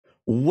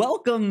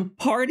Welcome,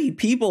 party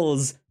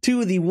peoples,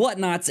 to the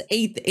Whatnauts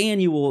 8th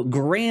Annual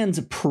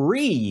Grand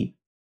Prix.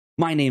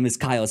 My name is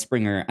Kyle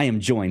Springer. I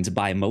am joined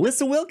by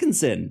Melissa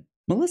Wilkinson.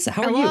 Melissa,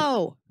 how are you?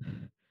 Hello.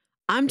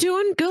 I'm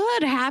doing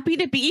good. Happy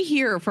to be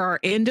here for our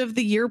end of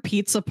the year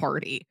pizza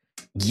party.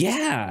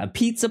 Yeah,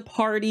 pizza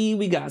party.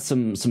 We got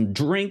some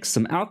drinks,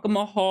 some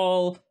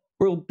alcohol.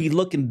 We'll be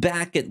looking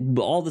back at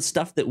all the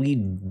stuff that we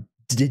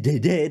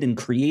did and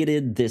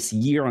created this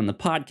year on the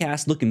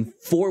podcast. Looking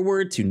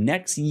forward to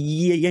next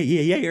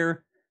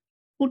year.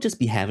 We'll just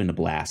be having a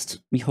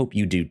blast. We hope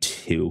you do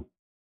too.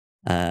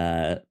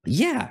 Yeah.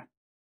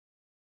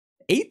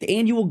 8th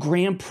Annual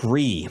Grand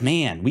Prix.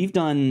 Man, we've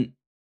done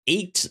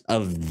 8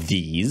 of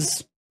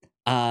these.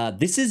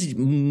 This is,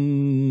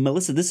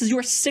 Melissa, this is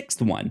your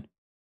 6th one.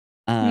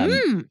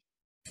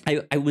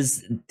 I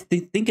was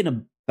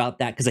thinking about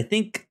that because I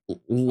think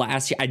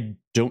last year, I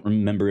don't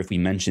remember if we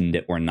mentioned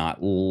it or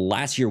not.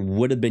 Last year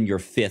would have been your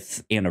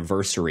 5th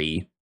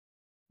anniversary,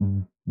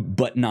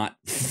 but not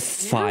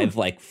 5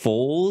 like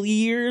full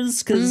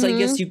years, because I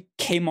guess you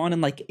came on in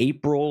like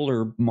April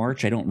or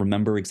March. I don't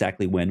remember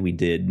exactly when we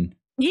did.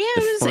 Yeah,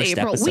 it was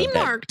April. We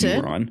marked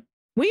it.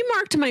 We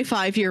marked my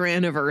 5-year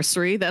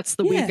anniversary. That's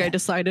the week I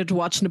decided to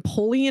watch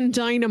Napoleon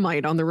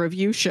Dynamite on the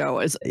review show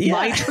as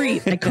my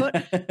treat. I could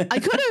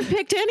have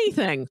picked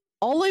anything.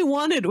 All I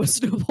wanted was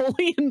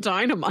Napoleon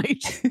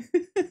Dynamite.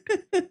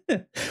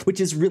 Which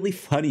is really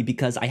funny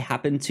because I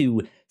happened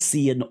to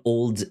see an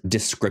old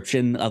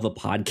description of a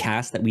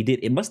podcast that we did.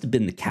 It must have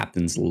been the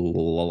Captain's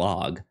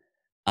Log,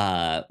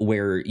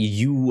 where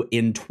you,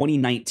 in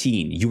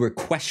 2019, you were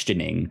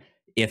questioning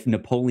if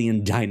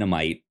Napoleon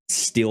Dynamite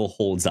still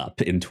holds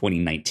up in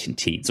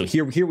 2019. So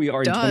here we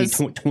are in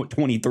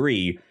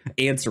 2023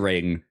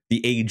 answering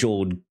the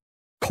age-old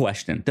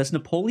question. Does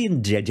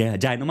Napoleon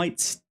Dynamite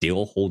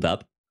still hold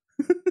up?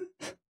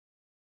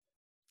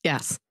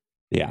 Yes.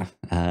 Yeah.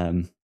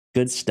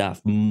 Good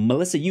stuff.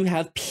 Melissa, you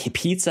have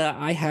pizza.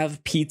 I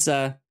have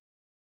pizza.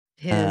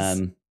 Yeah.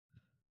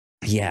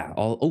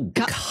 What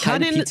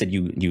kind of pizza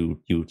you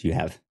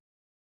have?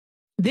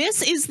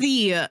 This is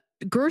the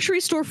grocery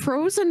store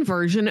frozen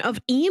version of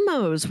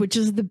Emo's, which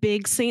is the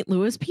big St.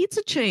 Louis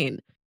pizza chain.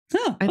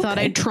 I thought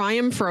I'd try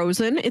them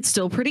frozen. It's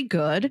still pretty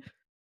good.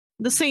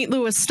 The St.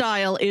 Louis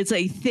style is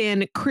a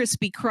thin,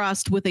 crispy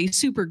crust with a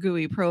super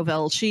gooey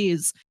Provel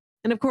cheese.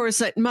 And of course,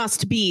 it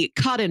must be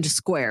cut into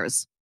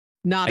squares,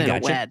 not in a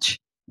wedge.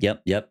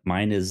 Yep.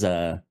 Mine is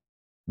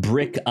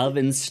brick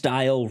oven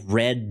style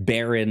Red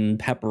Baron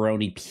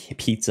pepperoni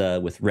pizza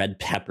with red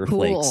pepper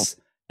flakes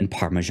and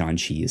Parmesan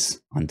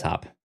cheese on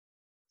top.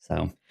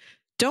 So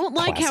don't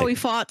like how he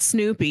fought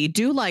Snoopy.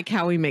 Do like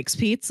how he makes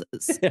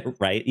pizzas.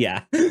 Right?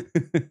 Yeah.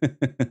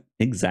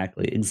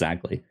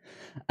 Exactly.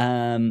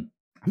 I'm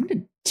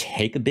gonna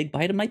take a big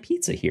bite of my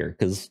pizza here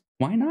because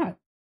why not?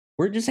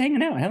 We're just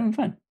hanging out, having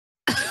fun.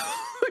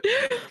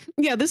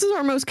 Yeah, this is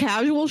our most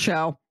casual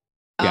show.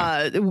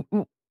 Yeah.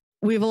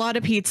 We have a lot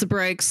of pizza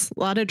breaks, a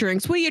lot of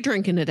drinks. What are you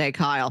drinking today,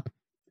 Kyle?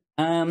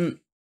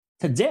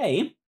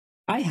 Today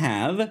I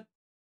have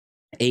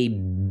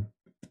a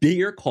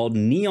beer called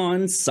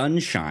Neon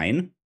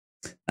Sunshine.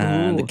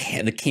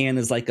 The can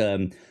is like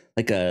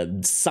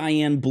a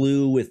cyan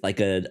blue with like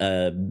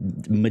a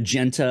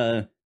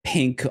magenta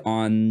pink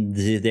on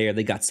there.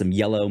 They got some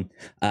yellow.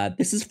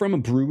 This is from a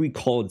brewery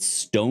called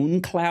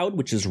Stone Cloud,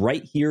 which is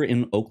right here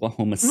in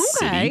Oklahoma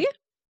City.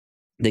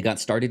 They got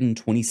started in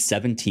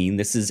 2017.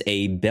 This is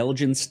a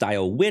Belgian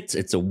style wit.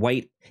 It's a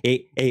white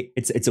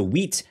it's a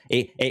wheat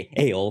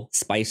ale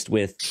spiced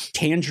with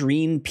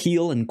tangerine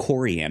peel and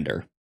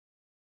coriander.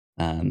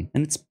 And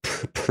it's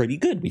pretty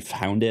good. We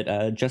found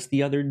it just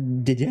the other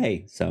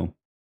day. So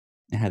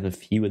I have a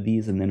few of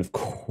these, and then of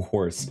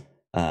course,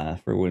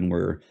 for when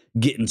we're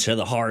getting to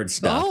the hard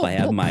stuff, I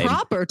have my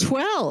proper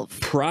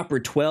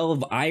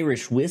 12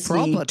 Irish whiskey.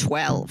 Proper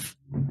 12.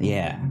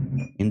 Yeah,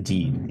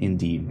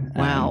 indeed.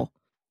 Wow.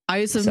 I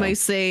have my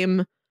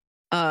same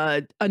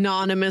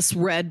anonymous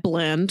red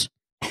blend.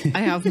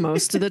 I have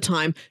most of the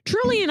time.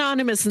 Truly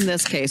anonymous in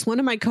this case. One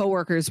of my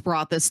coworkers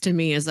brought this to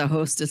me as a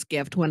hostess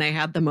gift when I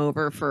had them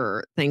over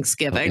for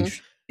Thanksgiving.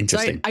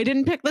 Interesting. So I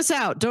didn't pick this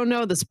out. Don't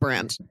know this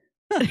brand.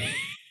 Huh.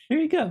 There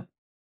you go.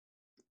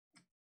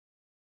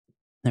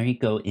 There you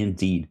go,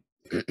 indeed.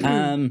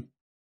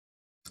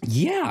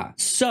 Yeah,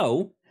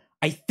 so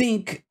I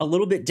think a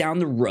little bit down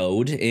the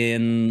road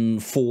in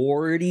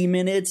 40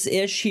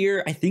 minutes-ish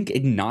here, I think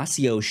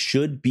Ignacio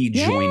should be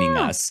joining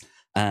us.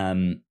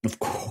 Of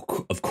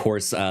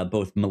course,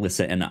 both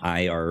Melissa and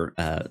I are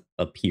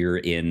up here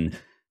in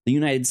the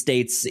United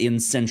States in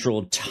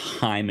Central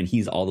Time, and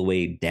he's all the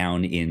way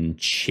down in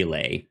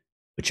Chile,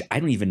 which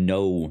I don't even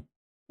know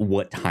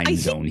what time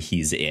zone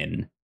he's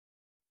in.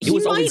 It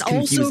was always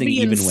confusing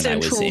even when I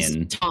was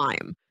in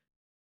time.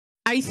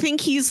 I think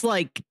he's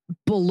like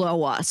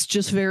below us,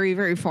 just very,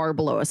 very far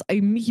below us.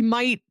 He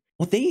might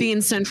be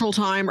in Central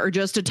Time or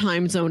just a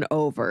time zone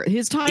over.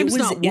 His time's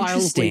not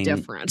wildly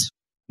different.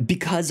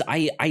 Because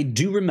I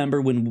do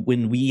remember when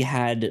we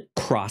had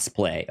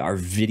Crossplay, our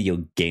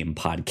video game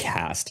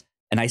podcast,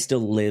 and I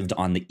still lived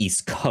on the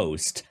East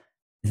Coast.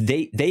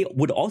 they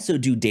would also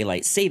do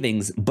daylight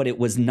savings, but it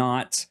was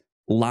not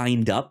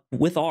lined up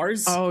with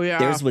ours. Oh yeah,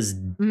 theirs was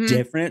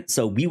different.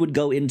 So we would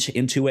go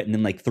into it, and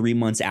then like 3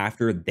 months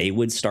after they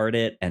would start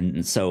it,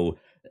 and so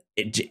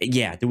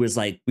there was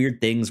like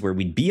weird things where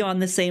we'd be on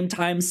the same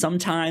time.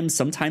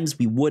 Sometimes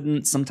we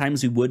wouldn't.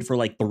 Sometimes we would for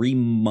like 3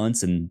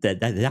 months, and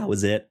that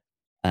was it.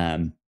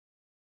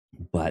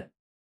 But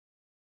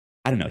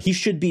I don't know. He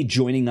should be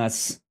joining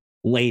us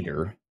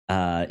later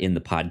in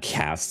the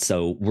podcast,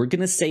 so we're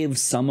gonna save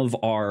some of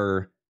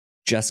our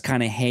just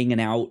kind of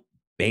hanging out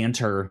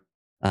banter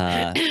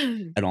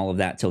and all of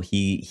that till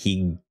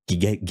he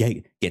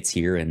gets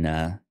here, and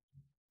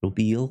it'll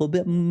be a little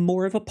bit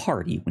more of a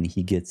party when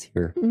he gets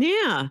here.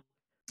 Yeah,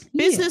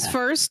 business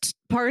first,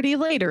 party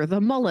later. The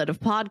mullet of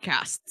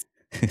podcasts.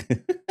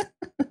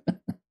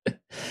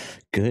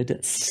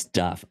 Good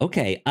stuff.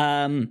 Okay,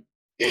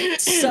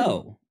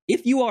 so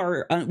if you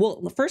are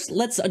well, first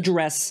let's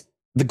address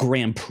the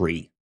Grand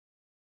Prix.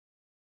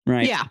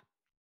 Right. Yeah.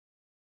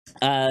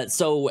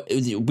 So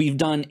we've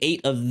done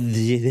 8 of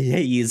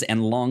these,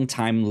 and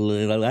longtime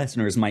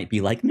listeners might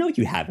be like, no,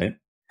 you haven't.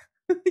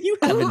 You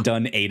haven't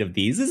done 8 of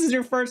these. This is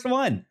your first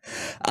one.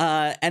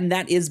 And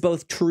that is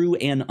both true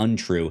and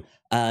untrue.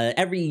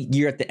 Every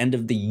year at the end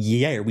of the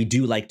year, we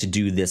do like to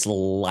do this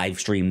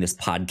live stream, this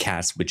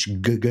podcast, which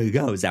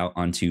goes out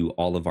onto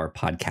all of our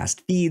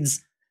podcast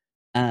feeds.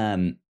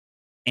 And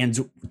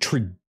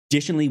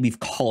traditionally, we've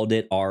called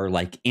it our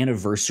like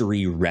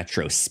anniversary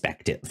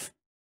retrospective.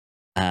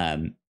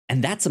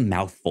 And that's a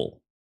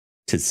mouthful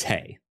to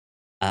say.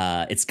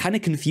 It's kind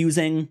of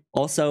confusing.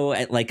 Also,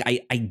 like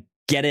I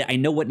get it. I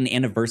know what an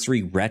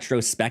anniversary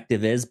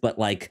retrospective is, but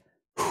like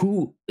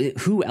who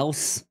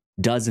else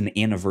does an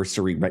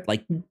anniversary?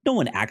 Like no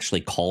one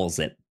actually calls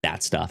it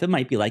that stuff. It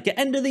might be like an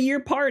end of the year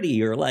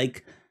party, or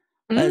like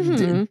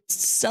a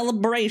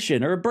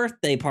celebration, or a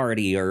birthday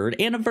party, or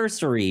an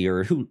anniversary,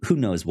 or who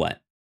knows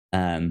what.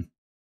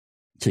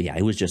 So yeah,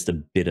 it was just a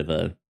bit of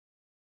a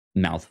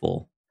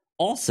mouthful.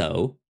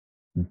 Also,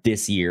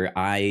 this year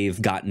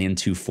I've gotten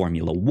into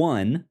Formula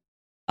One,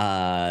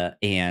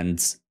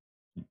 and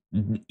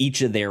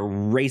each of their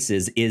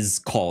races is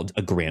called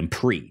a Grand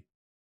Prix,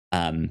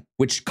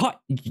 which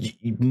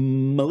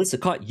Melissa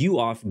caught you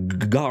off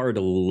guard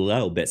a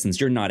little bit since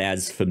you're not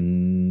as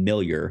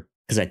familiar,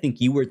 because I think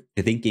you were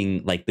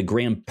thinking like the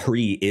Grand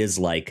Prix is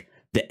like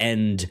the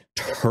end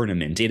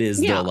tournament. It is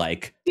the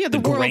like the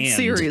World grand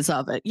Series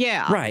of it.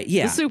 Yeah. Right.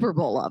 Yeah. The Super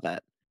Bowl of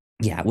it.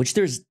 Yeah. Which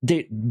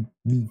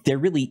there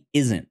really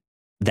isn't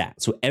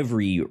that. So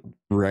every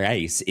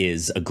race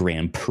is a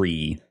Grand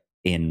Prix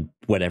in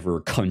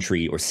whatever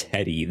country or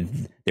city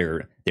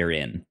they're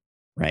in.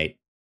 Right.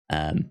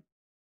 And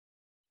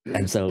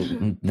so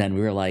then we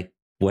were like,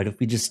 what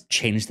if we just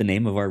change the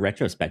name of our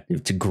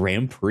retrospective to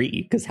Grand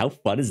Prix? Because how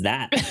fun is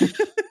that?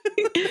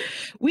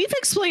 We've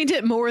explained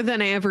it more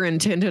than I ever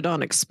intended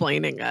on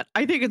explaining it.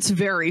 I think it's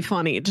very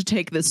funny to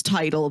take this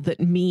title that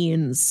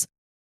means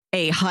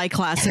a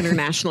high-class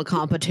international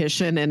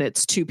competition, and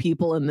it's 2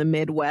 people in the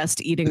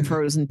Midwest eating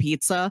frozen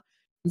pizza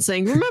and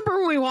saying, remember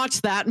when we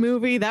watched that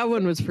movie? That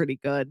one was pretty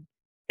good.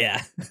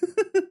 Yeah.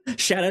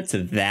 Shout out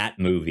to that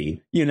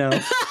movie, you know?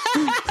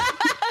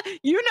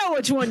 You know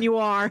which one you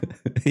are.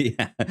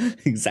 Yeah,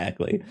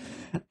 exactly.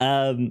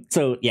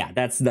 So yeah,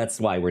 that's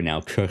why we're now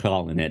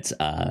calling it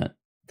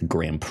the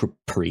Grand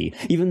Prix,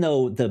 even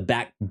though the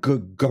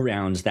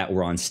background that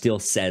we're on still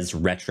says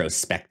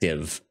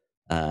retrospective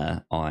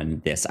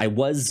on this. I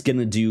was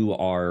gonna do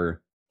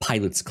our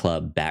Pilots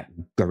Club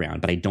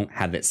background, but I don't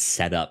have it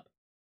set up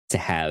to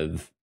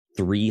have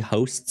 3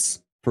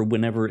 hosts for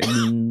whenever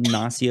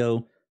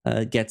Ignacio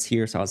gets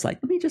here. So I was like,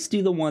 let me just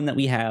do the one that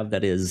we have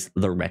that is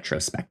the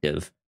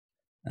retrospective.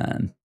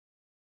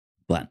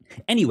 But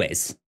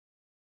anyways,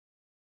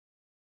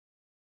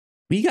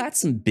 we got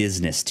some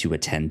business to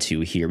attend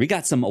to here. We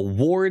got some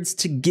awards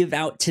to give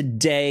out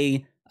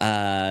today.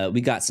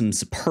 We got some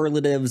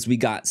superlatives. We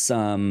got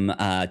some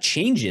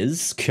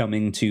changes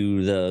coming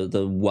to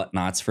the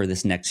Whatnauts for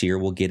this next year.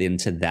 We'll get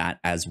into that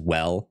as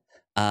well.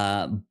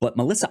 But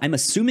Melissa, I'm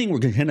assuming we're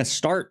going to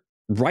start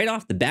right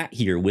off the bat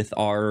here with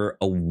our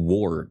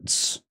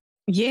awards.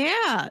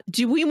 Yeah.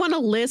 Do we want to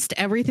list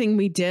everything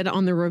we did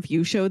on the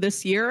review show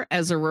this year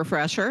as a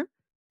refresher?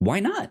 Why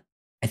not?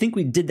 I think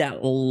we did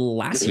that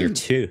last year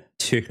too.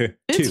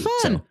 It's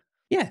fun. So,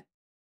 yeah.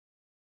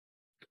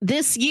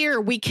 This year,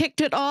 we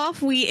kicked it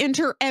off. We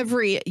enter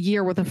every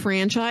year with a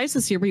franchise.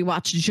 This year, we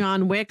watched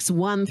John Wick's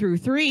 1 through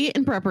 3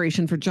 in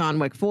preparation for John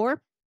Wick 4.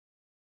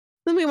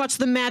 Then we watched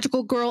the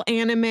magical girl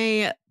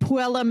anime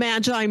Puella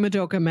Magi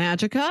Madoka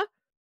Magica.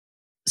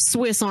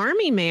 Swiss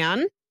Army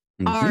Man.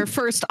 Our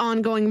first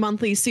ongoing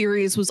monthly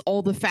series was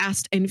all the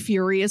Fast and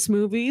Furious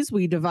movies.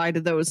 We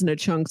divided those into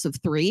chunks of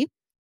 3.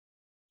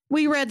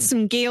 We read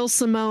some Gail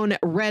Simone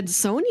Red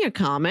Sonja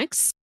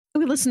comics.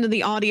 We listened to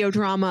the audio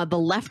drama The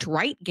Left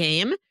Right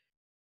Game.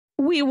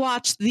 We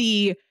watched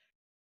the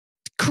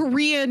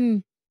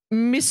Korean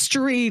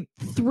mystery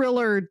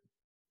thriller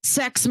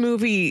sex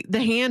movie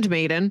The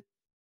Handmaiden.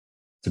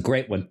 It's a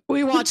great one.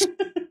 We watched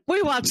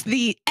We watched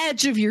the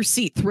edge of your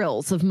seat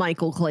thrills of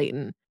Michael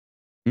Clayton.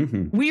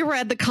 We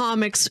read the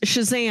comics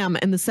Shazam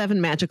and the Seven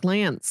Magic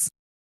Lands.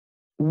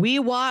 We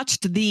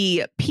watched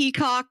the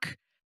Peacock.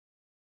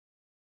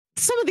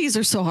 Some of these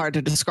are so hard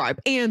to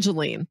describe.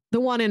 Angeline, the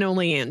one and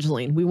only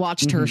Angeline. We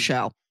watched her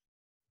show.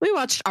 We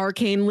watched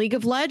Arcane League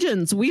of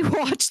Legends. We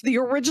watched the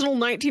original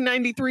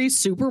 1993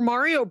 Super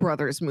Mario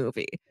Brothers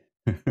movie.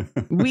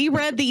 We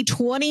read the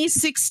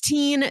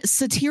 2016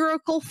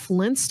 satirical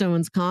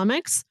Flintstones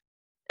comics.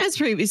 As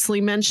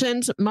previously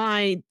mentioned,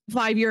 my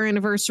 5-year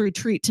anniversary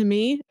treat to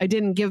me. I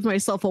didn't give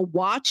myself a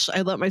watch.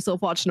 I let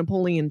myself watch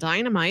Napoleon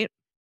Dynamite.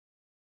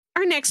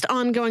 Our next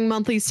ongoing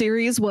monthly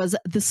series was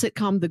the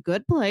sitcom The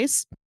Good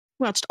Place.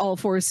 Watched all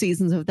 4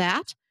 seasons of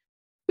that.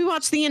 We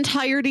watched the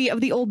entirety of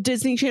the old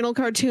Disney Channel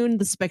cartoon,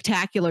 The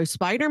Spectacular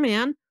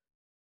Spider-Man.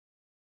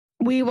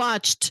 We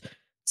watched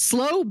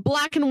slow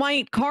black and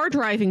white car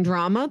driving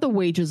drama, The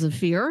Wages of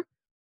Fear.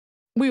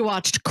 We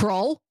watched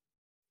Krull.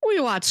 We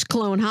watched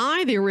Clone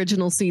High, the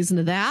original season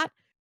of that.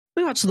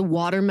 We watched The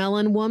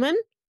Watermelon Woman.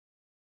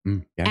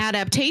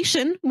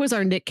 Adaptation was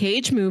our Nick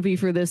Cage movie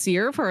for this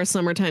year for our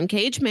summertime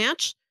cage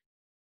match.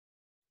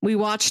 We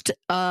watched,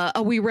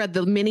 we read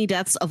The Mini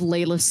Deaths of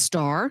Layla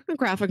Starr, a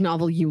graphic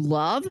novel you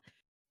love.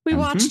 We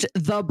watched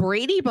the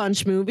Brady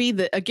Bunch movie,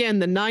 the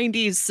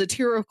 90s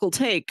satirical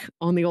take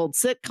on the old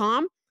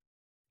sitcom.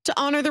 To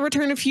honor the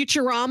return of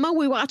Futurama,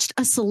 we watched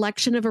a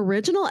selection of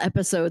original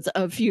episodes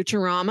of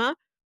Futurama.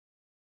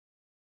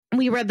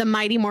 We read the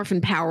Mighty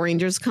Morphin Power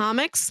Rangers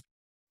comics.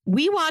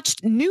 We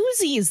watched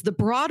Newsies, the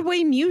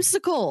Broadway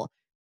musical,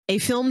 a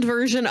filmed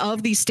version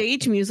of the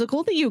stage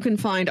musical that you can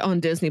find on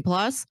Disney+.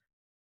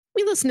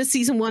 We listened to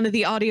season 1 of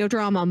the audio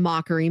drama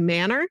Mockery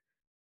Manor.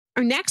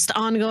 Our next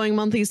ongoing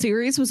monthly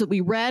series was that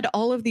we read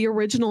all of the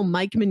original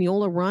Mike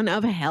Mignola run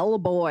of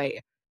Hellboy.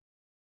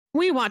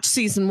 We watched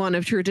season 1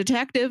 of True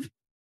Detective.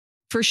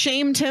 For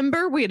Shame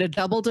Timber, we had a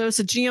double dose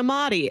of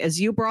Giamatti as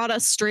you brought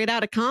us Straight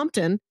Outta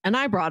Compton and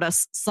I brought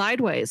us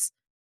Sideways.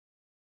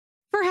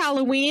 For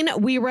Halloween,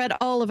 we read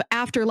all of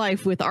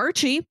Afterlife with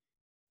Archie.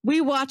 We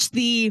watched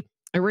the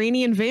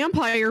Iranian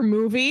vampire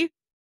movie,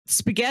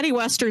 spaghetti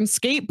western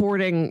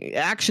skateboarding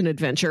action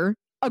adventure,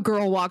 A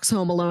Girl Walks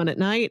Home Alone at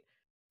Night.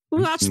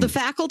 We watched The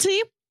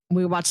Faculty.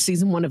 We watched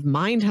season 1 of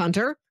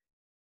Mindhunter.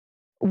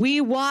 We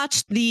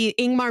watched the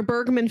Ingmar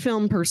Bergman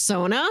film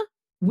Persona.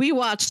 We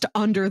watched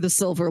Under the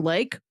Silver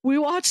Lake. We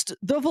watched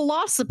The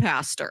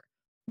Velocipaster.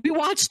 We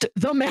watched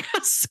The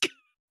Mask.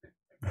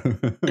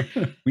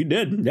 We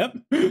did. Yep.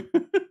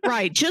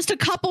 Right. Just a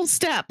couple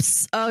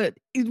steps.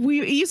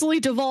 We easily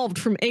devolved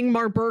from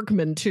Ingmar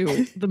Bergman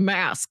to The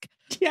Mask.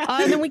 Yeah.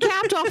 And then we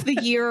capped off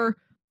the year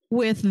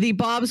with the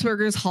Bob's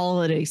Burgers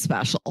holiday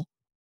special.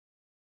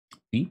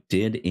 We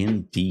did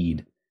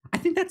indeed. I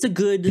think that's a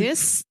good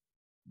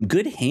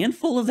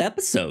handful of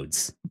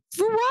episodes.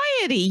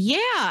 Variety,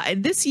 yeah.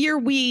 This year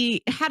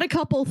we had a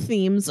couple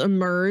themes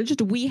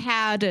emerged. We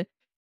had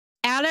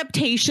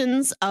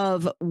adaptations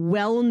of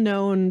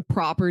well-known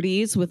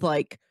properties with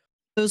like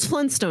those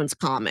Flintstones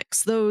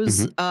comics,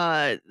 those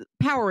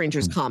Power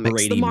Rangers comics,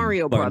 Brady the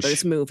Mario Bunch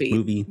Brothers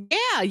movie.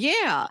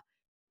 Yeah.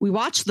 We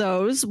watched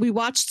those. We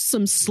watched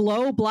some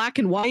slow black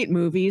and white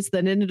movies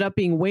that ended up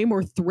being way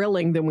more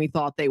thrilling than we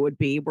thought they would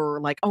be. We're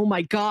like, oh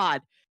my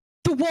God,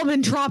 the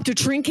woman dropped a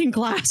drinking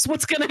glass.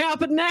 What's going to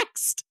happen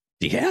next?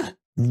 Yeah,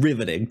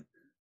 riveting.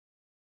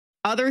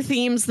 Other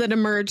themes that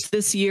emerged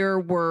this year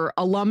were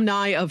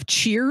alumni of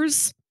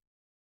Cheers.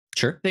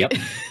 Sure. We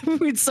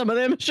had some of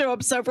them show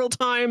up several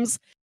times.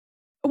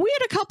 We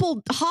had a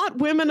couple hot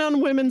women on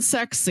women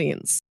sex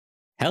scenes.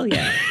 Hell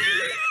yeah.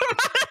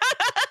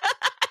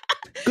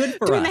 Good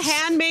for Doing us. The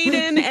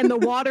Handmaiden and the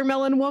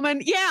Watermelon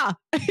Woman. Yeah.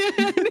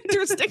 An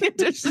interesting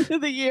addition to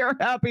the year.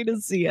 Happy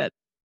to see it.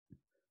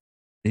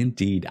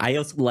 Indeed. I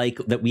also like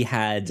that we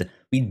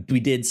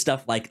did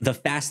stuff like The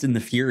Fast and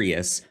the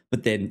Furious,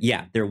 but then,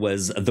 yeah, there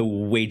was The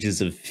Wages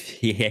of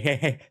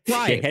Fear,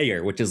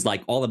 which is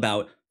like all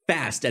about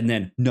fast and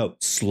then, no,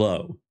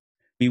 slow.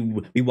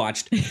 We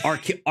watched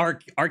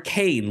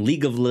Arcane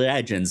League of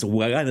Legends,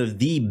 one of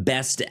the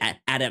best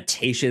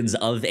adaptations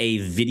of a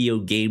video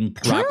game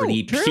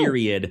property,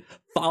 period,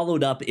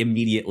 followed up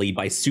immediately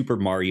by Super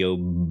Mario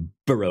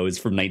Bros.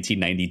 From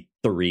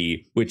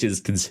 1993, which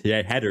is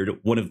considered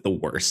one of the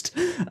worst.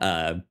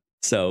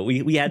 So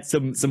we had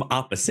some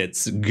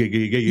opposites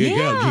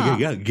going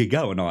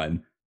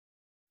on.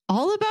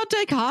 All about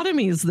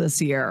dichotomies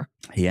this year.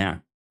 Yeah,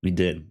 we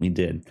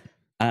did.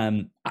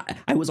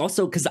 I was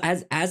also, because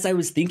as I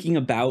was thinking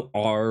about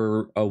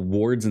our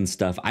awards and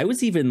stuff, I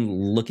was even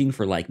looking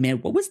for like, man,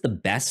 what was the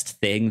best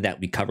thing that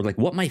we covered? Like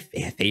what my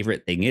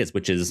favorite thing is,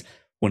 which is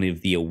one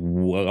of the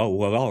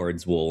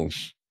awards we'll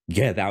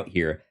get out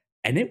here.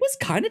 And it was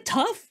kind of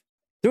tough.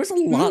 There was a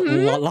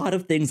lot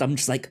of things I'm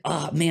just like,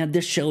 oh man,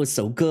 this show is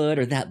so good,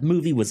 or that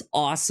movie was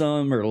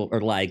awesome,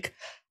 or like,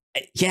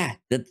 yeah,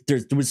 there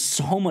was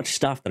so much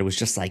stuff that I was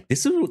just like,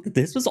 this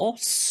was all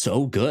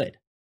so good.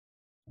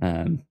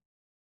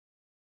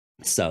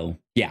 So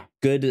yeah,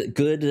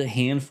 good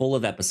handful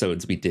of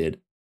episodes we did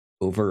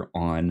over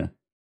on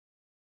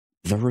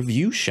the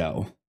review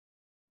show.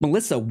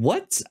 Melissa,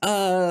 what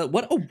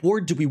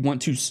award do we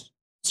want to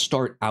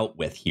start out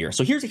with here?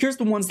 So here's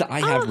the ones that I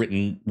have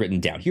written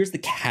down. Here's the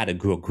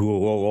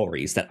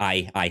categories that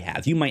I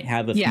have. You might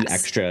have a few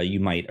extra. You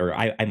might, or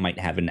I might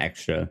have an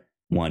extra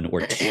one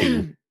or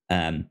two.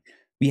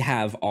 We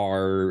have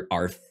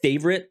our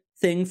favorite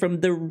thing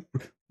from the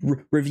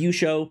review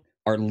show,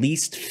 our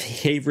least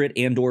favorite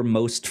and or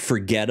most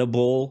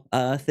forgettable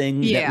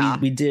thing that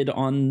we did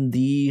on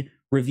the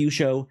review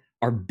show,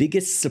 our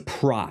biggest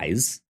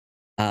surprise,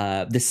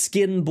 the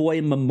Skin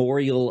Boy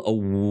Memorial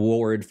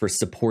Award for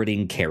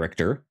supporting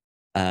character.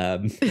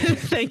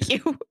 Thank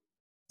you.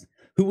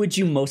 Who would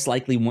you most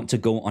likely want to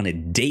go on a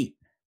date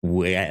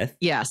with?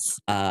 Yes.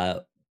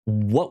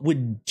 What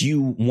would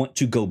you want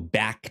to go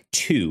back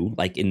to?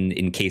 Like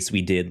in case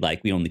we did,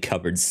 like we only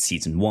covered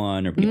season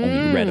 1 or we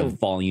only read a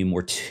volume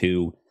or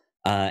 2.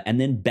 And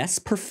then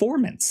best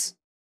performance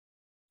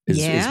is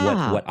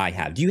what I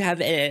have. Do you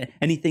have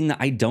anything that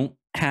I don't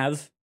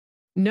have?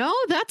 No,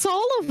 that's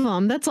all of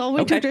them. That's all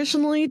we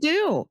traditionally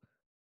do.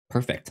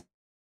 Perfect.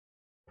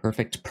 So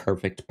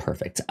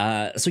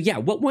yeah,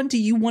 what one do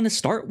you want to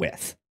start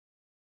with?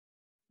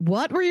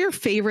 What were your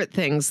favorite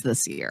things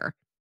this year?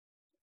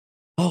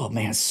 Oh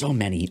man, so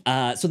many.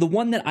 So the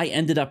one that I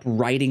ended up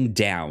writing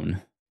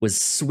down was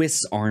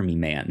Swiss Army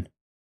Man.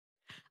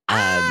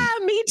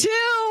 Me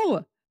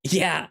too.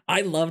 Yeah,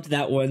 I loved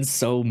that one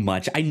so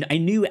much. I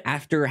knew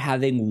after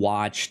having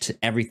watched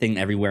Everything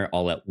Everywhere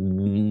All at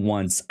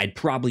Once, I'd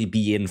probably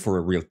be in for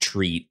a real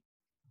treat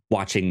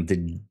watching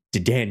the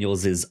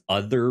Daniels'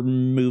 other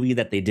movie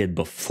that they did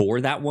before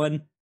that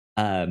one.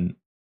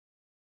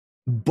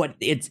 But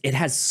it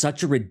has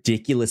such a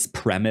ridiculous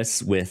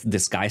premise with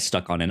this guy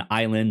stuck on an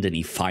island and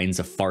he finds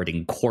a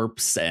farting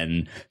corpse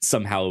and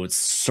somehow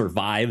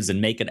survives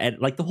and make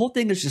it. Like the whole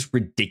thing is just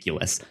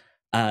ridiculous.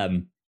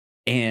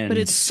 But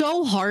it's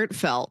so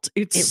heartfelt.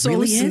 It so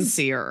really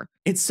sincere.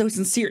 It's so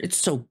sincere. It's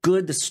so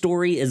good. The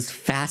story is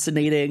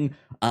fascinating.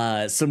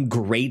 Some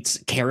great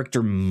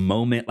character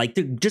moment, like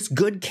just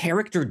good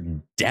character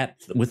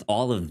depth with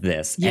all of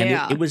this.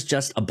 Yeah. And it was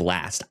just a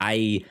blast.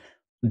 I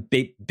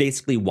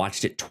basically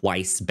watched it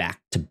twice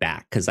back to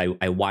back because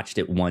I watched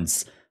it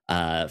once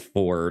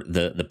for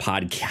the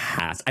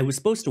podcast. I was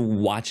supposed to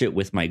watch it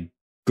with my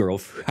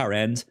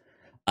girlfriend.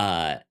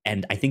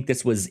 And I think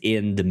this was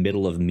in the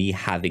middle of me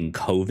having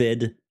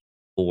COVID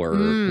or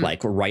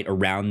like right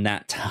around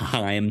that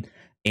time.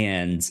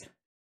 And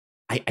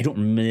I don't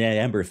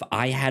remember if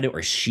I had it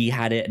or she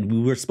had it. And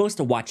we were supposed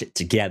to watch it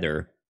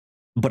together.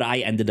 But I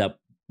ended up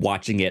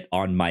watching it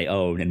on my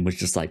own and was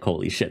just like,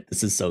 holy shit,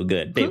 this is so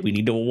good. Babe, we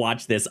need to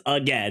watch this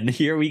again.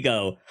 Here we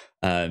go.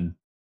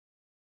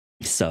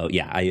 So,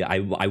 yeah,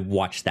 I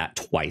watched that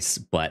twice.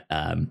 But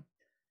I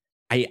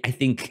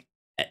think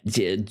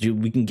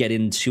we can get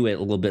into it a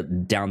little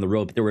bit down the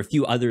road, but there were a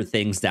few other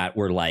things that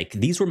were like,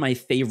 these were my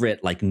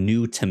favorite, like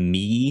new to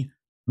me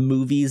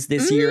movies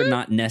this year,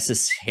 not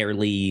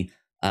necessarily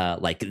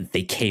like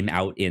they came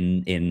out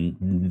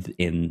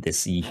in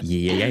this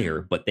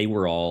year, but they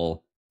were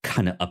all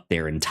kind of up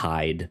there and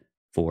tied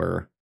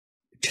for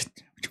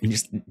we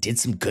just did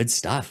some good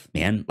stuff,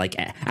 man. Like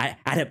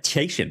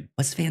adaptation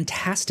was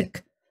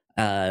fantastic.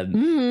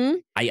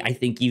 I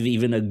think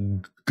even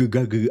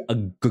a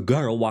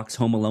girl walks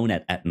home alone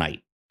at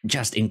night,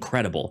 just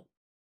incredible.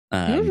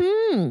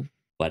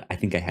 But I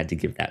think I had to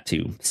give that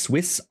to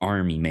Swiss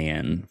Army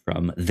Man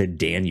from the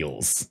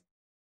Daniels.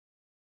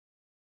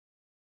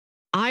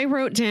 I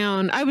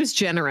was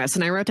generous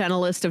and I wrote down a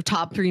list of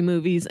top 3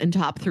 movies and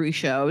top 3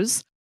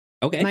 shows.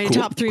 Okay, my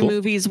top 3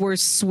 movies were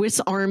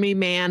Swiss Army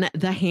Man,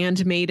 The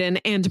Handmaiden,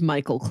 and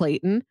Michael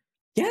Clayton.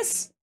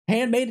 Yes.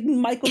 Handmaiden,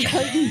 Michael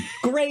Clayton.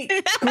 Great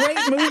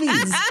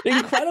movies.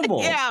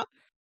 Incredible. Yeah.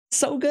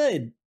 So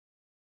good.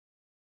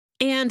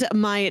 And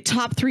my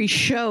top 3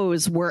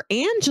 shows were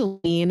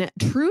Angeline,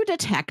 True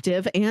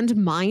Detective, and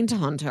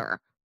Mindhunter.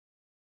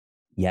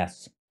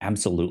 Yes,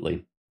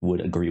 absolutely. Would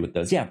agree with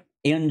those. Yeah.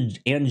 And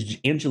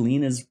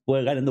Angeline is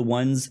one of the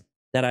ones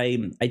that I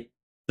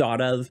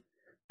thought of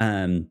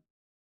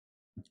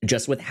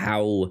just with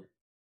how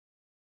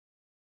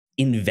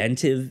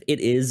inventive it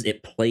is.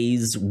 It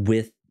plays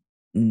with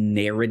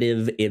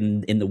narrative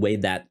in the way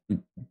that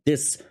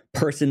this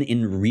person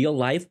in real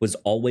life was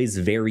always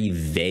very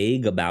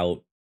vague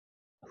about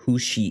who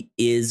she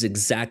is,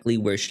 exactly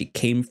where she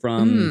came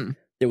from.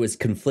 There was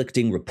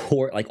conflicting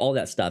report, like all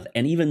that stuff.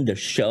 And even the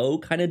show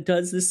kind of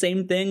does the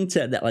same thing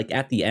to that, like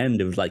at the end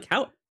of like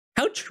how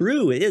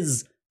true it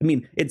is. I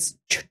mean, it's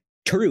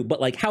true, but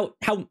like how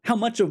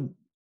much of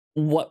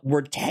what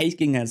we're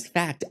taking as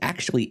fact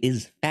actually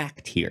is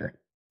fact here.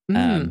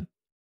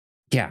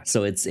 Yeah,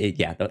 so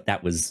that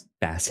was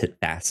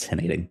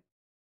fascinating.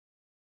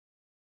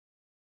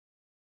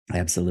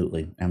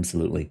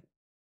 Absolutely.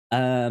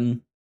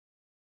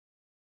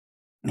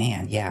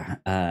 Man, yeah.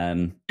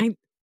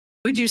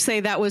 Would you say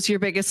that was your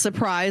biggest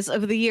surprise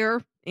of the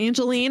year,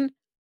 Angeline?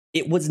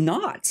 It was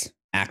not,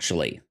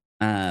 actually.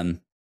 I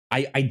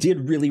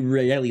did really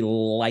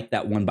like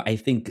that one, but I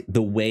think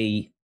the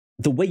way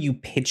you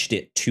pitched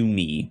it to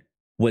me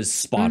was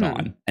spot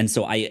on, and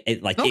so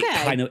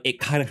it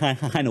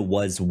kind of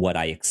was what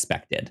I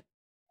expected,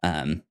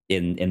 in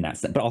that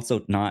sense, but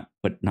also not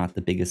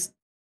the biggest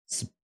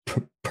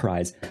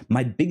surprise.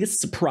 My biggest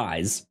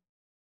surprise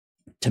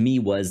to me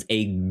was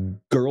A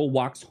Girl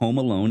Walks Home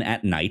Alone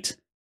at Night,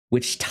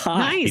 which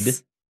tied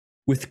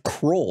with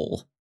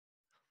Kroll.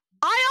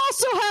 I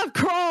also have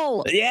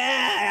Kroll.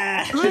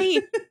 Yeah.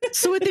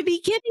 So at the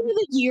beginning of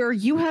the year,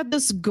 you had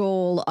this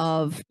goal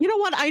of, you know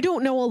what? I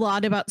don't know a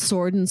lot about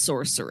sword and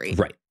sorcery.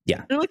 Right. Yeah.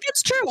 And I'm like,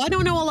 that's true. I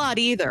don't know a lot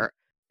either.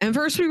 And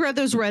first we read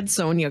those Red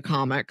Sonja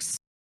comics.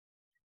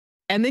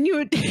 And then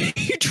you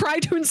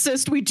tried to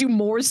insist we do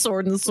more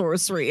sword and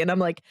sorcery. And I'm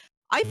like,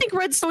 I think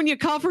Red Sonja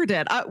covered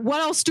it.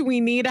 What else do we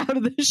need out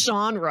of this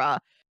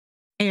genre?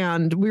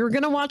 And we were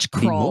going to watch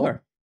Kroll.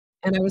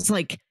 And I was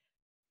like,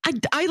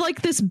 I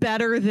like this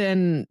better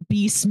than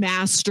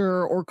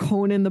Beastmaster or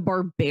Conan the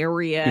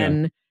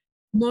Barbarian. Yeah.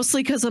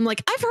 Mostly because I'm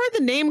like, I've heard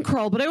the name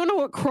Kroll, but I don't know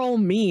what Kroll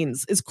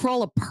means. Is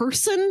Kroll a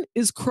person?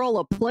 Is Kroll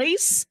a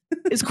place?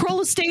 Is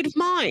Kroll a state of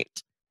mind?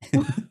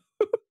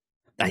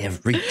 I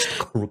have reached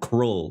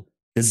Kroll,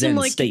 the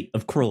Zen state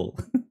of Kroll.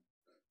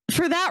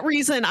 For that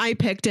reason, I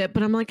picked it,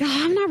 but I'm like,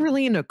 I'm not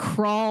really into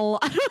Kroll.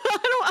 I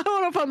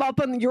don't know if I'm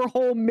up on your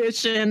whole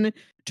mission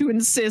to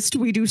insist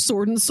we do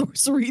sword and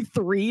sorcery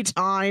 3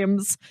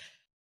 times.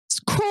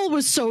 Kroll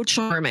was so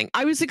charming.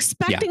 I was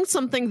expecting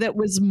something that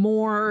was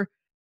more.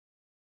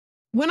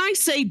 When I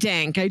say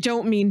dank, I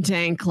don't mean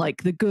dank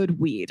like the good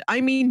weed.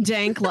 I mean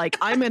dank like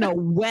I'm in a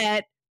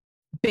wet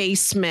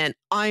basement.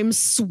 I'm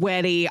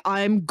sweaty.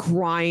 I'm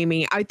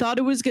grimy. I thought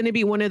it was going to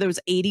be one of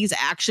those 80s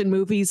action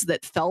movies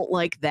that felt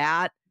like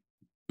that.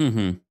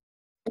 Mm-hmm.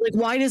 Like,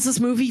 why does this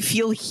movie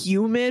feel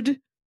humid?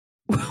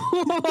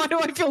 Why do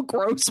I feel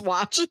gross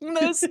watching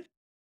this?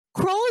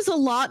 Kroll is a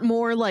lot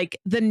more like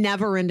the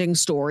never-ending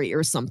story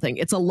or something.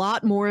 It's a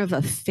lot more of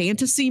a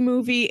fantasy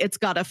movie. It's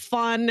got a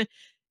fun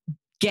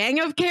gang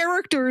of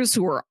characters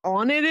who are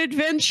on an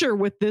adventure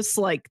with this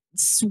like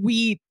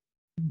sweet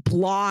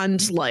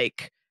blonde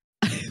like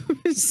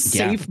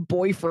safe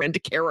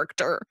boyfriend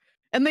character.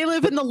 And they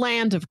live in the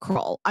land of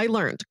Kroll. I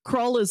learned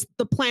Kroll is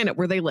the planet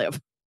where they live.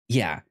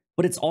 Yeah.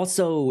 But it's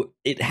also,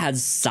 it has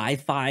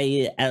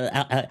sci-fi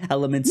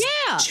elements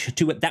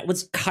to it. That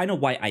was kind of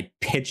why I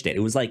pitched it. It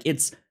was like,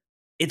 it's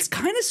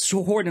kind of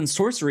sword and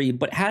sorcery,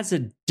 but has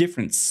a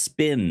different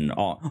spin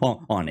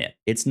on it.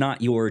 It's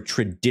not your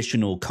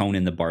traditional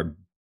Conan the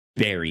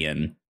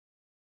Barbarian.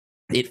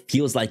 It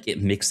feels like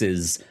it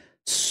mixes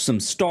some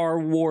Star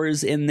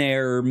Wars in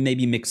there,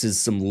 maybe mixes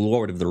some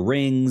Lord of the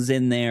Rings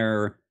in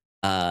there.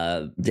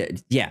 And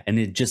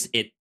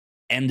it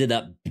ended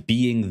up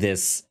being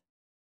this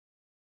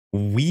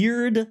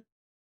weird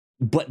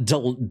but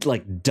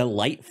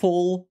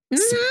delightful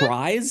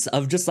surprise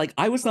of just like,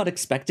 I was not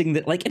expecting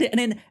that, like,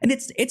 and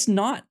it's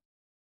not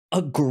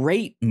a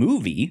great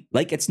movie.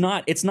 Like, it's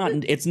no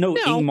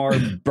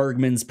Ingmar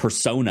Bergman's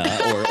Persona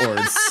or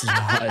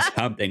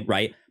something,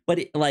 right?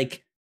 But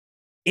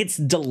it's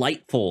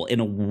delightful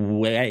in a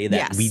way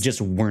that we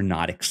just were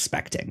not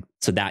expecting.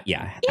 So that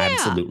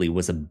absolutely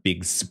was a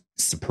big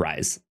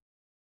surprise.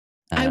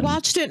 I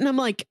watched it and I'm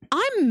like,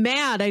 I'm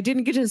mad I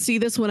didn't get to see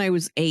this when I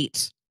was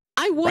 8.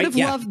 I would have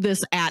loved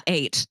this at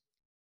 8.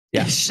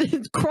 Yeah.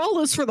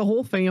 Kroll is for the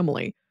whole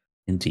family.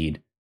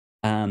 Indeed.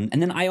 And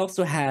then I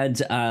also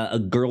had A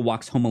Girl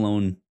Walks Home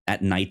Alone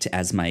at Night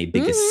as my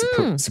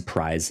biggest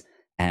surprise.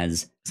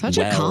 As such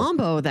a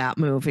combo, that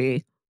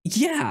movie.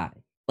 Yeah.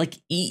 Like,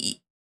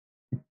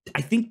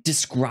 I think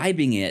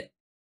describing it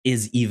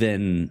is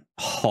even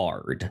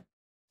hard.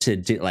 To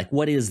do, like,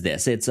 what is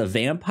this? It's a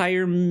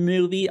vampire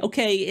movie.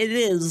 Okay, it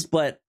is,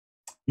 but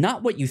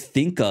not what you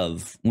think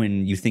of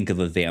when you think of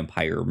a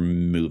vampire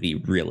movie,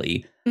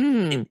 really.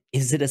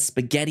 Is it a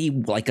spaghetti,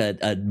 like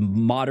a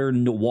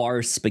modern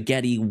noir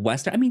spaghetti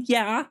western? I mean,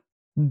 yeah,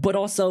 but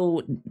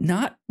also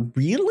not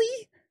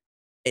really.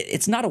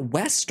 It's not a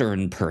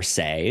western per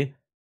se,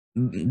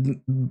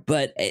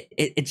 but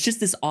it's just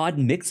this odd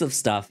mix of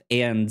stuff,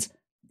 and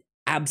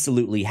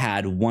absolutely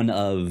had one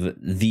of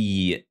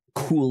the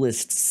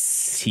coolest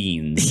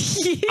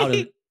scenes out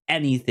of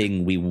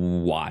anything we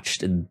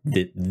watched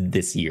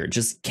this year.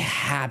 Just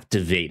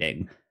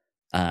captivating.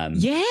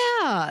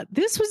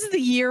 This was the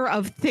year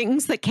of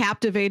things that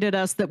captivated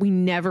us that we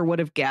never would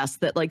have guessed,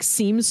 that like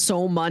seems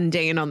so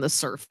mundane on the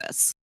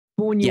surface,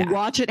 but when you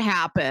watch it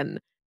happen,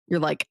 you're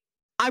like,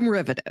 I'm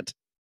riveted.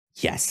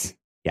 Yes.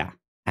 Yeah,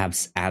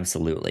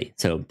 absolutely.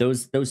 So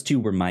those two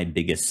were my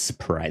biggest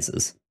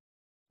surprises.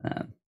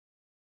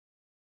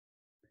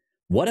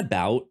 What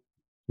about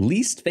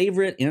least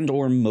favorite and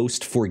or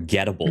most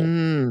forgettable?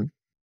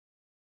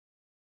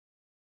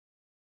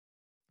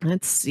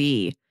 Let's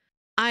see.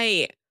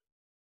 I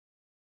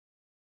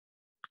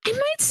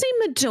might say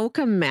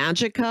Madoka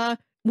Magica.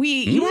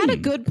 You had a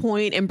good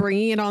point in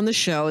bringing it on the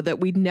show that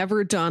we'd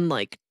never done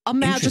like a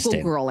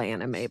magical girl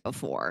anime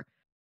before.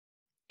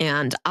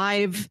 And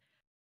I've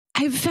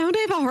found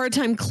I have a hard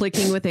time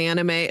clicking with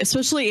anime,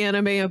 especially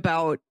anime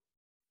about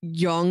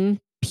young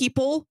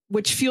people,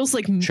 which feels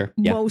like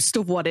most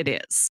of what it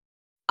is.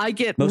 I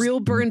get real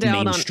burned out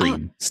on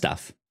mainstream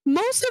stuff.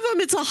 Most of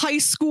them, it's a high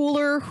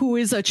schooler who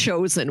is a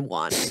chosen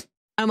one.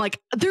 I'm like,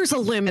 there's a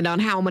limit on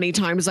how many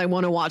times I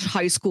want to watch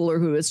high schooler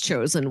who is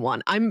chosen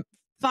one. I'm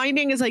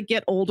finding as I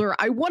get older,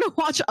 I want to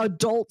watch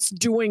adults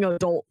doing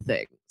adult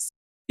things.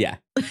 Yeah.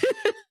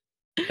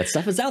 That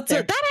stuff is out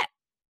there.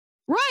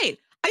 Right.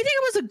 I think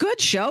it was a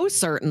good show,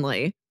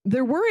 certainly.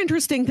 There were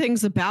interesting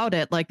things about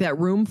it, like that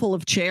room full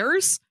of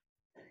chairs.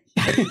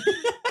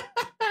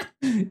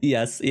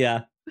 Yes,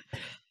 yeah.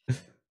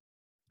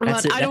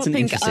 But I don't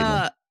think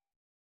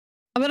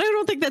but I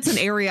don't think that's an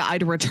area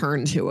I'd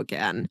return to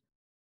again.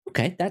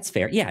 Okay, that's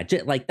fair. Yeah,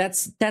 like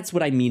that's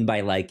what I mean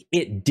by like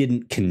it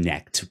didn't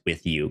connect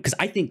with you, because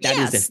I think that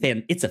is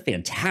it's a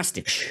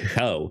fantastic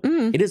show.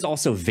 It is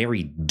also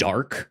very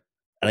dark,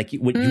 like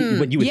what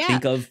you would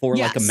think of for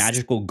like a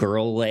magical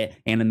girl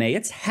anime.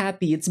 It's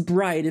happy, it's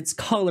bright, it's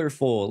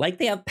colorful. Like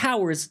they have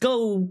powers.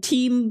 Go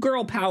team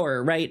girl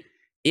power, right?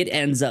 It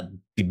ends up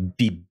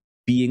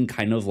being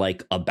kind of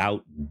like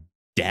about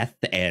death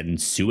and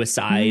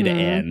suicide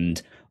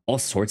and all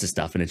sorts of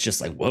stuff, and it's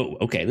just like, whoa,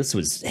 okay, this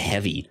was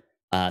heavy.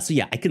 So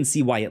yeah, I can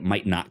see why it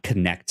might not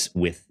connect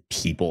with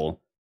people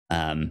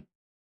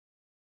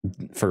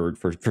for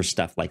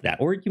stuff like that.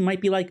 Or you might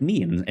be like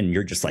me and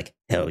you're just like,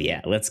 hell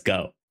yeah, let's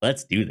go.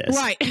 Let's do this.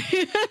 Right.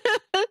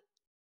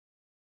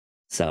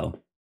 So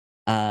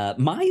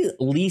my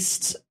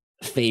least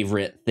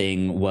favorite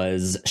thing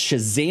was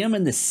Shazam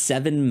and the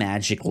 7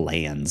 Magic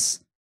Lands.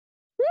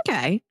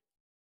 Okay.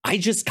 I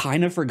just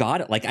kind of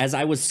forgot it. Like as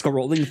I was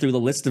scrolling through the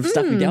list of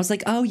stuff we did, I was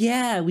like, oh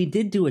yeah, we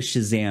did do a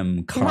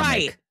Shazam comic.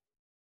 Right.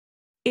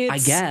 I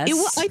guess.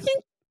 I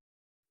think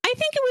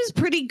it was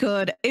pretty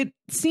good. It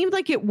seemed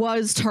like it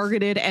was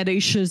targeted at a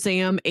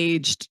Shazam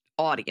aged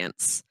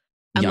audience.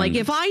 And like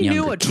if I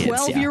knew a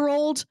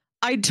 12-year-old,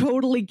 I'd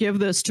totally give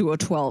this to a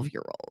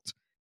 12-year-old.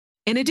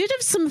 And it did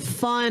have some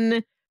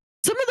fun.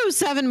 Some of those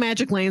 7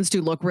 Magic Lands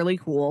do look really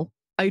cool.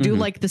 I do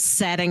like the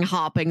setting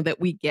hopping that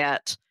we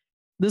get.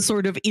 The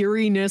sort of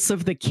eeriness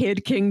of the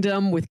Kid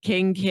Kingdom with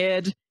King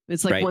Kid.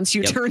 It's like once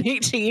you turn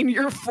 18,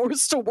 you're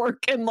forced to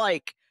work in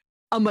like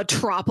a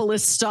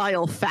metropolis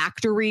style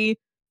factory,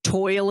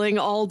 toiling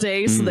all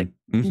day so that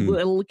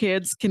little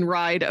kids can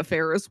ride a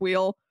Ferris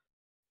wheel.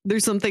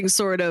 There's something it's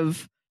sort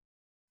of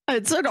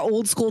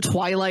old school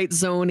Twilight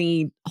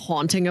Zone-y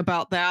haunting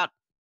about that.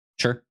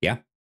 Sure. Yeah.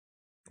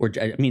 Or,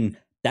 I mean,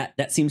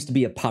 that seems to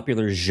be a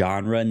popular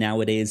genre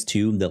nowadays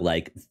too. The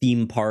like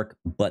theme park,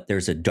 but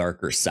there's a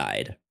darker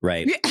side,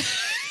 right? Yeah.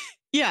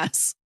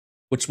 Yes.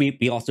 Which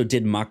we also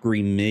did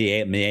Mockery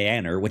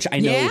Manor, which I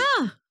know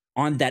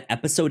on that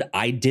episode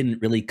I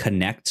didn't really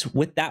connect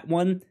with that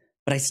one,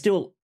 but I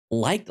still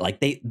liked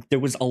there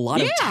was a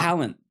lot of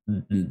talent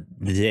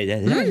there.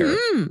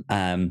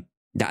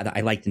 That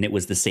I liked, and it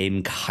was the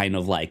same kind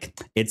of like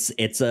it's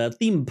a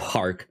theme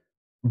park,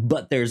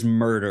 but there's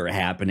murder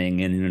happening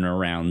in and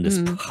around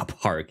this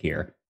park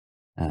here.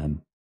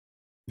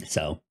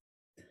 So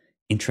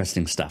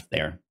interesting stuff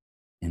there.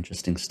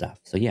 Interesting stuff.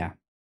 So yeah.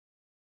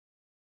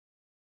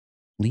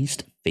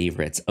 Least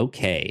favorites.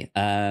 Okay.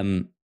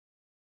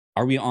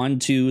 Are we on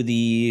to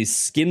the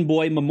Skin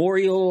Boy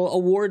Memorial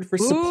Award for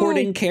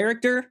supporting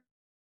character?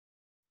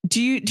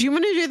 Do you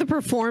want to do the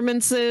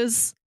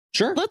performances?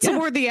 Sure. Let's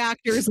award the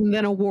actors and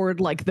then award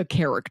like the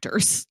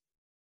characters.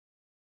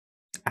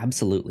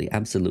 Absolutely,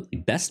 absolutely.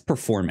 Best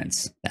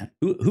performance.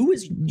 Who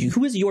is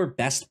your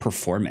best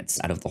performance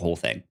out of the whole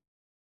thing?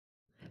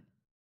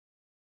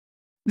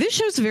 This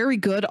show's very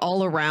good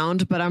all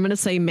around, but I'm going to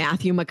say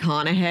Matthew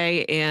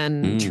McConaughey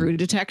in True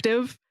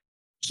Detective.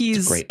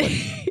 He's a great one.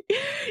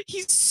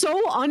 He's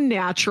so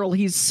unnatural.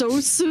 He's so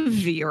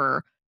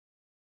severe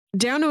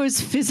down to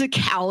his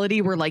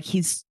physicality, where like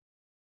he's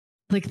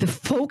like the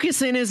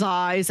focus in his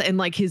eyes and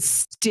like his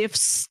stiff,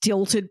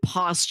 stilted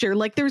posture.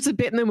 Like there's a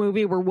bit in the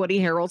movie where Woody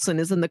Harrelson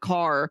is in the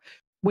car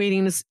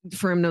waiting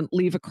for him to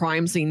leave a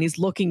crime scene. He's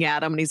looking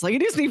at him and he's like, he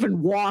doesn't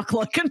even walk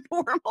like a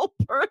normal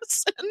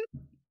person.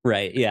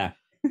 Right. Yeah.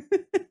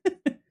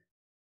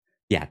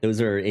 Yeah.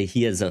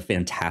 He has a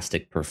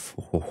fantastic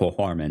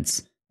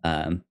performance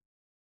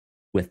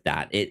with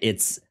that.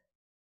 It's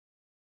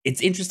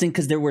interesting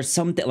because there were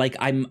some that like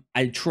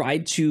I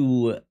tried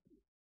to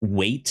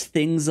weight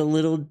things a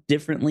little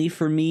differently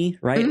for me,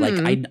 right?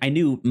 Like I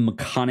knew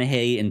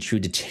McConaughey in True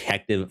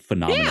Detective,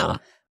 phenomenal.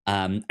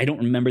 I don't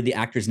remember the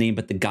actor's name,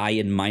 but the guy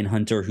in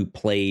Mindhunter who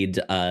played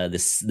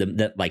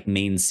the like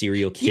main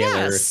serial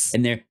killer,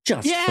 and they're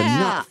just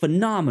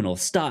phenomenal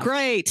stuff.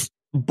 Great,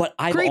 but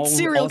great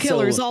serial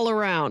killers all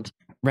around.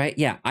 Right?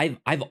 Yeah,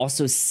 I've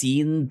also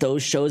seen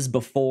those shows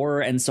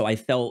before, and so I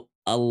felt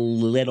a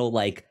little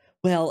like,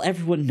 well,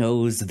 everyone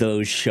knows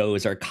those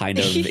shows are kind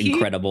of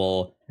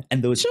incredible,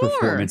 and those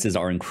performances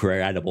are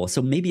incredible.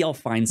 So maybe I'll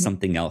find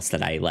something else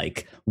that I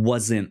like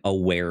wasn't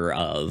aware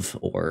of,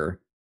 or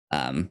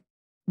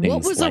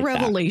what was like a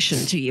revelation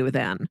to you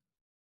then?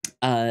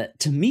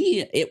 To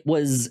me, it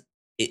was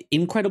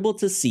incredible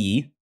to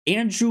see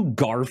Andrew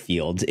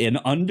Garfield in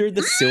Under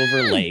the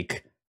Silver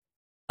Lake.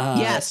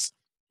 Yes,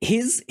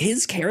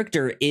 his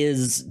character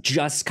is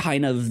just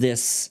kind of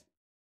this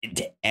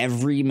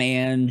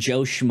everyman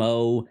Joe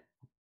Schmo,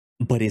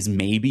 but is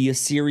maybe a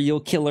serial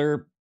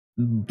killer,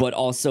 but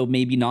also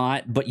maybe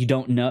not, but you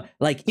don't know.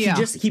 Like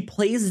he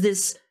plays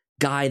this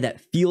guy that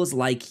feels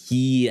like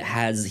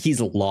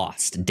he's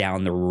lost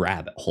down the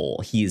rabbit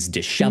hole. He's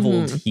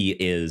disheveled. He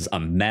is a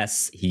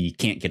mess. He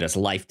can't get his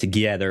life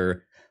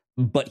together,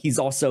 but he's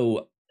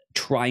also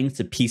trying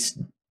to piece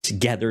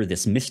together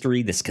this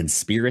mystery, this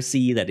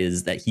conspiracy that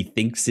he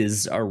thinks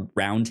is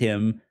around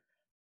him.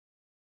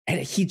 And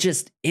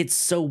it's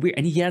so weird.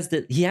 And he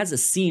has a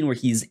scene where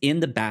he's in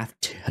the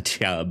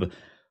bathtub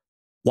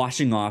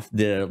washing off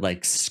the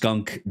like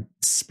skunk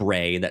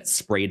spray that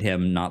sprayed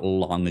him not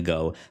long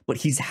ago. But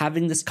he's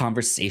having this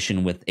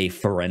conversation with a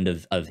friend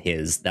of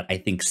his that I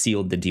think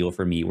sealed the deal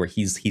for me, where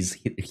he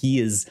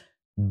is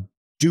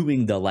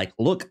doing the like,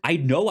 look, I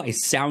know I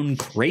sound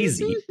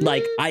crazy.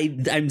 Like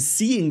I'm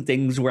seeing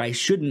things where I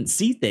shouldn't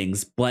see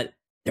things, but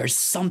there's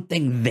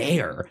something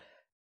there.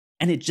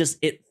 And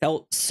it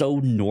felt so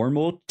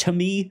normal to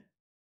me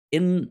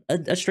in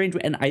a strange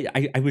way. And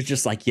I was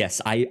just like,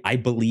 yes, I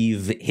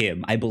believe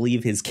him. I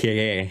believe his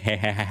character.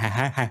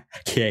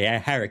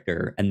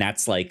 And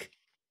that's like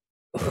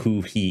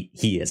who he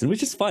is. And it was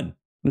just fun. It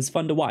was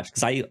fun to watch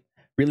because I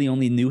really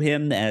only knew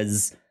him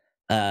as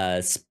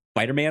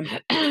Spider-Man,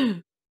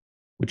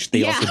 which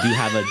they also do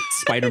have a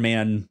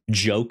Spider-Man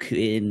joke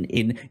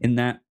in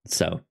that.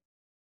 So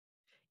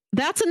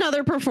that's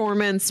another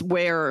performance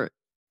where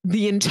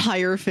the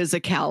entire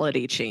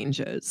physicality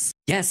changes.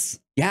 Yes.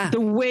 Yeah. The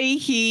way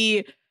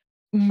he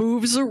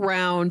moves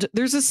around.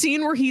 There's a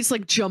scene where he's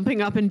like jumping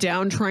up and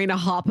down trying to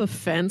hop a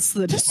fence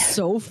that is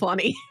so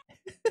funny.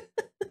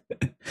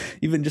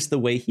 Even just the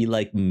way he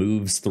like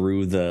moves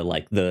through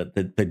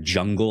the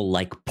jungle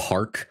like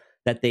park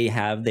that they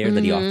have there,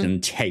 that he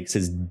often takes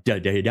his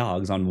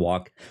dogs on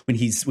walk. When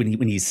he's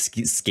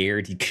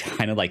scared, he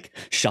kind of like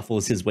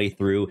shuffles his way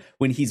through.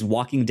 When he's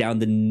walking down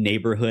the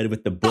neighborhood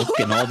with the book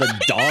and all the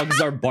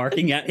dogs are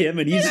barking at him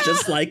and he's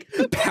just like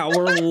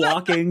power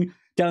walking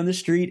down the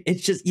street.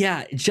 It's just,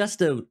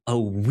 just a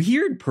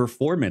weird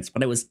performance,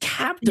 but I was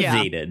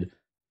captivated.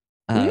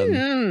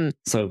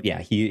 So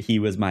yeah, he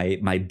was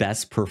my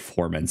best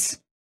performance.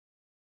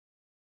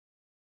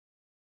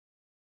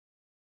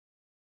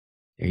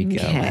 There you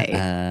go.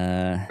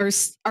 Okay.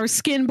 Our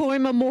Skin Boy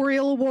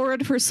Memorial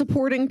Award for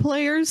supporting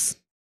players?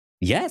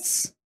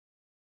 Yes.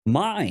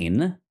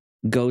 Mine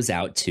goes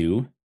out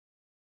to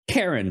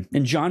Karen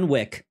and John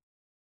Wick.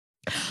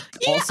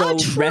 Yeah, also,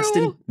 rest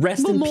in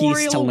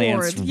peace to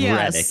Lance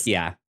Reddick.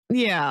 Yeah.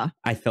 Yeah.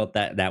 I felt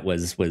that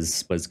was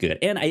good.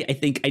 And I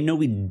think, I know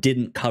we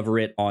didn't cover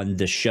it on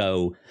the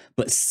show,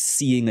 but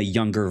seeing a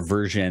younger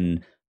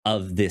version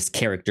of this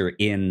character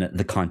in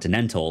the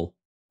Continental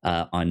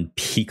on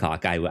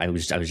Peacock, I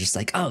was just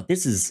like, oh,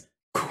 this is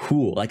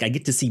cool. Like I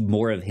get to see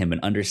more of him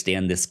and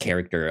understand this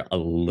character a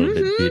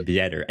little bit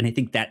better. And I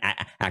think that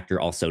actor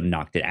also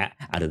knocked it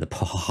out of the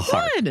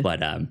park. Good.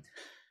 But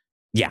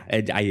yeah,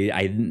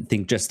 I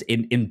think just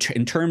in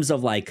terms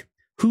of like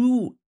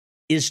who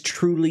is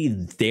truly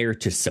there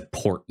to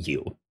support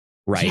you,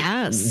 right?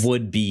 Yes.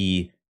 Would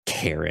be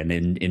Karen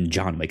and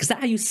John Wick. Is that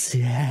how you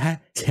say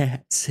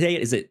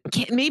it? Is it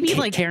maybe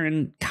like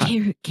Karen?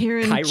 Karen,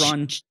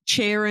 Chiron?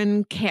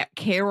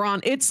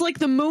 Charon. It's like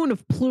the moon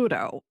of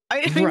Pluto.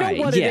 I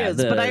know what it is,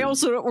 but I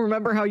also don't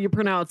remember how you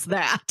pronounce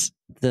that.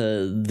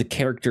 The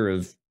character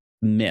of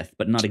myth,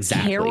 but not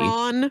exactly.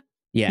 Charon.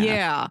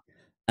 Yeah.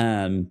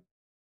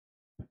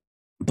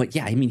 But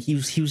yeah, I mean,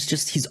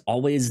 he's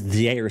always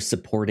there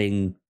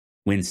supporting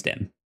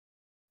Winston.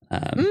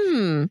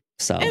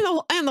 So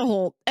and the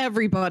whole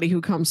everybody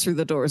who comes through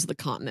the doors of the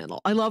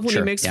Continental. I love when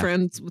he makes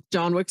friends with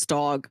John Wick's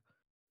dog.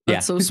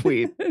 That's so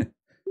sweet.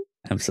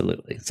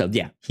 Absolutely. So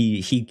yeah,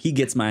 he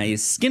gets my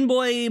Skin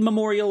Boy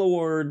Memorial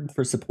Award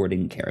for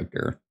supporting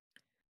character.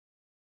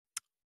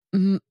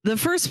 The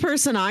first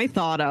person I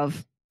thought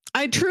of,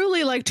 I'd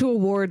truly like to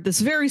award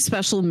this very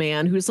special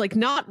man who's like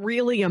not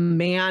really a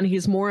man.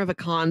 He's more of a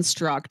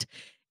construct.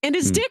 And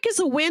his dick is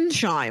a wind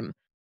chime.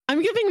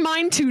 I'm giving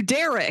mine to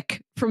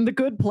Derek from The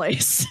Good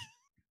Place.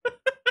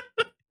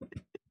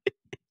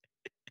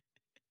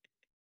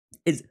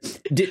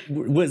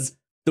 Was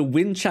the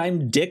wind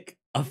chime dick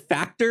a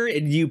factor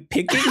in you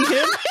picking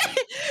him?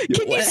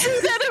 Can you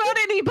say that about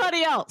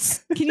anybody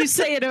else? Can you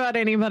say it about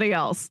anybody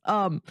else?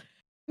 No,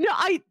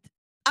 I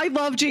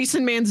love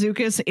Jason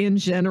Mantzoukas in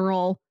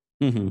general.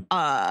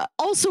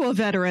 Also a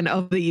veteran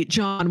of the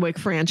John Wick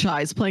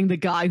franchise, playing the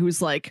guy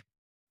who's like,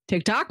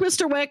 TikTok,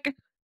 Mr. Wick.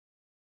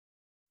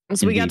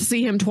 So we got to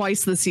see him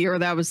twice this year.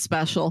 That was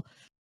special.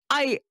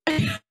 I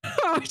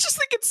just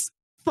think it's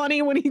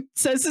funny when he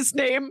says his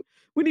name,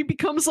 when he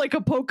becomes like a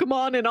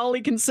Pokemon and all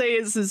he can say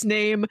is his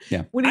name.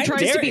 Yeah. When he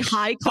tries to be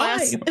high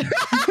class.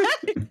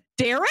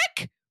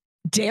 Derek.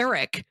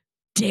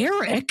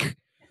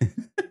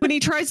 When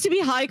he tries to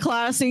be high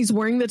class and he's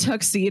wearing the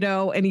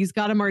tuxedo and he's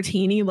got a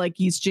martini like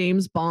he's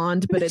James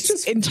Bond, but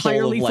it's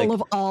entirely full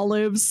of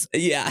olives.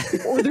 Yeah.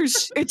 Or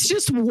it's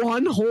just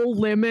one whole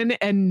lemon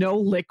and no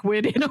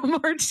liquid in a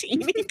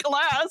martini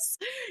glass.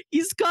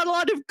 He's got a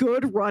lot of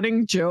good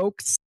running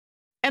jokes.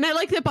 And I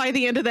like that by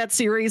the end of that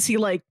series,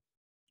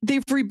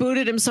 they've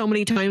rebooted him so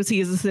many times he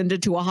has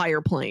ascended to a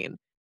higher plane.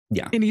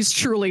 Yeah. And he's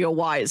truly a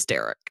wise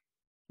Derek.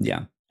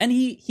 Yeah. And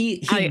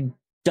he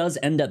does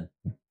end up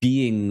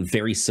being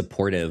very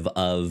supportive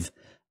of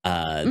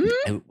I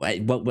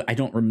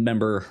don't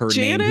remember her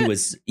Janet? name, who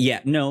was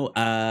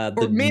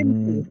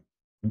Mindy.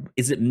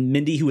 Is it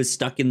Mindy who was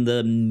stuck in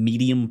the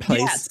medium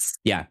place?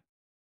 Yes.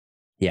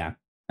 Yeah.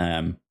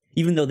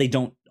 Even though they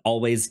don't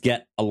always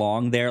get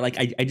along there, like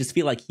I just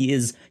feel like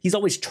he's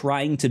always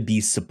trying to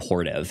be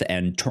supportive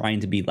and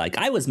trying to be like,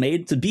 I was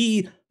made to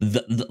be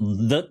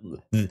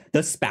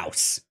the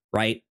spouse,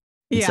 right?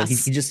 Yeah.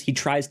 So he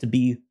tries to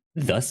be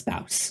the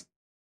spouse.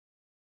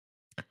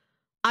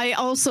 I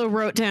also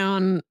wrote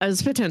down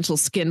as potential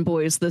skin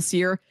boys this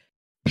year,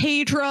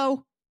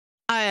 Pedro.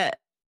 I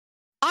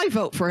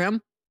vote for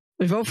him.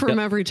 I vote for him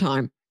every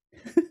time.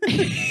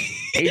 Pedro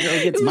gets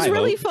it was my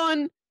really vote.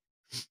 fun.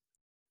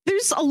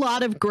 There's a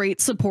lot of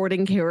great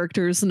supporting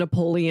characters in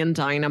Napoleon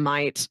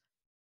Dynamite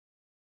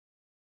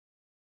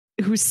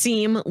who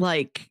seem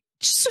like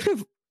sort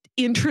of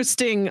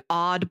interesting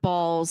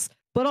oddballs,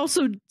 but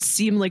also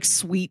seem like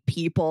sweet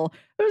people.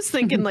 I was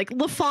thinking like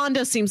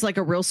LaFonda seems like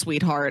a real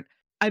sweetheart.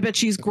 I bet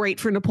she's great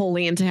for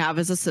Napoleon to have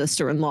as a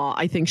sister-in-law.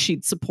 I think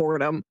she'd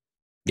support him.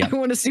 Yep. I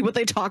want to see what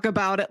they talk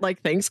about at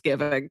like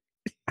Thanksgiving.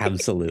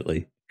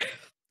 Absolutely.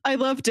 I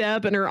love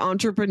Deb and her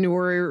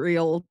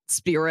entrepreneurial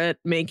spirit,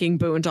 making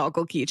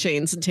boondoggle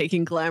keychains and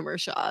taking glamour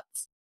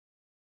shots.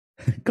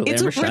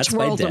 It's a rich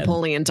world,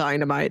 Napoleon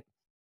Dynamite.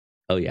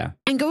 Oh, yeah.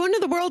 And going to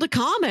the world of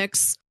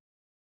comics,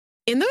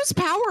 in those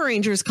Power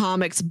Rangers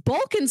comics,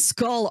 Bulk and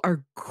Skull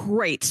are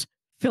great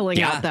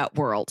filling out that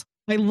world.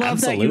 I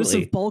love that use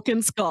of Bulk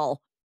and Skull.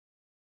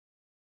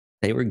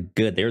 They were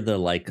good. They're the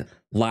like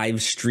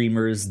live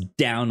streamers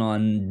down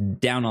on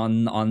the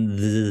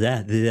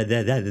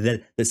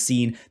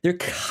scene. They're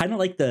kind of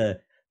like the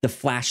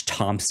Flash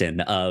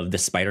Thompson of the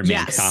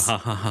Spider-Man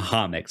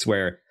comics,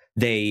 where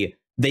they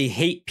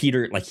hate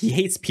Peter, like he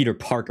hates Peter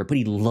Parker, but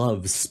he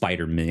loves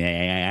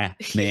Spider-Man,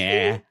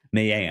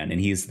 and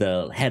he's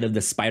the head of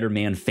the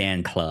Spider-Man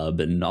fan club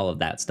and all of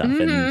that stuff.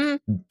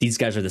 And these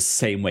guys are the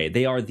same way.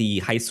 They are the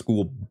high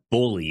school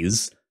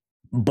bullies,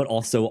 but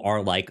also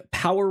are like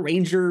Power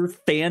Ranger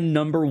fan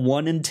number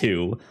 1 and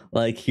 2.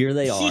 Like here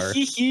they are.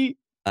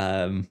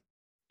 And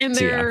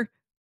they're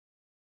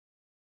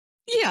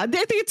they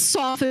think it's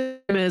softens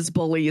them as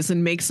bullies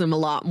and makes them a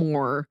lot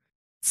more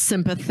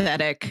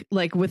sympathetic.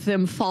 Like with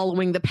them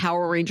following the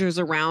Power Rangers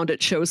around,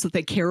 it shows that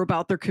they care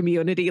about their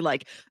community.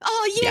 Like,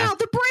 oh yeah,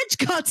 the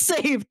bridge got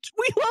saved.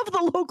 We love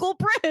the local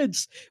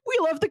bridge. We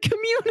love the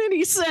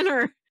community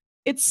center.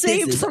 It's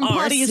saved from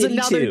buddies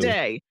another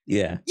day.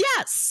 Yeah.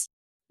 Yes.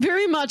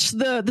 Very much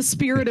the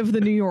spirit of the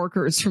New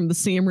Yorkers from the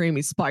Sam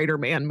Raimi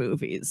Spider-Man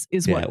movies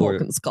is what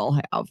Bulk and Skull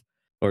have.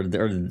 Or they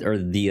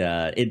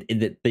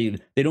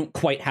don't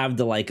quite have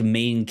the like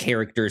main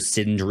character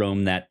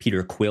syndrome that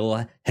Peter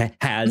Quill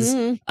has,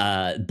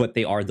 but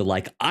they are the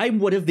like, I'm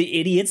one of the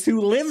idiots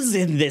who lives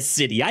in this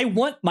city. I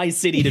want my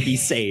city to be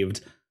saved.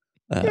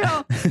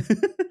 So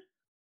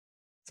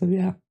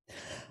yeah.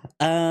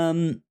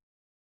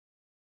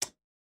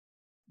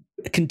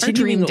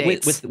 Continuing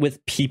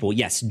with people,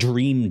 yes,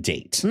 dream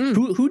date.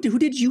 Who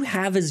did you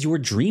have as your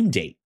dream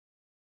date?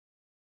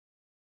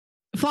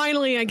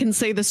 Finally, I can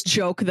say this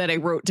joke that I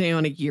wrote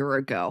down a year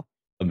ago.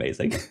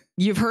 Amazing.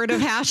 You've heard of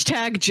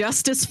hashtag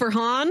justice for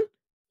Han?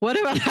 What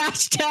about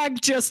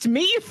hashtag just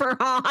me for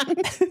Han?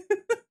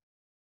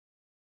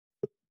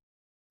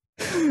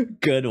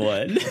 Good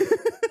one.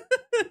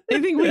 I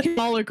think we can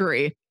all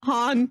agree.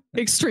 Han,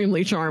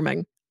 extremely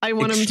charming. I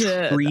want him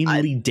to...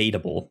 Extremely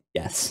dateable,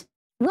 yes.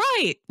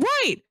 Right.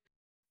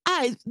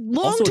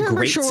 Also a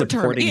great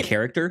supporting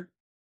character.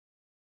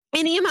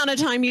 Any amount of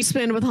time you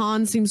spend with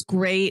Han seems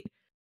great.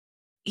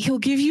 He'll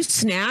give you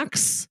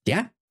snacks.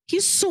 Yeah. He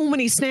has so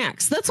many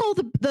snacks. That's all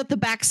that the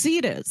back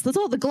seat is. That's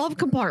all the glove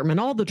compartment,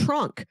 all the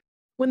trunk.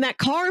 When that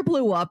car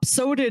blew up,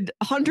 so did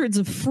hundreds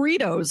of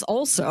Fritos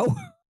also.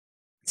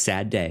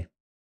 Sad day.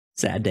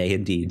 Sad day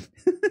indeed.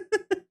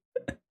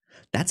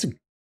 That's a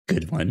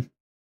good one.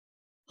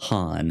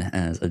 Han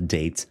as a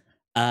date.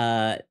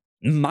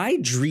 My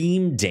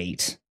dream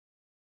date.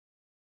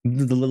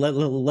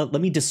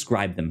 Let me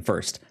describe them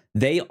first.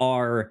 They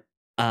are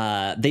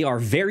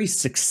very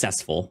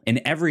successful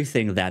in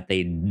everything that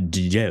they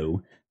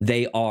do.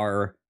 They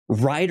are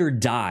ride or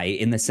die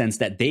in the sense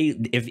that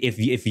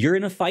if you're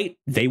in a fight,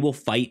 they will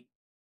fight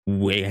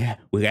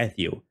with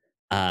you.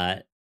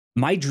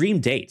 My dream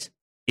date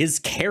is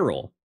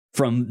Carol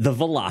from the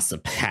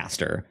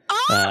Velocipaster.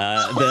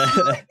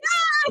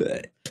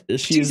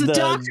 She's a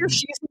doctor.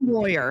 She's a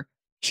lawyer.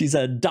 She's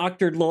a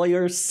doctored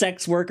lawyer,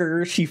 sex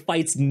worker. She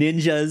fights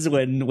ninjas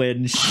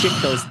when shit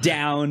goes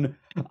down.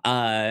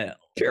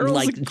 Carol's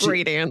like a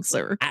great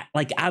answer.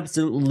 Like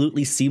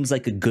absolutely seems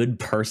like a good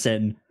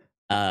person.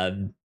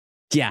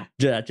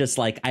 Just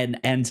like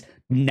and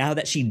now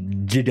that she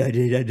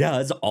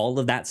does all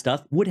of that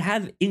stuff, would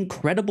have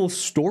incredible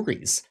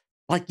stories.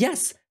 Like,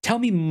 yes, tell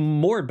me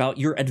more about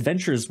your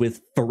adventures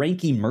with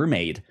Ferengi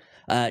Mermaid.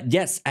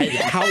 Yes.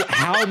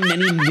 How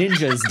many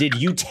ninjas did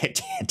you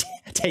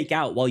take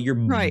out while you're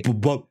right?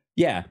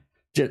 Yeah.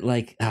 Just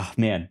like, oh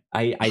man,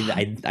 I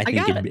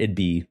think it'd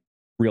be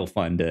real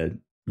fun to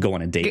go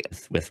on a date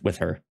with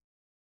her.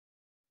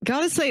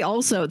 Gotta say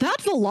also, that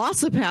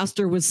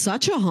Velocipaster was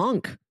such a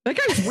hunk. That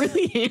guy's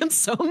really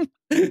handsome.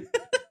 He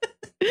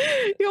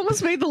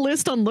almost made the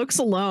list on looks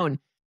alone.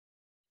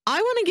 I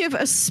want to give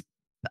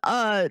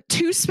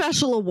 2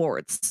 special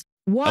awards.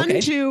 One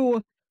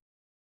to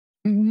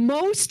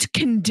most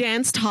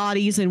condensed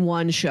hotties in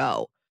one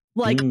show.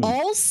 Like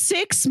all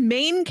 6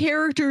 main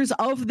characters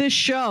of this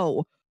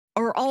show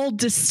are all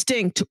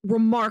distinct,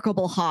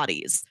 remarkable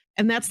hotties.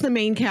 And that's the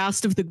main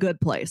cast of The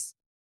Good Place.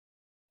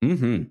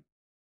 Mm-hmm.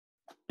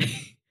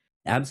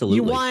 Absolutely.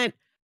 You want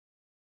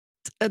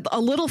a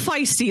little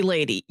feisty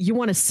lady. You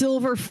want a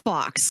silver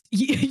fox.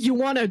 You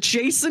want a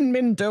Jason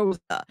Mendoza.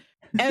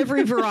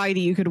 Every variety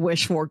you could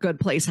wish for, Good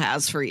Place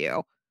has for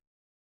you.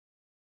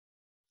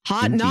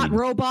 Hot, indeed. Not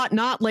robot,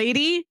 not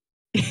lady.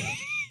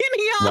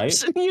 Any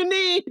option you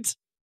need.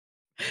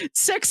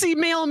 Sexy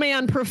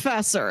mailman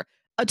professor.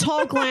 A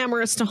tall,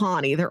 glamorous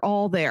Tahani. They're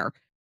all there.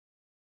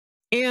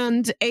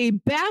 And a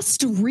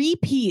best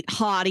repeat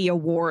hottie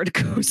award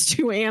goes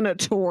to Anna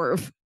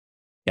Torv.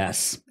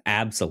 Yes,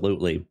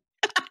 absolutely.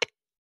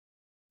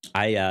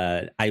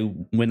 I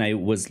when I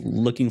was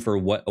looking for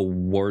what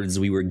awards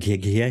we were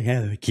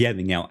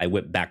giving out, I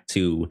went back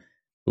to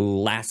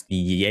last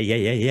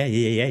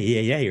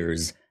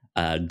year's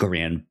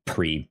Grand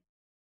Prix,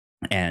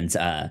 and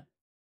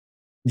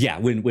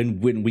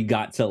when we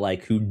got to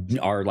like who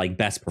our like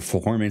best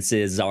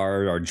performances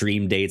are, our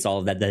dream dates, all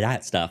of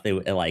that stuff,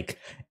 it like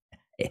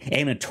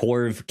Anna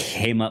Torv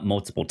came up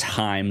multiple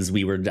times.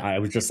 I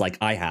was just like,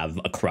 I have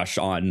a crush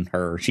on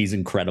her. She's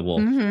incredible.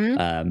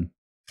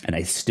 And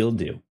I still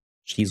do.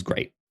 She's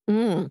great.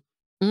 So,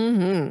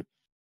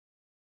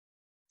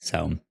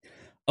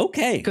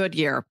 okay. Good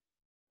year.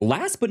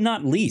 Last but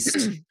not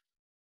least,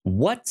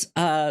 what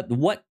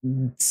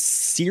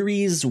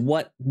series,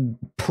 what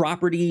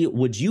property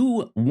would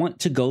you want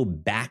to go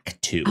back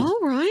to? All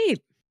right.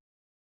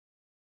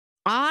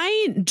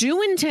 I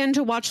do intend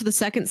to watch the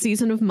 2nd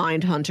season of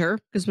Mindhunter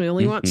because we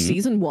only watched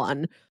season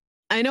 1.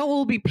 I know it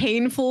will be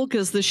painful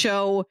because the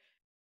show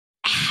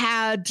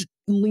had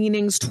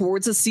leanings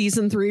towards a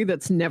season 3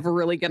 that's never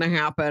really going to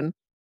happen.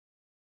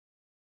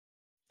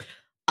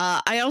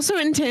 I also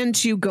intend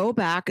to go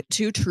back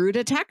to True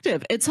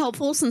Detective. It's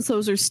helpful since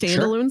those are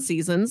standalone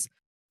seasons.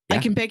 Yeah. I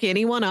can pick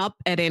anyone up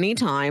at any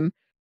time.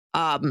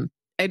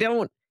 Maybe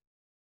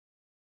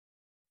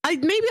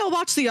I'll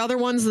watch the other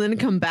ones and then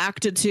come back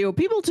to 2.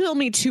 People tell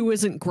me 2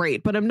 isn't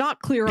great, but I'm not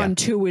clear on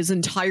 2 is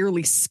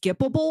entirely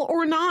skippable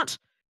or not.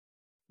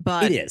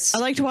 But it is. I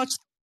like to watch.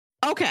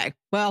 Okay,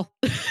 well,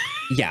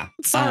 yeah.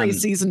 Sorry,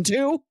 season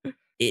 2.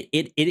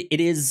 It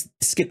is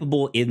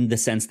skippable in the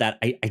sense that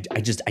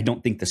I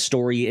don't think the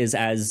story is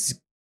as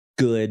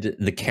good.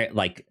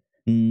 Like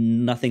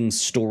nothing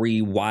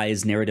story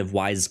wise, narrative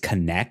wise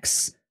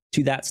connects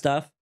to that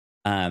stuff.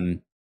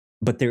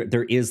 But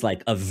there is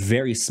like a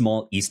very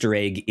small Easter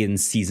egg in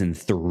season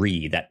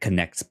 3 that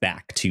connects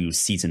back to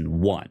season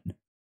 1.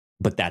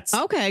 But that's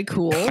okay,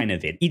 cool. Kind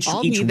of it. Each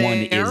one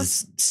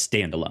is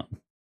standalone.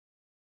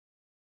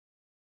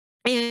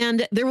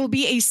 And there will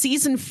be a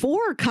season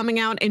 4 coming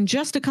out in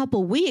just a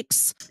couple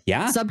weeks.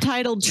 Yeah.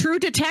 Subtitled True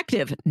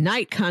Detective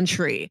Night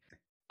Country.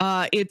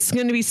 It's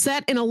going to be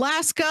set in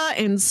Alaska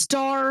and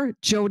star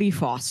Jodie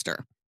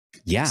Foster.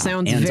 Yeah.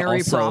 Sounds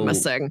very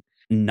promising.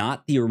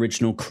 Not the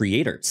original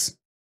creators.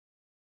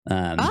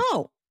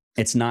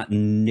 It's not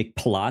Nick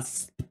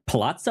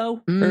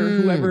Palazzo or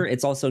whoever.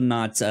 It's also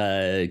not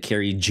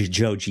Kerry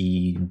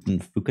Joji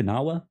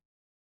Fukunaga.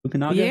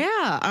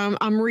 Yeah,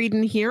 I'm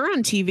reading here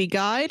on TV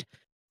Guide.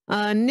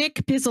 Nick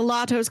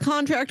Pizzolatto's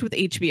contract with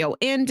HBO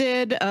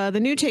ended. The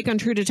new take on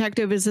True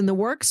Detective is in the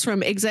works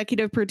from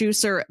executive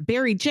producer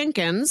Barry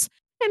Jenkins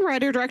and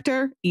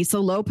writer-director Issa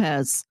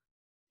Lopez.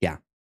 Yeah.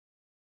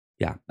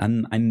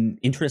 I'm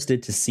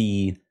interested to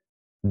see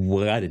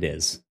what it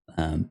is,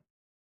 and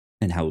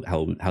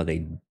how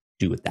they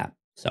do with that.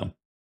 So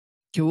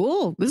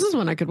cool. This is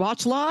one I could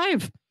watch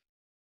live.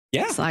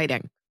 Yeah,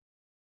 exciting.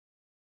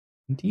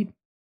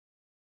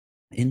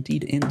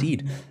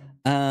 Indeed.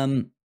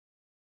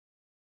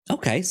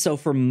 Okay, so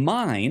for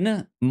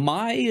mine,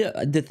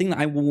 the thing that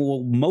I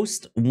will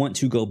most want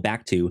to go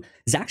back to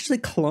is actually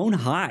Clone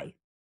High.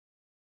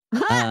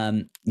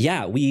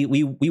 Yeah,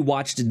 we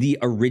watched the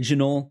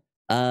original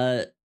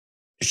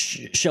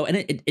show, and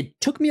it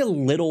took me a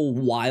little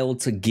while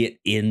to get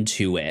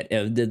into it.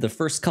 The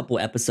first couple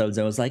episodes,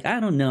 I was like,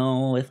 I don't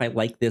know if I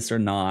like this or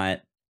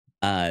not.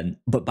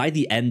 But by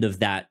the end of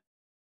that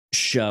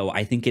show,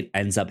 I think it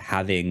ends up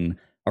having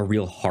a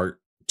real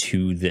heart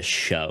to this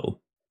show.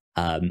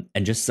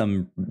 And just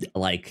some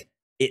like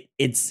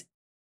it's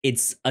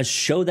a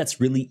show that's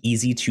really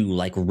easy to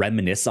like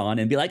reminisce on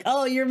and be like,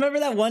 oh, you remember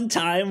that one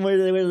time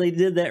where they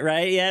did that,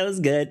 right? Yeah, it was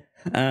good.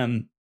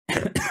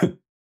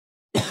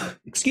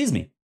 Excuse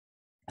me.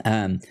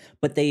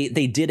 But they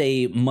did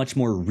a much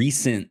more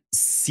recent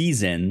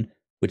season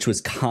which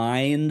was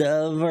kind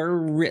of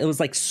it was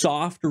like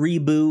soft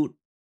reboot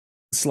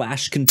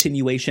 /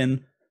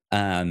 continuation.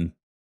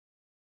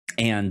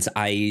 And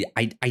I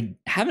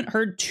haven't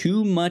heard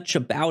too much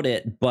about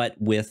it, but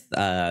with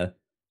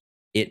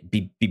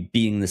it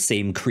being the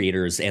same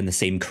creators and the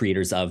same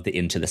creators of the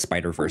Into the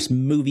Spider-Verse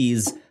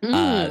movies,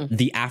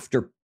 the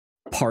After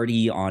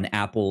Party on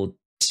Apple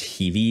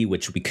TV,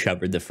 which we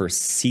covered the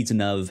first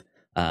season of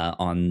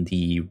on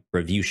the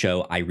review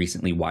show. I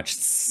recently watched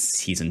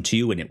season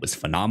 2 and it was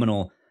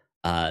phenomenal.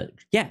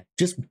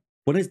 Just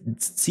want to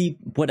see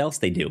what else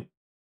they do.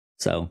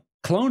 So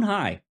Clone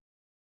High.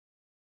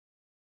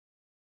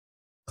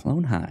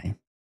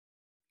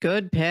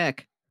 Good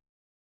pick.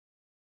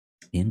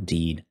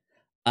 Indeed.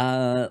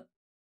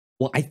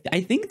 Well, I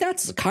think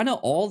that's kind of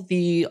all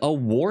the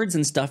awards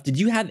and stuff. Did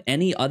you have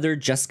any other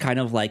just kind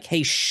of like,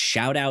 hey,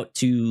 shout out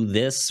to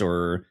this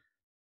or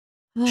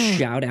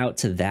shout out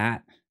to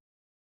that?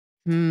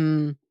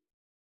 I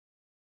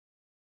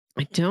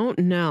don't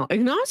know.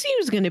 Ignacio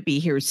is going to be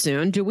here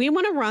soon. Do we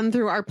want to run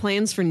through our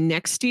plans for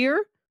next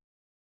year?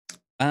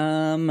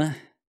 Let's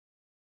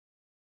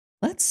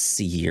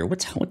see here. What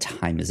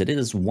time is it? It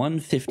is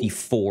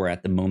 1:54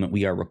 at the moment.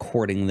 We are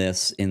recording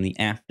this in the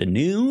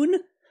afternoon.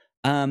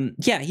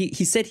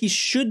 He said he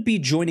should be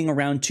joining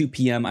around 2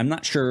 p.m. I'm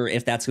not sure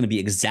if that's going to be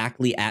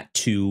exactly at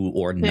 2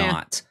 or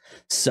not.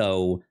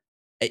 So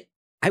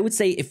I would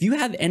say if you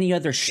have any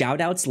other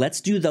shout outs,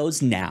 let's do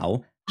those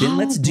now. Then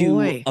let's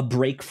do a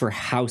break for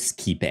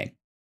housekeeping.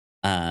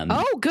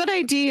 Good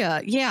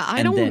idea. Yeah,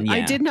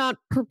 I did not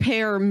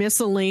prepare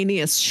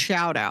miscellaneous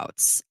shout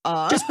outs.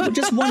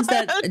 Just ones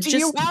that do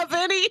you have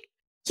any?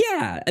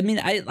 Yeah, I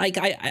mean, I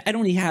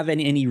don't even have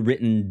any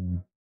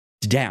written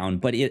down,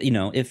 but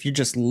if you're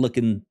just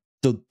looking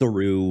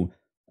through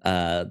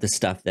the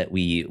stuff that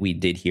we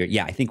did here,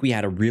 I think we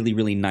had a really,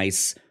 really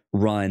nice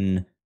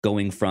run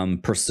going from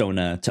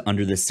Persona to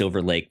Under the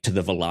Silver Lake to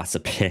the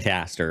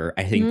Velocipaster.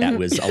 I think that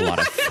was a lot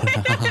of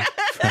fun.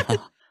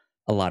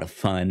 A lot of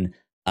fun.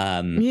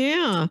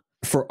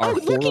 For our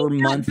horror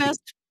month,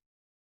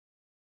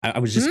 I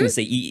was just going to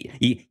say,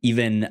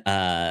 even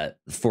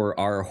for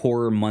our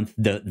horror month,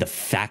 the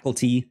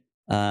Faculty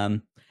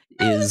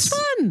is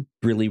fun.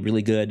 Really,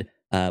 really good.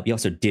 We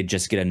also did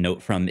just get a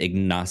note from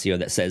Ignacio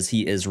that says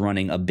he is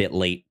running a bit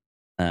late.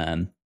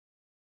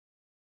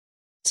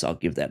 So I'll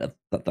give that a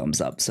thumbs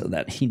up so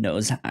that he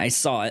knows I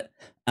saw it.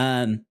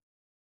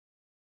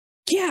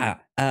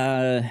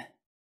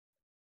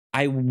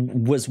 I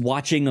was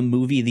watching a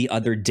movie the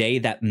other day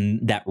that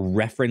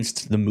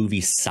referenced the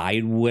movie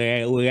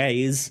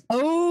Sideways.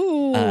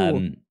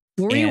 What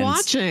were you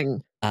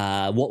watching?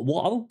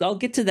 I'll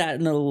get to that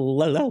in a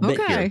little bit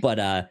here.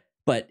 But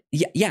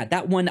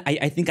that one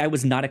I think I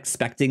was not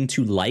expecting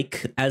to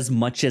like as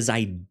much as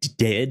I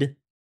did.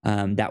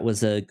 That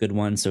was a good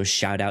one. So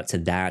shout out to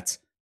that.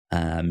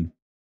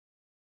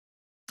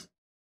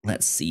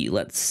 Let's see.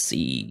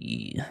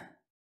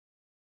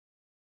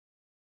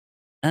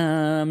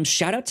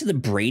 Shout out to the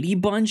Brady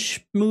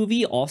Bunch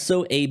movie,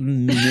 also a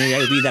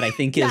movie that I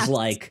think is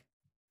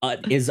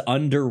is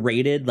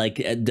underrated. Like,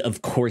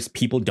 of course,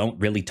 people don't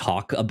really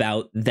talk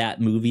about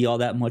that movie all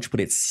that much, but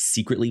it's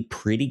secretly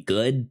pretty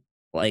good.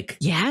 Like,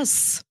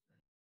 yes,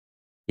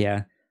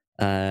 yeah.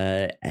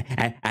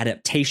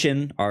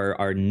 Adaptation,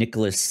 our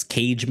Nicolas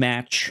Cage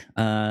match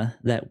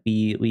that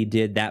we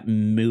did. That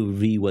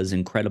movie was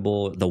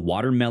incredible. The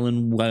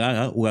Watermelon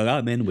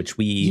Woman, which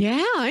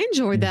I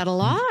enjoyed that a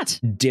lot.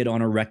 Did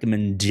on a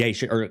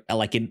recommendation, or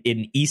like an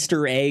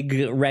Easter egg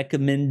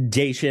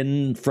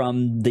recommendation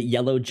from the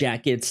Yellow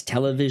Jackets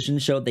television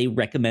show. They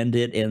recommend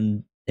it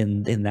in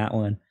that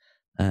one.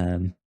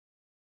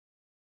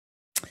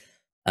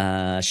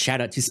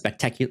 Shout out to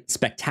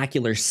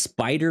Spectacular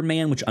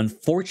Spider-Man, which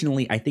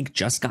unfortunately I think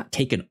just got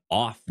taken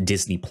off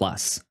Disney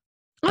Plus.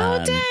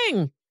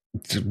 Dang!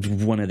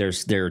 One of their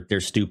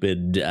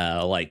stupid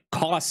like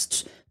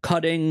cost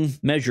cutting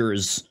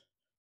measures.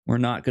 We're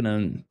not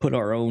gonna put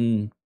our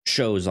own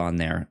shows on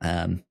there,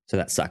 so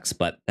that sucks.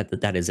 But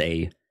that is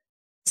a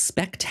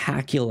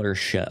spectacular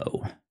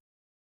show.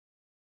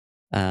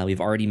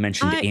 We've already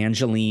mentioned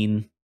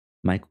Angeline,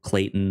 Michael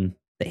Clayton,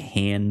 The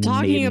Handmaiden.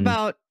 Talking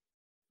about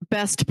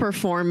best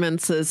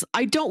performances,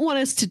 I don't want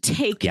us to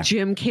take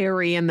Jim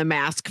Carrey and The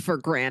Mask for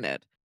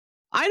granted.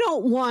 I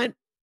don't want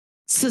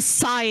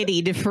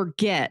society to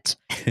forget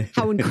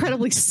how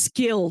incredibly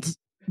skilled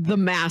The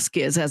Mask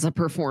is as a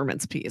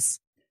performance piece.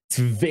 It's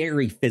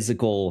very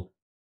physical.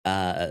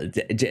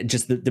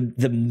 Just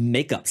the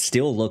makeup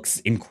still looks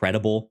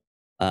incredible.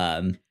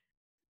 I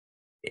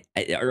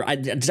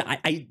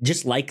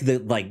just like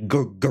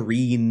the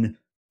green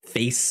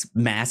face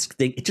mask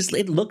thing.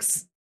 It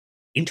looks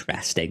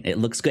interesting. It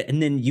looks good.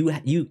 And then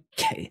you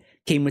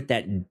came with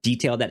that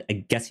detail that I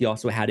guess he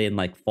also had in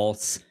like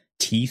false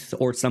teeth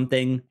or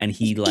something, and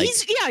he's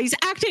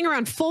acting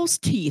around false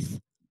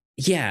teeth.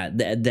 Yeah,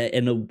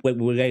 in a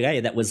way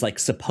that was like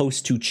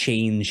supposed to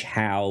change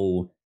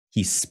how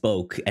he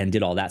spoke and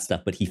did all that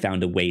stuff, but he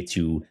found a way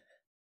to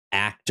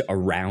act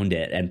around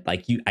it, and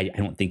like I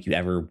don't think you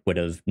ever would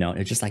have known.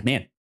 It's just like,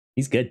 man,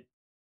 he's good.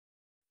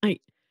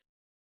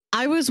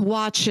 I was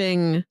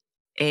watching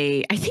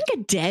I think a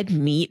dead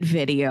meat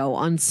video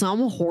on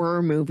some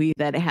horror movie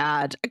that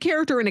had a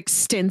character in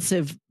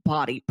extensive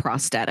body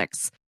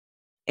prosthetics.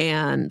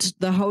 And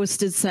the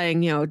host is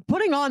saying,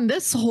 putting on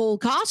this whole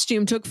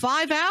costume took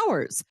 5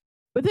 hours.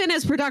 But then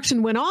as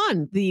production went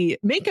on, the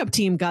makeup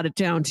team got it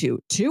down to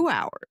 2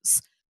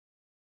 hours.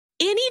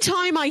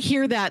 Anytime I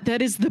hear that,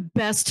 that is the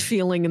best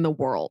feeling in the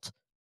world.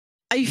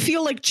 I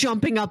feel like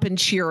jumping up and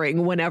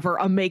cheering whenever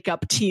a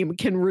makeup team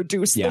can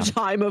reduce the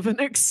time of an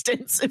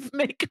extensive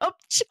makeup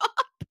job.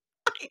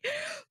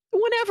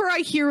 Whenever I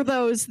hear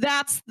those,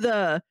 that's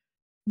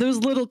those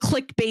little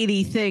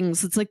clickbaity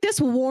things. It's like, this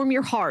will warm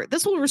your heart.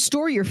 This will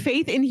restore your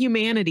faith in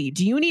humanity.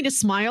 Do you need a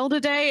smile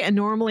today? And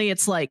normally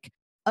it's like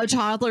a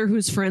toddler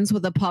who's friends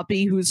with a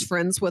puppy, who's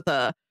friends with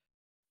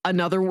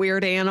another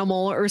weird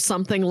animal or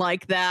something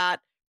like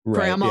that. Right,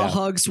 Grandma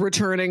hugs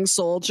returning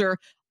soldier.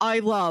 I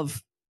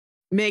love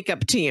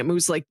makeup team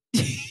who's like,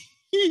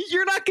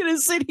 you're not going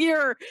to sit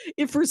here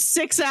for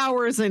 6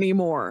 hours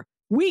anymore.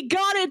 We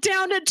got it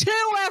down to 2,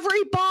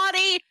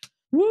 everybody.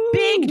 Woo.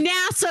 Big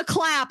NASA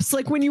claps,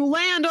 like when you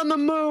land on the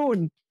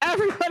moon.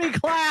 Everybody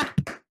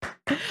clap.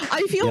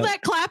 I feel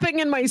that clapping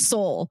in my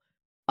soul.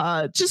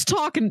 Just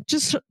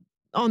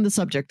on the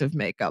subject of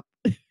makeup.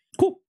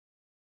 Cool.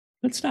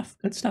 Good stuff.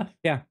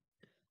 Yeah.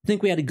 I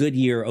think we had a good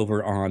year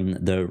over on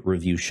the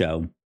review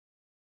show.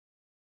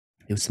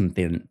 It was some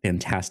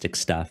fantastic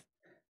stuff.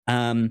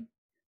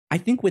 I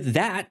think with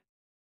that,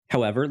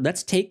 however,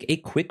 let's take a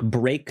quick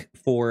break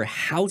for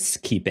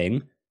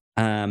housekeeping.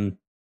 And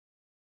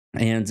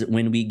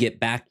when we get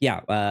back,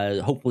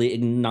 hopefully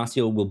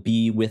Ignacio will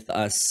be with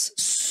us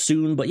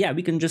soon. But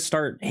we can just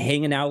start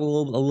hanging out a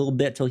little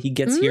bit till he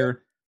gets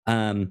here.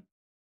 That'll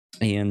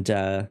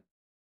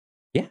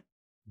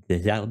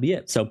be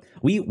it. So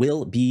we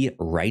will be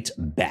right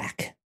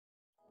back.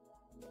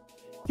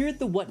 Here at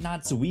the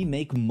Whatnauts, we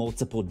make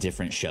multiple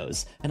different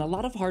shows, and a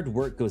lot of hard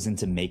work goes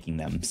into making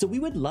them, so we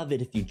would love it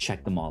if you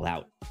check them all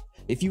out.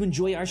 If you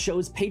enjoy our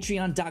shows,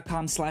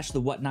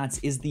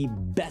 patreon.com/thewhatnauts is the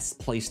best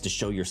place to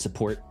show your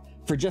support.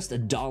 For just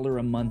 $1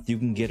 a month, you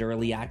can get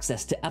early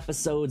access to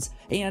episodes,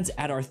 and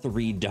at our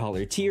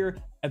 $3 tier,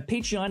 a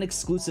Patreon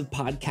exclusive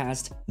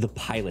podcast, The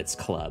Pilots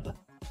Club.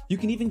 You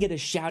can even get a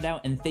shout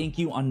out and thank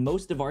you on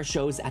most of our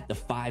shows at the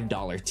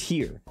 $5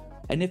 tier.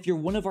 And if you're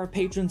one of our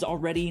patrons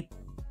already,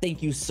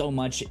 thank you so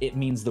much. It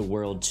means the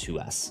world to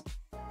us.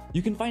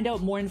 You can find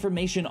out more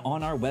information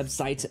on our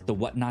website,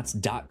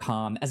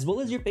 thewhatnauts.com, as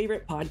well as your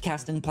favorite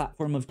podcasting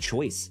platform of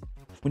choice.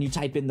 When you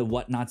type in the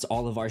Whatnauts,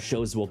 all of our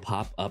shows will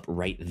pop up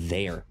right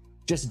there.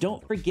 Just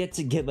don't forget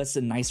to give us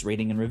a nice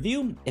rating and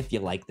review if you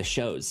like the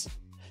shows.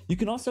 You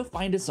can also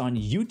find us on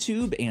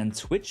YouTube and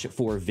Twitch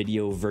for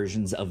video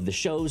versions of the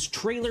shows,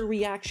 trailer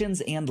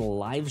reactions, and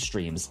live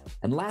streams.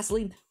 And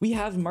lastly, we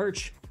have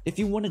merch. If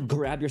you want to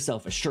grab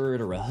yourself a shirt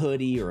or a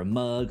hoodie or a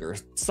mug or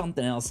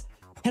something else,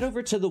 head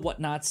over to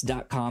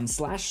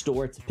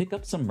thewhatnauts.com/store to pick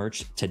up some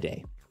merch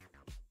today.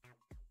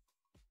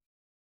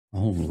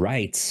 All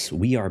right,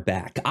 we are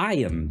back. I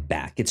am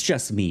back. It's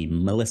just me.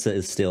 Melissa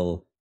is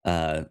still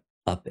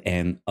up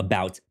and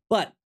about.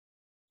 But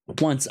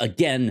once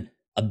again,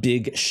 a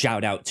big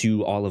shout out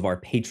to all of our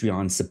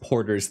Patreon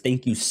supporters.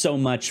 Thank you so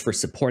much for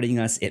supporting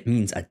us. It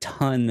means a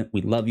ton.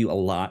 We love you a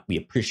lot. We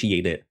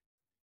appreciate it.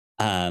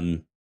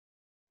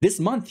 This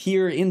month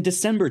here in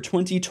December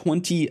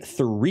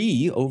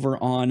 2023,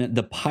 over on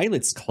the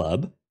Pilots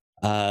Club,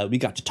 we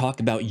got to talk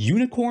about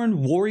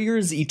Unicorn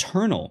Warriors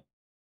Eternal.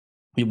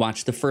 We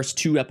watched the first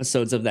 2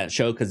 episodes of that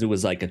show because it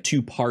was like a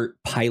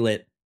 2-part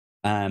pilot,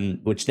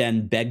 which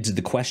then begged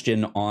the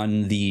question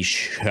on the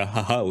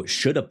show,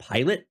 should a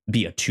pilot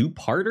be a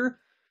 2-parter?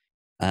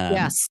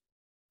 Yes.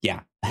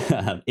 Yeah,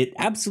 it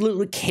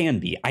absolutely can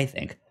be, I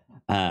think.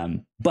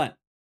 But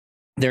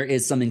there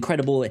is some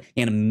incredible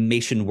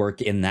animation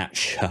work in that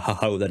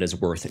show that is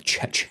worth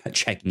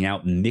checking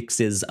out.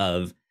 Mixes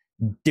of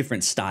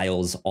different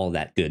styles, all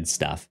that good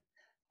stuff.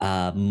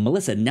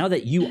 Melissa, now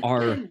that you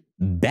are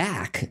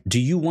back, do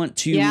you want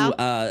to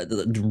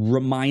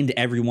remind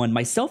everyone,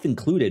 myself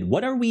included,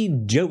 what are we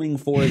doing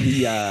for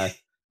the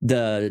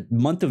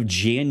month of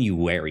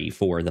January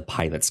for the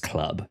Pilots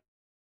Club?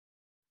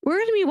 We're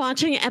going to be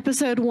watching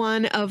episode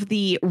 1 of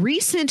the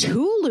recent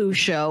Hulu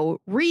show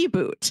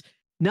Reboot,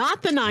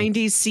 not the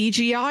 90s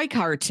CGI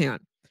cartoon.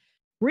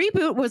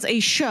 Reboot was a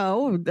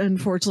show,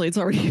 unfortunately it's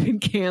already been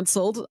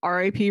canceled,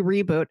 RIP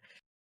Reboot.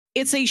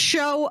 It's a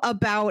show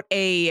about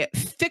a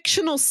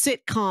fictional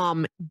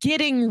sitcom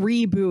getting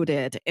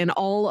rebooted and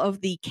all of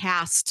the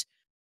cast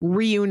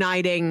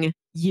reuniting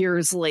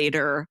years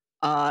later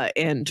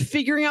and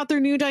figuring out their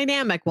new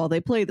dynamic while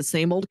they play the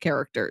same old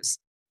characters.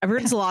 I've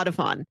heard it's a lot of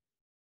fun.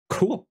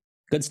 Cool.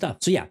 Good stuff.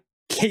 So yeah,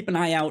 keep an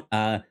eye out.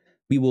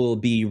 We will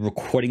be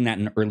recording that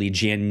in early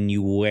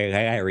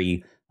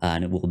January,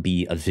 and it will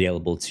be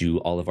available to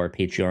all of our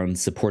Patreon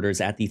supporters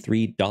at the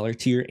 $3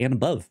 tier and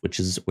above, which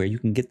is where you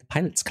can get the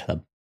Pilots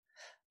Club.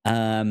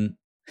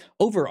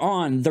 Over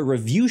on the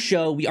review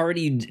show, we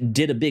already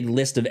did a big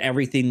list of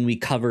everything we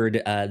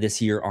covered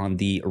this year on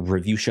the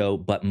review show,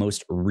 but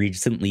most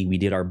recently we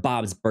did our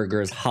Bob's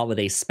Burgers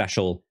holiday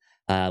special.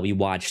 We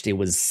watched, it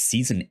was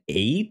season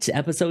 8,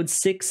 episodes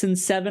 6 and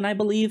 7, I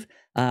believe,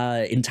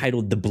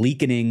 entitled The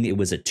Bleakening. It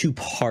was a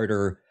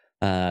 2-parter.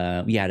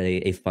 We had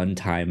a fun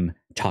time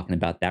talking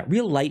about that.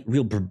 Real light,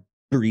 real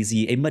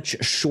breezy, a much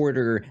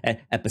shorter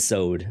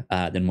episode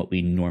than what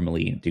we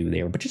normally do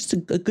there, but just a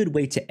good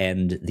way to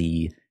end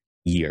the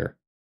year.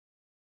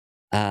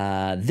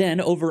 Then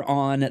over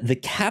on the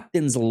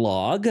Captain's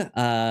Log,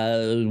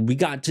 we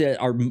got to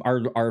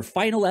our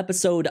final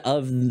episode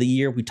of the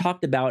year. We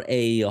talked about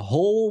a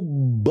whole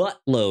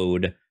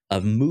buttload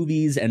of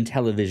movies and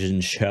television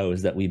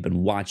shows that we've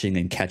been watching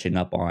and catching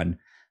up on.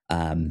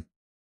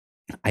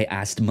 I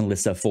asked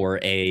Melissa for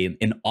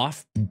an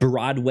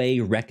off-Broadway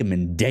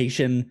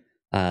recommendation.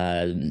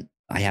 I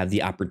have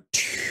the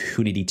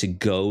opportunity to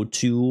go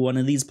to one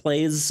of these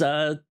plays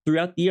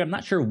throughout the year. I'm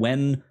not sure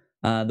when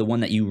the one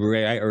that you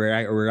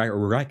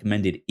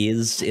recommended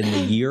is in the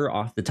year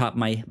off the top of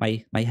my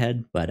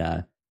head,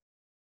 but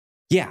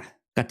yeah,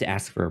 got to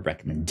ask for a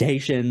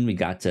recommendation. We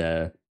got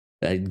to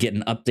get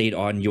an update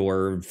on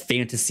your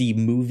fantasy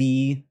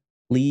movie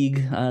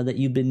league that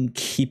you've been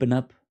keeping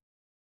up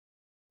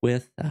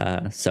with.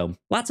 So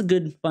lots of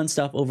good fun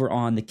stuff over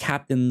on the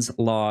Captain's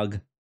Log.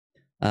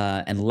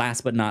 And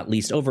last but not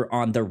least, over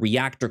on the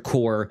Reactor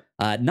Core,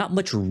 not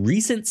much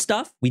recent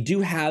stuff. We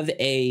do have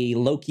a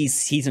Loki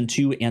season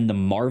 2 and the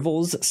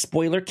Marvels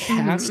spoiler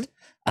cast.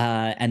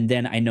 And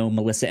then I know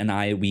Melissa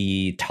and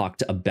we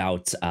talked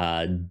about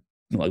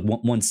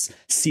once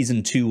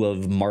season 2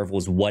 of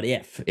Marvel's What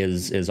If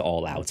is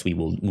all out,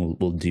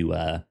 we'll do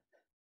a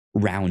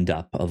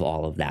roundup of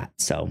all of that.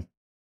 So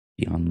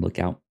be on the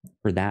lookout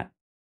for that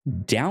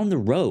down the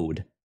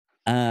road.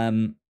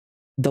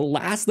 The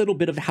last little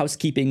bit of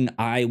housekeeping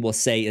I will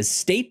say is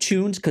stay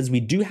tuned, because we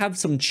do have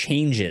some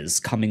changes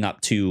coming up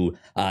to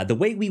the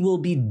way we will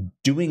be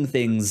doing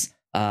things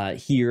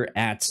here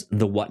at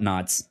the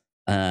Whatnauts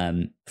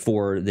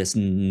for this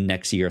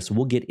next year. So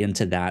we'll get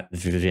into that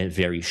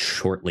very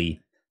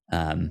shortly.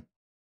 But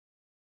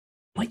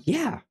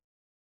yeah,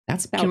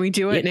 that's about. Can we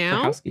do it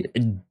now?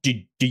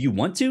 Do you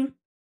want to?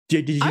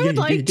 I would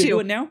like to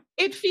do it now.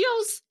 It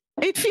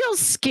feels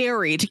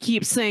scary to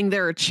keep saying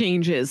there are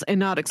changes and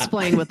not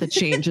explain what the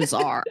changes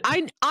are.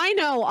 I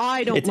know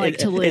I don't like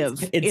to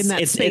live in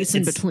that space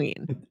in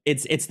between.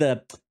 It's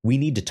the we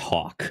need to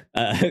talk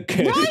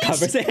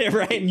conversation,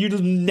 right? And you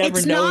just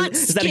never know.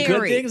 Is that a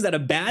good thing? Is that a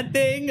bad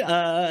thing?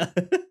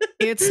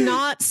 It's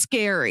not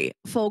scary,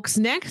 folks.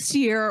 Next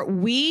year,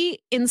 we,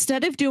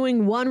 instead of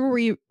doing one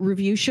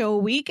review show a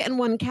week and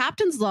one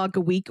Captain's Log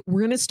a week,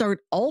 we're going to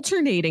start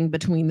alternating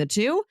between the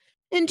two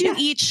and do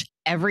each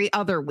every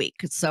other week.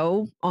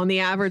 So on the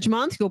average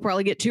month, you'll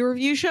probably get 2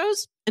 review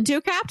shows and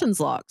 2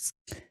 Captain's Logs.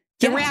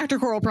 The Reactor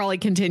Core will probably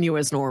continue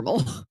as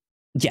normal.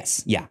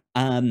 Yes, yeah.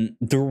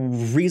 The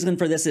reason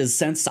for this is,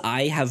 since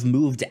I have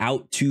moved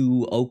out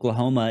to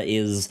Oklahoma,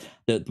 is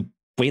the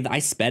way that I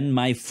spend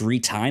my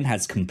free time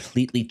has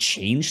completely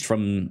changed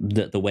from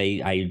the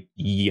way I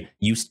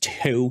used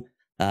to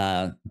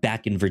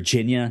back in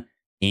Virginia.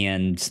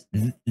 And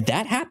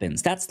that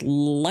happens. That's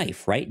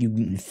life, right?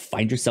 You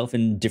find yourself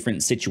in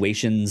different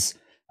situations.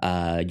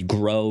 You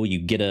grow, you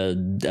get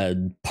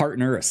a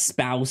partner, a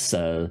spouse,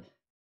 a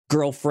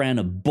girlfriend,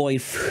 a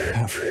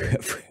boyfriend,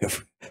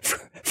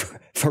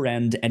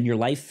 and your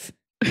life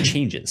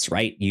changes,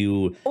 right?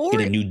 You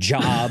get a new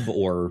job,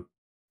 or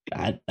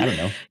I don't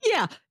know.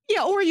 Yeah,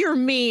 or you're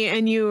me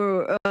and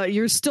you're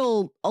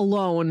still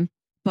alone,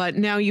 but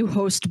now you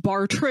host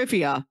bar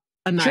trivia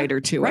a night or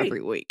two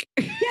every week.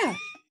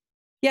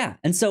 Yeah,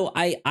 and so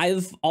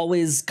I've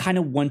always kind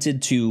of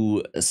wanted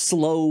to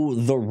slow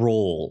the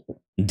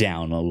roll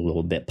down a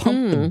little bit,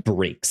 pump the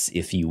brakes,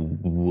 if you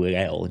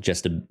will,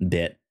 just a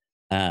bit.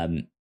 Not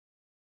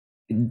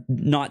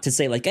to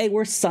say like, hey,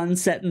 we're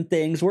sunsetting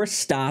things, we're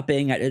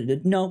stopping.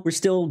 No, we're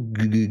still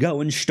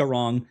going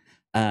strong.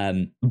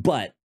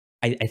 But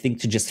I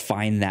think to just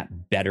find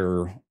that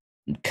better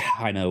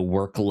kind of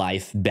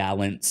work-life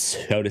balance,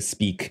 so to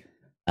speak,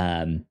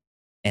 and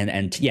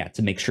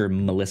to make sure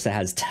Melissa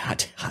has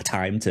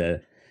time to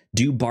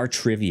do bar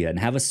trivia and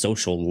have a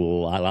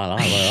social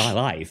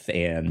life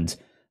and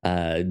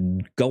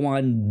go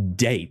on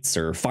dates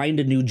or find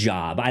a new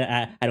job.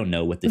 I don't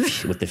know what the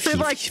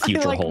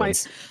future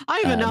holds. I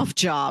have enough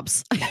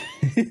jobs.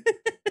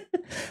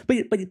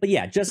 but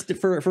yeah, just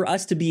for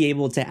us to be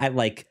able to have,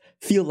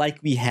 feel like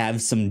we have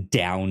some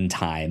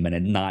downtime,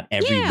 and not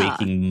every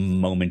waking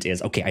moment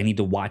is, okay, I need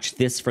to watch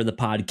this for the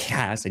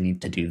podcast, I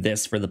need to do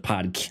this for the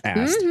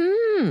podcast.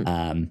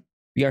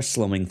 We are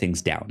slowing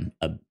things down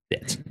a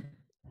bit.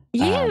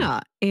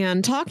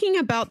 And talking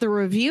about the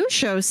review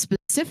show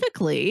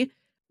specifically,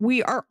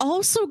 we are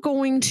also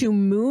going to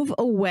move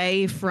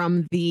away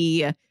from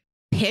the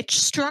pitch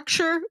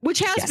structure, which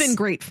has been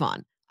great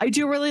fun. I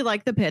do really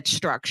like the pitch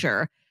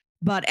structure,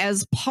 but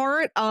as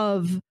part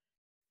of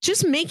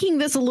just making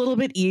this a little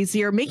bit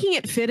easier, making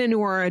it fit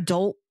into our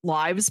adult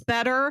lives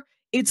better,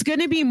 it's going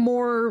to be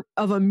more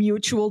of a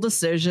mutual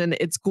decision.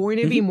 It's going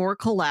to be more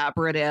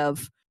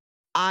collaborative.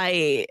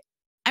 I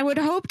would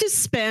hope to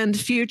spend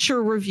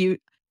future review.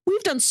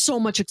 We've done so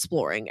much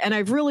exploring, and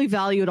I've really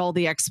valued all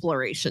the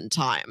exploration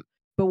time.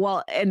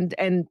 But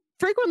and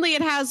frequently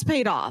it has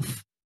paid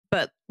off.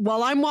 But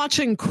while I'm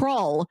watching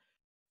Crawl,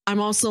 I'm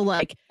also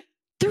like,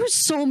 there's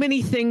so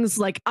many things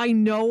like I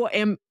know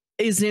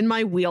is in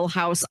my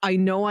wheelhouse. I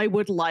know I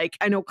would like.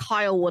 I know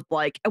Kyle would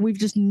like, and we've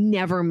just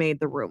never made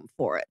the room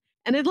for it.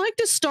 And I'd like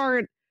to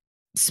start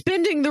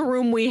spending the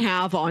room we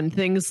have on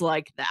things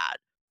like that.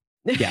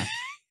 Yeah.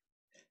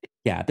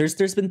 Yeah,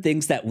 there's been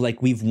things that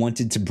like we've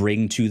wanted to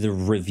bring to the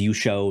review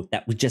show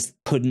that we just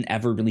couldn't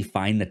ever really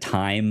find the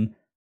time,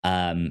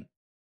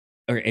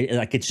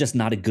 like it's just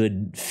not a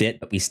good fit.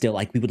 But we still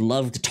like we would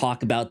love to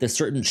talk about this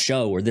certain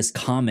show or this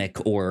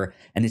comic and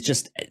it's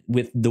just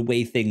with the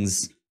way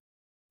things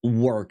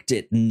worked,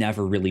 it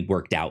never really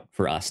worked out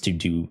for us to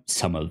do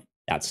some of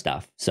that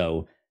stuff.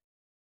 So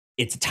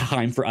it's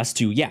time for us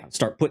to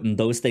start putting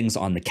those things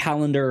on the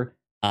calendar,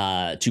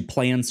 to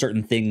plan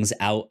certain things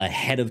out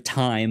ahead of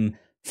time.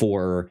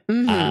 For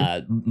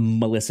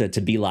Melissa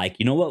to be like,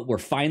 you know what, we're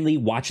finally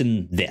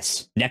watching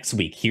this next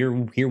week. Here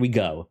we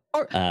go.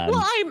 Well,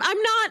 I'm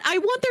not. I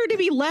want there to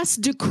be less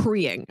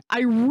decreeing.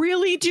 I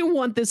really do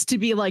want this to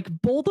be like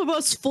both of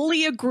us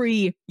fully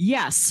agree.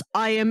 Yes,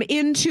 I am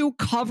into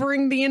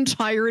covering the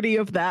entirety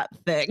of that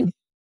thing.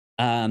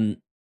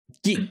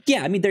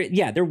 Yeah, I mean,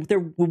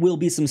 there will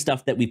be some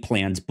stuff that we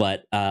planned,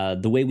 but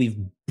the way we've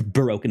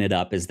broken it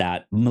up is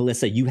that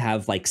Melissa, you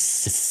have like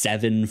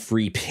 7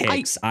 free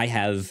picks. I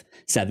have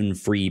 7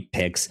 free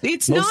picks.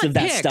 It's most not of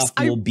that picks. stuff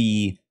will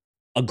be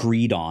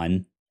agreed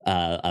on.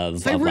 I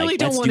really like,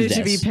 don't want it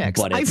to be this, picks.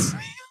 But I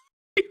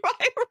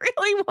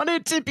really want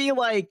it to be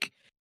like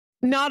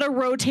not a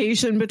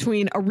rotation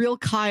between a real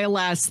Kyle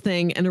ass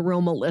thing and a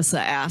real Melissa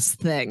ass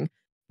thing.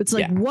 It's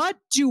like, what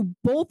do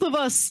both of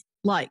us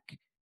like?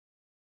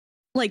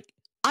 Like,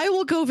 I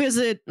will go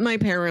visit my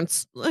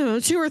parents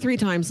 2 or 3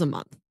 times a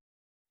month.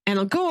 And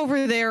I'll go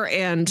over there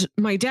and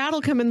my dad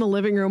will come in the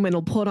living room and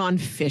he'll put on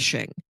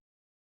fishing.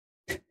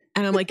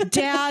 And I'm like,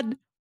 Dad,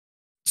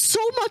 so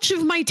much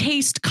of my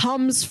taste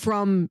comes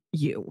from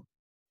you.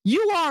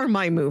 You are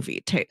my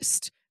movie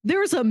taste.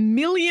 There's a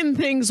million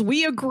things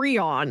we agree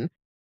on.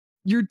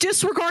 You're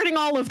disregarding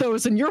all of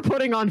those and you're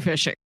putting on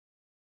fishing.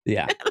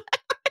 Yeah.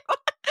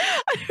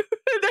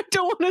 I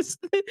don't want us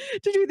to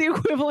do the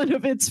equivalent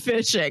of it's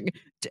fishing.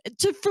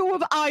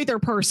 To either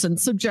person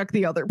subject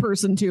the other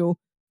person to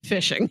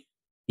fishing.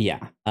 Yeah.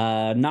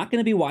 Not going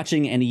to be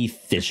watching any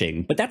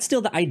fishing, but that's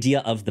still the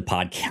idea of the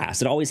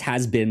podcast. It always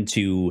has been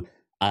to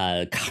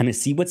kind of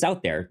see what's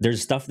out there.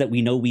 There's stuff that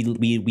we know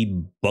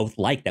we both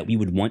like that we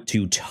would want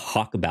to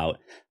talk about.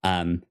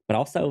 But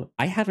also,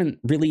 I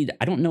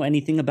don't know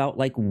anything about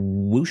like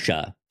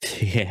wuxia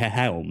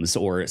films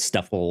or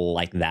stuff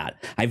like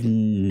that. I've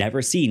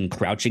never seen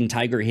Crouching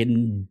Tiger,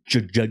 Hidden I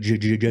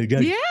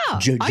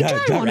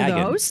tried one of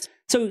those.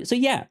 So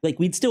yeah, like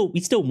we still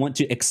want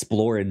to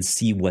explore and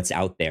see what's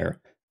out there.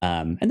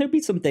 And there'd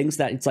be some things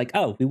that it's like,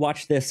 oh, we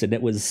watched this and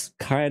it was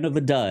kind of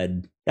a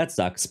dud. That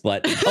sucks,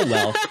 but oh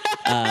well.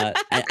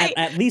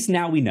 At least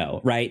now we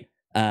know, right?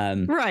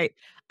 Right.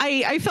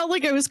 I felt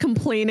like I was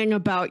complaining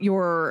about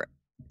your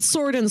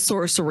sword and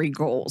sorcery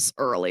goals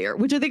earlier,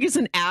 which I think is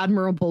an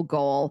admirable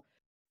goal.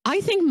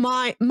 I think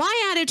my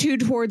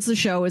attitude towards the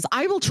show is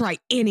I will try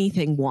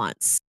anything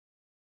once.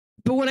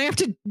 But when I have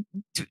to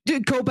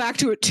go back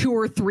to it 2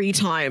 or 3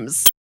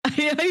 times,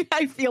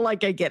 I feel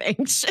like I get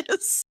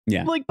anxious.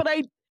 Yeah. Like, but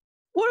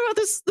what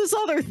about this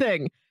other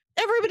thing?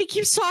 Everybody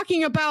keeps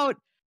talking about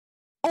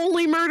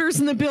only murders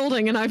in the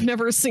building, and I've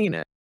never seen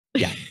it.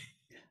 Yeah.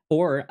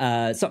 Or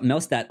something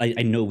else that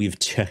I know we've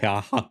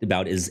talked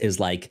about is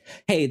like,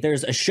 hey,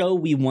 there's a show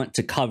we want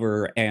to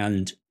cover,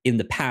 and in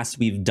the past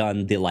we've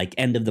done the like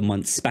end of the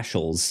month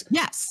specials.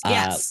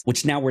 Yes.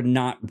 Which now we're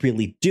not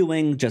really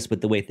doing just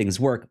with the way things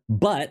work.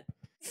 But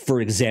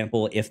for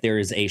example, if there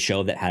is a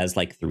show that has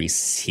like 3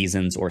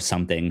 seasons or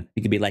something,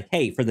 you could be like,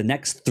 hey, for the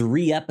next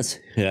 3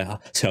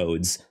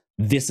 episodes,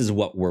 this is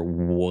what we're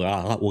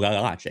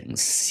watching: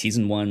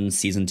 season 1,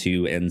 season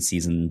 2, and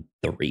season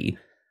 3.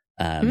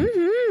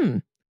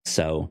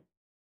 So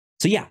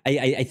yeah,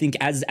 I think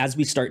as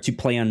we start to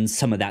plan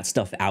some of that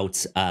stuff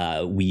out,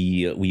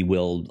 we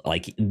will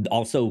like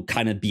also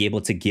kind of be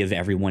able to give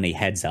everyone a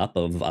heads up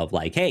of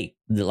like, hey,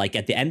 like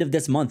at the end of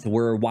this month,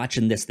 we're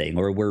watching this thing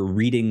or we're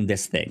reading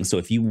this thing. So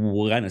if you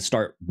want to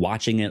start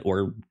watching it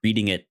or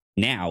reading it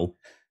now,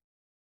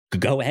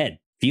 go ahead,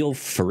 feel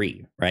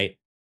free, right?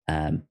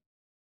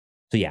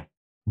 So yeah,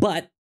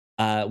 but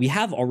we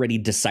have already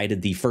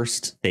decided the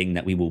first thing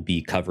that we will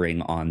be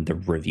covering on the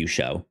review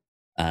show,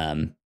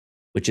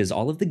 which is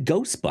all of the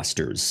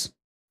Ghostbusters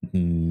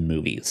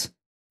movies.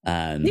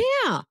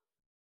 Yeah.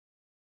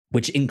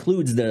 Which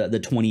includes the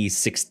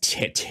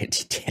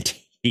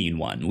 2016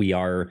 one. We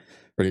are,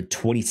 or the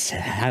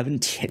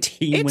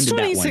 2017. It's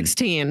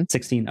 2016.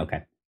 16?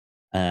 Okay.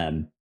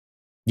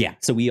 yeah,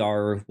 so we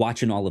are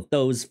watching all of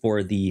those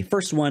for the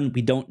first one.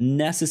 We don't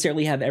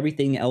necessarily have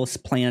everything else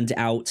planned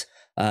out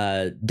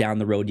down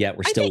the road yet.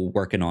 We're still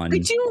working on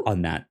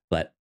that,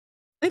 but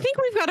I think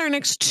we've got our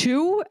next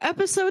 2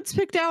 episodes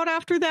picked out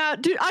after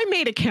that. I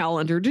made a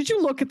calendar. Did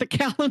you look at the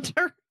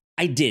calendar?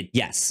 I did,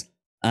 yes.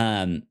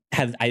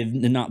 I've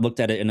not looked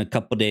at it in a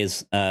couple of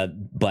days,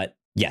 but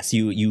yes,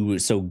 you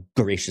so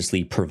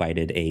graciously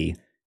provided a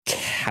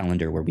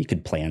calendar where we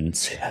could plan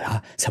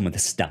some of the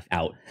stuff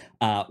out.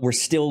 We're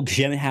still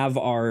gonna have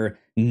our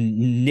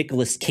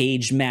Nicolas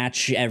Cage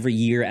match every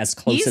year as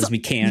close as we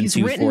can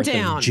to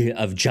 4th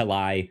of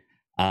July.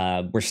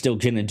 We're still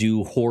gonna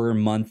do Horror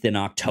Month in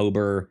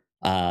October,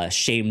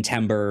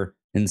 Shame-tember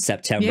in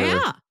September.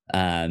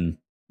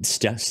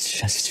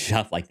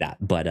 Stuff like that.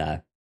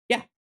 But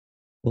yeah,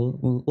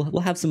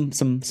 we'll have some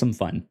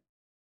fun.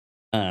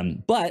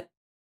 But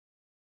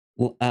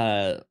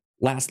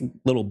last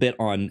little bit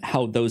on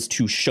how those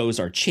 2 shows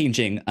are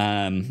changing.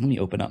 Let me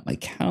open up my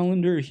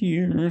calendar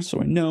here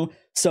so I know.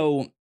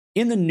 So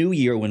in the new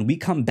year, when we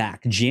come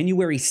back,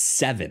 January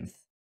 7th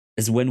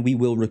is when we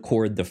will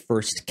record the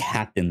first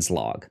Captain's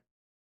Log.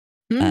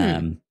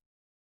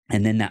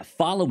 And then that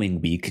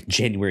following week,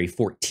 January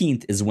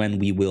 14th, is when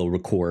we will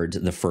record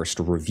the first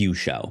review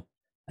show.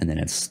 And then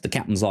it's the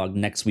Captain's Log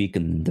next week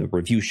and the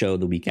review show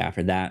the week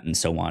after that, and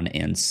so on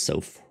and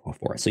so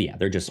forth. So yeah,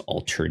 they're just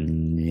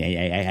alternating.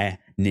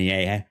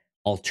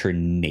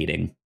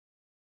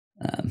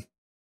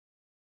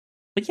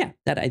 But yeah,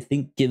 that I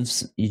think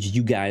gives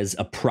you guys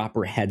a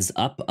proper heads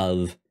up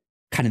of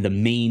kind of the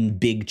main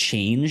big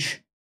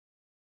change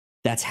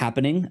that's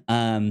happening.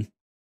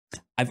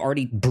 I've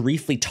already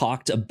briefly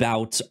talked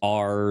about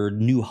our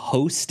new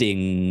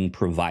hosting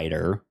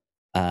provider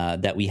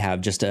that we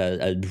have. Just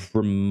a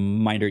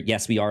reminder,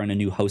 yes, we are in a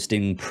new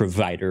hosting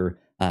provider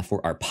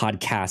for our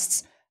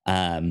podcasts.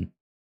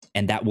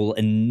 And that will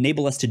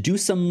enable us to do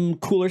some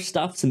cooler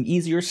stuff, some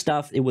easier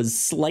stuff. It was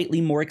slightly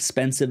more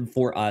expensive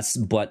for us,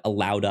 but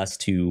allowed us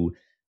to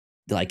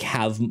like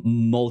have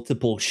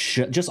multiple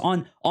just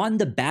on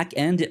the back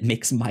end. It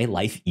makes my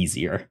life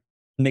easier.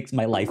 It makes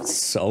my life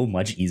so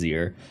much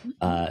easier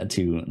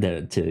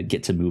to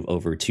get to move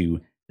over to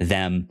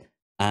them.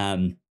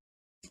 The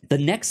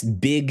next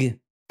big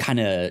kind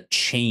of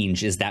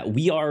change is that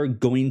we are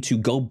going to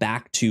go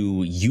back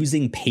to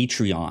using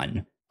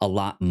Patreon a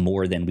lot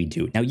more than we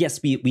do now.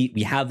 Yes, we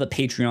have a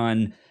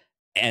Patreon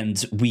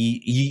and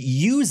we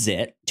use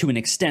it to an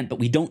extent, but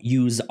we don't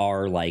use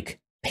our like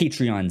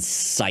Patreon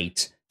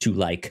site to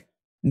like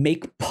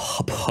make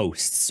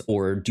posts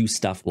or do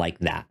stuff like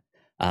that.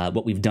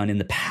 What we've done in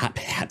the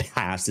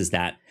past is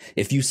that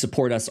if you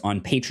support us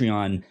on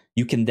Patreon,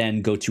 you can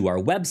then go to our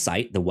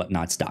website,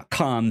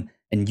 thewhatnauts.com,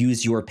 and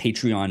use your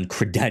Patreon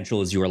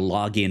credentials, your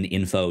login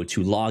info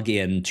to log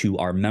in to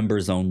our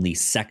members only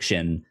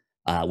section,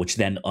 which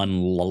then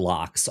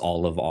unlocks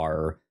all of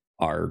our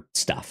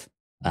stuff.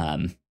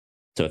 So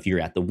if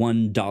you're at the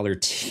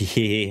 $1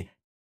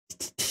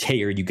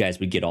 tier, you guys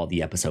would get all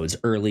the episodes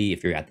early.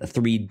 If you're at the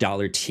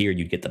 $3 tier,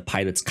 you'd get the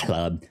Pilots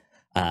Club.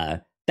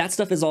 That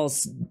stuff is all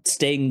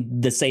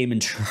staying the same in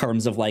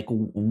terms of like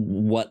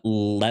what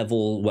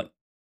level, what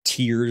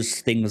tiers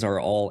things are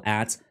all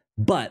at.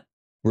 But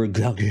we're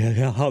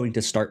going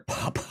to start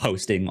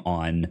posting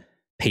on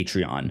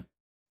Patreon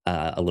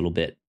a little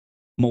bit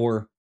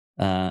more.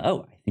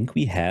 I think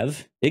we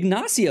have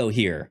Ignacio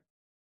here.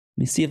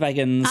 Let me see if I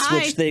can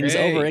switch things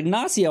over.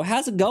 Ignacio,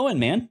 how's it going,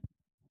 man?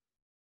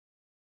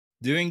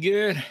 Doing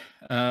good.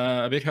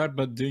 A bit hard,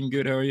 but doing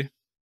good. How are you?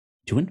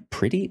 Doing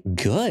pretty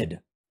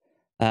good.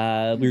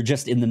 We're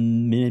just in the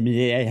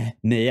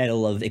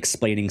middle of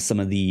explaining some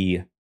of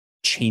the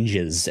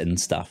changes and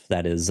stuff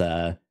that is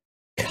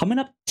coming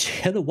up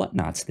to the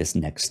Whatnauts this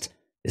next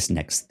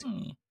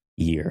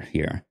year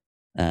here.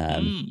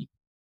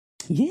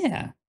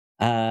 Yeah.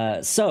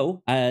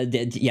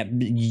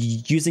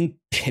 Using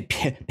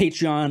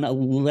Patreon a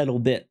little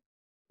bit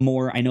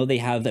more. I know they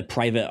have a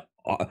private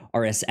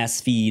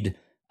RSS feed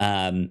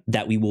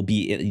that we will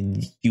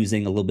be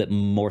using a little bit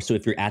more. So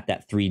if you're at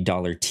that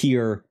 $3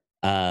 tier,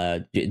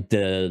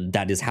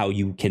 that is how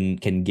you can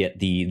get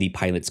the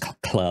Pilots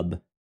Club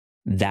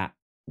that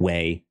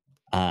way.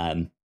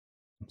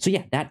 So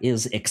yeah, that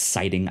is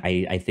exciting.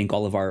 I think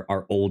all of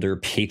our older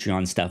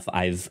Patreon stuff,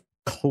 I've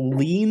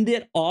cleaned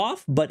it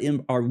off, but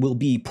we'll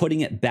be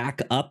putting it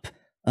back up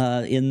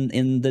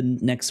in the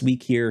next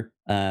week here,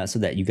 so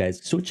that you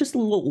guys, so it's just a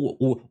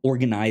little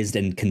organized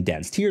and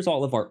condensed. Here's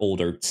all of our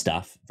older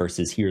stuff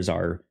versus here's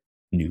our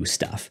new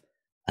stuff.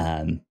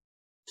 So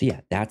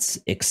yeah, that's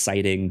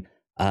exciting.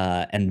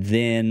 And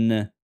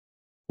then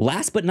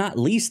last but not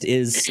least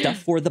is stuff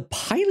for the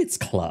Pilots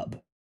Club.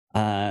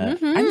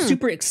 I'm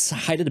super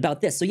excited about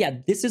this. So yeah,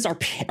 this is our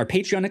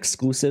Patreon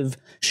exclusive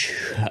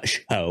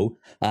show.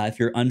 If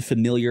you're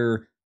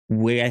unfamiliar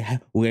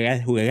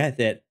with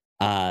it,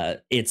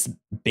 it's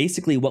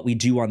basically what we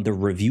do on the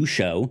review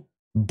show,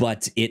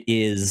 but it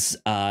is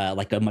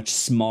like a much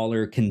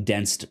smaller,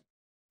 condensed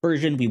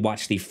version. We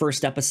watch the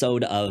first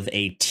episode of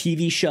a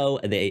TV show,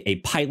 a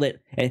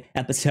pilot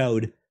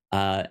episode.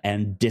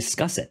 and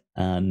discuss it.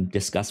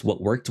 Discuss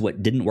what worked,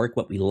 what didn't work,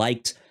 what we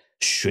liked.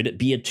 Should it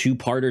be a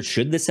two-parter?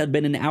 Should this have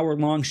been an hour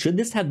long? Should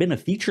this have been a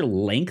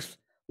feature-length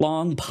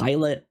long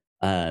pilot?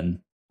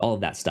 All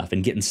of that stuff,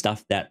 and getting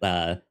stuff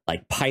that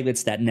like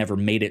pilots that never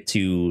made it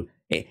to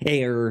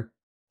air,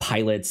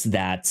 pilots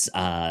that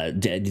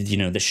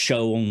the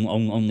show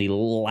only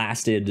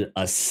lasted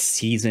a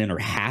season or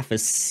half a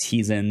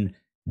season,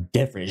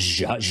 different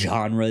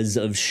genres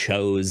of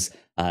shows,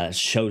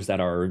 shows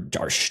that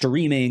are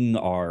streaming,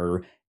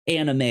 are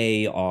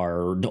anime,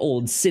 are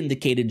old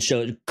syndicated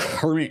shows,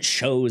 current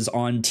shows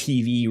on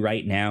TV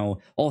right now,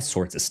 all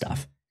sorts of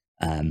stuff.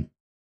 And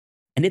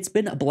it's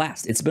been a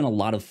blast. It's been a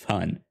lot of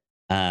fun.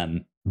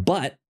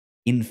 But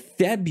in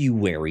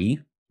February,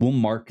 we'll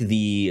mark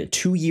the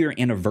 2-year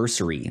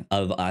anniversary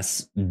of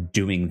us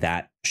doing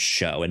that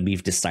show. And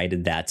we've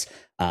decided that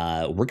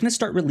we're going to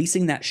start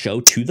releasing that show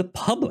to the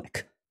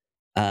public.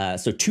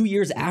 So 2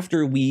 years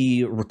after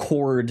we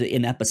record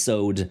an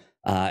episode,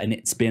 and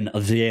it's been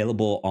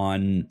available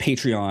on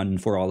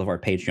Patreon for all of our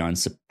Patreon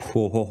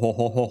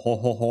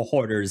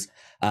supporters,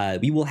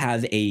 we will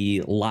have a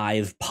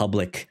live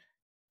public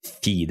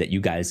feed that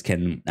you guys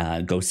can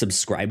go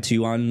subscribe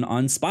to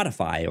on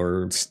Spotify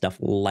or stuff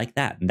like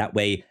that. And that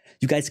way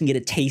you guys can get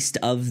a taste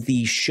of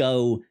the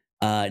show.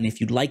 And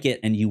if you'd like it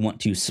and you want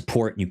to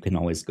support, you can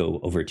always go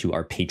over to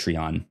our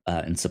Patreon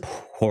and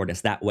support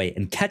us that way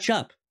and catch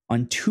up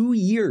on 2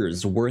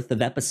 years worth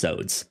of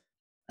episodes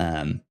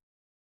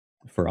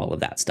for all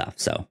of that stuff.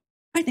 So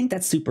I think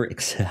that's super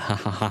exciting.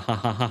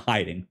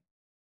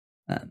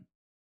 But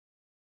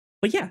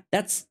yeah,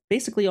 that's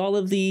basically all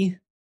of the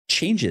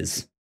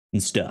changes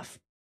and stuff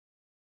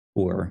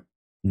for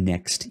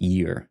next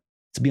year.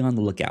 So be on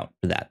the lookout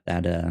for that.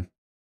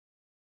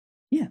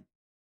 Yeah,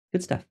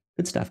 good stuff.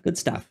 Good stuff. Good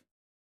stuff.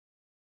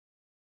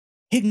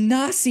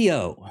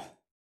 Ignacio.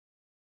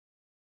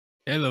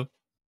 Hello.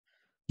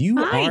 You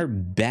Hi. are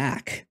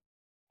back.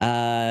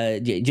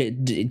 Dude,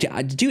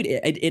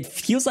 it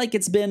feels like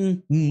it's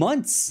been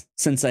months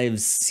since I've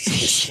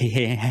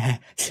seen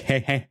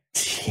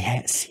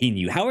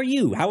you. How are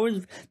you? How are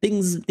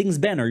things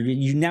been? Are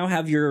you now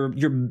have your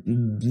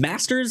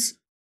masters?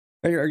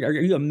 Are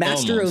you a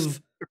master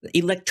of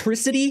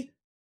electricity?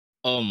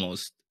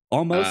 Almost.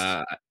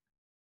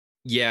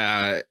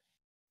 Yeah,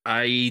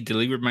 I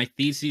delivered my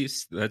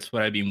thesis. That's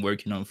what I've been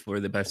working on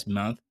for the past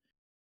month.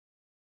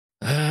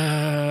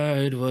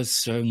 It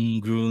was a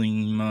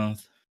grueling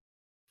month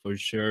for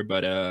sure,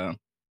 but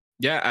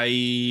yeah,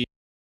 I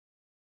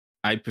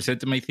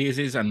presented my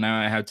thesis and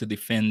now I have to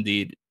defend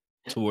it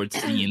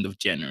towards the end of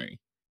January,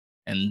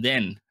 and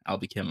then I'll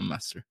become a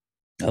master.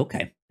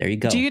 Okay, there you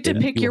go. Do you get to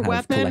Then pick you your will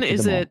have weapon? collected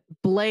Is them all. it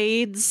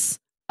blades,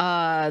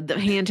 the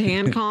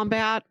hand-to-hand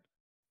combat?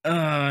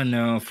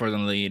 No,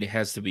 fortunately, it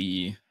has to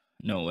be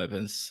no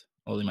weapons,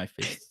 only my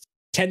fists.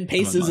 10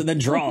 paces and then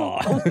draw.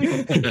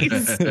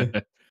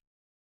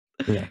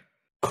 Yeah.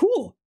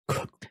 Cool.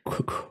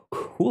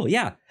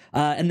 Yeah.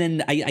 And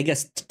then I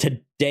guess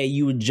today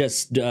you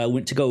just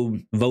went to go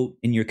vote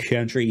in your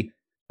country.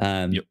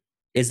 Yep.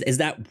 Is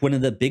that one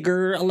of the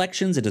bigger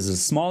elections? It is a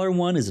smaller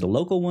one? Is it a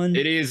local one?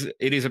 It is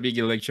a big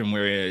election.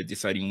 We're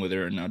deciding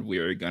whether or not we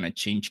are gonna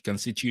change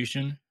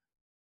constitution.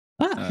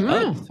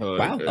 So,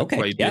 wow.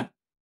 Okay. Yeah.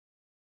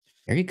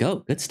 There you go.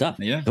 Good stuff.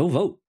 Yeah. Go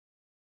vote.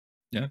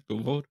 Yeah. Go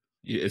vote.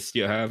 You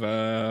still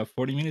have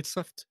 40 minutes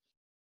left. So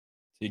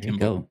you There can you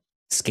go.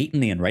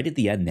 Skating in right at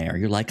the end there.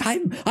 You're like,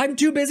 I'm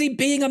too busy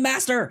being a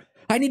master.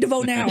 I need to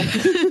vote now.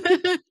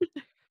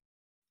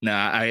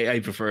 Nah, I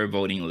prefer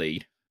voting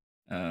late.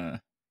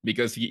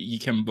 Because you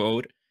can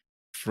vote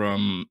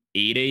from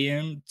 8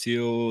 a.m.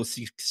 till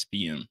 6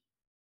 p.m.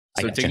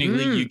 So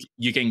technically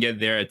you can get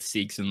there at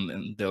 6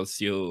 and they'll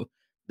still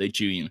let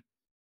you in.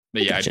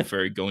 But yeah, I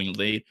prefer going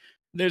late.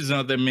 There's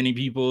not that many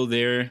people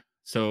there,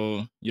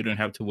 so you don't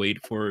have to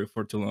wait for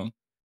too long.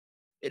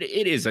 It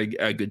is a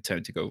good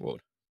time to go vote.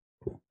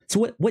 Cool.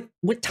 So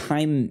what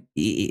time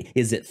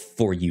is it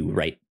for you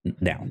right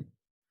now?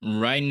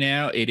 Right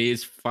now it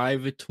is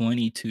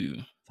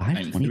 5:22.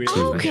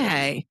 5:22.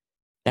 Okay.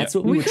 That's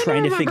what we were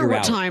trying to figure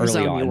out time early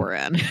zone on. you were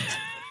in.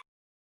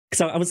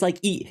 So I was like,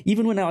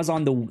 even when I was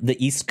on the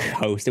East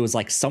Coast, it was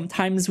like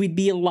sometimes we'd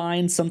be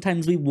aligned,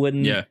 sometimes we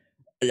wouldn't. Yeah.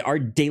 Our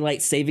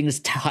daylight savings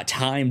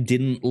time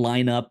didn't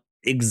line up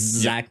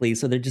exactly. Yeah.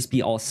 So there'd just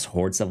be all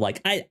sorts of like,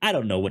 I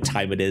don't know what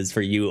time it is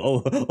for you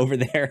over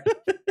there.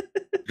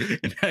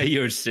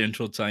 Your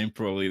central time,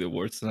 probably the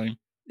worst time.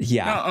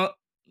 Yeah.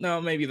 No,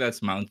 maybe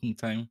that's mountain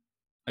time.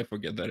 I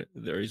forget that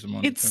there is a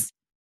mountain time.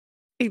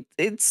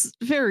 It's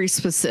very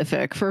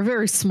specific for a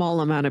very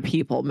small amount of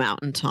people,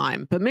 mountain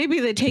time, but maybe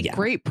they take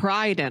great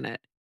pride in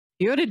it.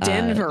 You go to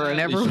Denver and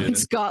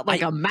everyone's got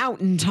like a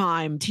mountain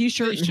time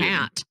t-shirt and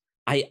hat.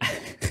 I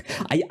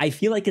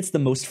feel like it's the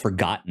most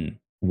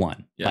forgotten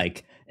one. Yeah.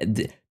 Like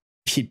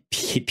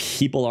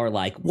people are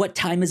like, what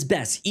time is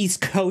best, East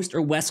Coast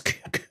or West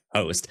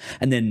Coast?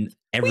 And then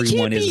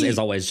everyone is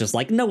always just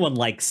like, no one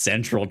likes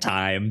Central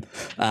Time.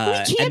 We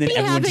can't and then be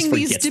everyone having just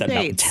these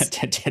forgets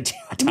that debates.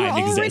 time We're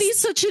already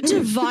exists. such a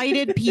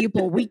divided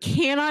people. We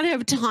cannot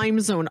have time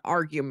zone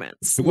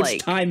arguments. Which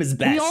time is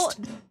best?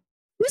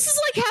 This is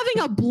like having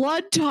a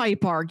blood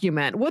type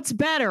argument. What's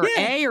better,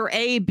 A or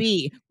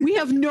AB? We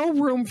have no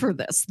room for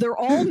this. They're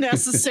all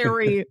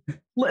necessary.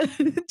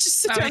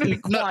 Just sit down and be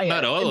quiet.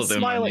 Not all of them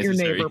smile are at your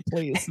necessary. neighbor,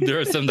 please. There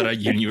are some that are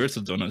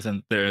universal donuts,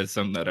 and there are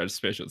some that are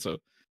special. So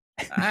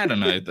I don't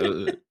know.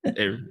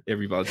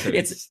 Every voucher.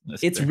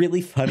 It's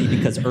really funny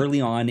because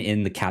early on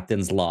in the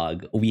captain's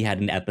log, we had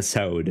an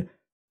episode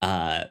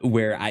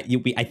where I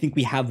think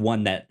we have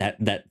one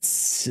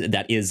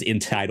that is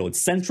entitled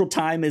 "Central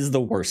Time is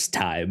the worst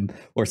time"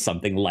 or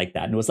something like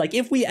that, and it was like,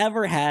 if we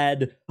ever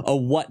had a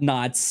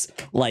Whatnauts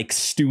like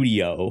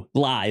studio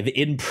live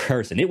in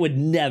person, it would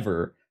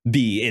never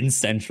be in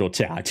Central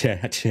Time.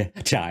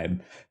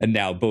 And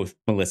now both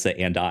Melissa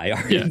and I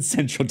are in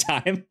Central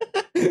Time.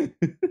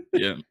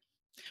 Yeah.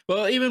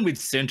 Well, even with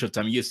Central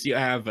Time, you still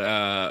have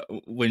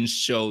when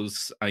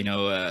shows, I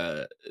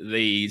know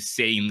they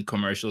say in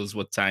commercials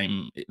what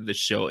time the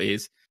show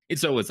is.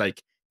 It's always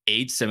like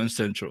 7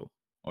 Central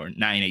or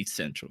 8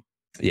 Central.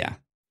 Yeah.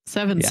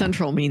 7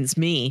 Central means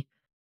me.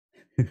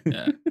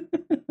 Yeah.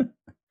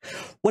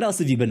 What else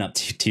have you been up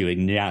to,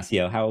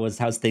 Ignacio?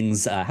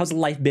 How's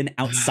life been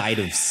outside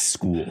of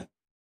school?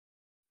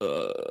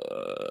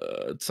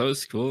 So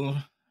school,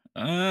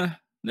 there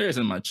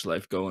isn't much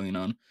life going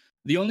on.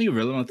 The only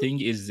relevant thing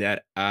is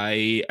that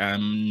I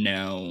am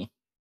now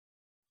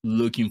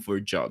looking for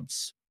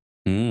jobs.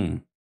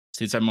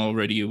 Since I'm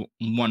already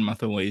 1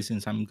 month away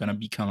since I'm gonna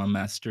become a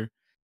master.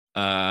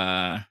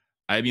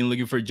 I've been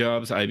looking for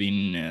jobs. I've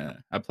been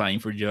applying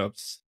for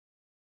jobs.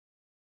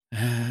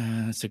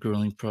 It's a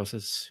grueling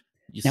process.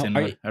 You send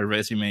a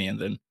resume and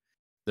then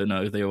don't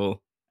know if they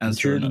will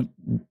answer or not.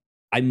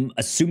 I'm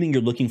assuming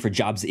you're looking for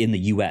jobs in the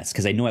US,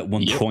 because I know at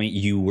one point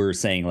you were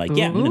saying like, I'm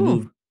gonna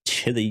move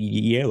to the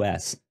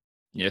US.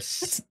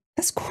 Yes.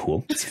 That's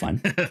cool. It's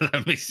fun.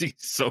 That makes it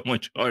so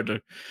much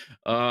harder.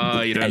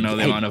 You don't know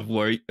the amount of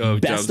work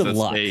of jobs that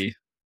say.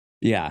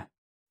 Yeah.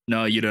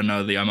 No, you don't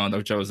know the amount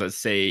of jobs that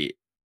say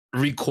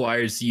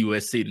requires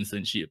US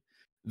citizenship.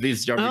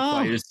 This job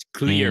requires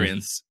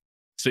clearance,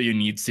 so you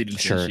need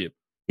citizenship. Sure.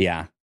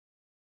 Yeah.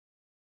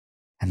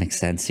 That makes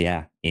sense.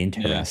 Yeah.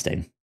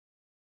 Interesting.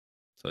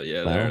 So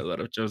there are a lot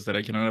of jobs that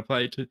I cannot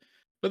apply to.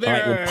 But all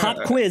right, well,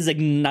 pop quiz,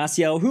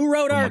 Ignacio. Who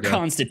wrote our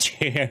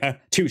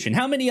Constitution?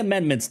 How many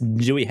amendments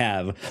do we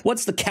have?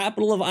 What's the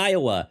capital of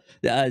Iowa?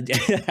 I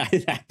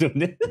don't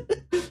know.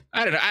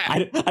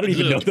 I don't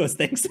even know those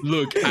things.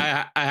 Look,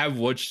 I have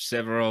watched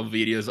several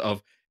videos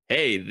of,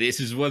 hey, this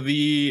is what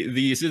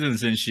the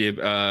citizenship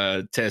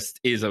test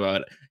is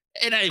about,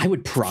 and I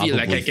would probably feel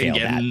like I can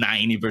get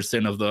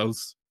 90% of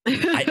those.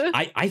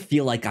 I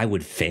feel like I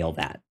would fail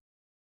that.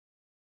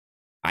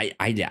 I'd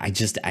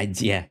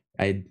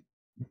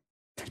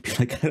be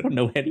like, I don't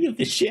know any of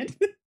this shit.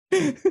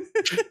 Do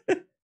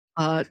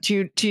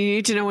you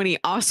need to know any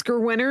Oscar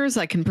winners?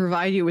 I can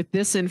provide you with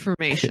this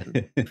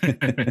information.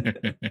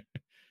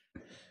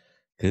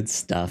 Good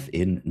stuff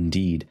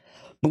indeed.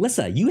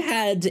 Melissa, you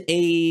had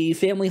a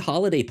family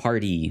holiday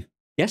party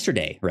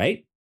yesterday,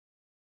 right?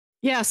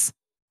 Yes.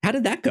 How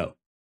did that go?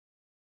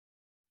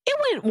 It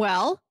went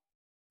well.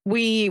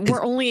 We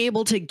were only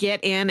able to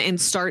get in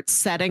and start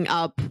setting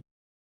up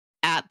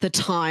at the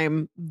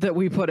time that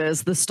we put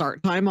as the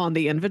start time on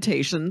the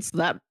invitations.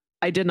 That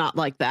I did not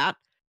like that.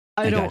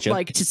 I don't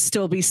like to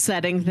still be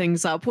setting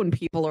things up when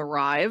people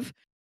arrive.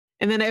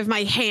 And then I have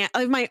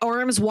my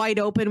arms wide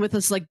open with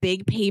this like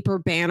big paper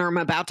banner I'm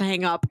about to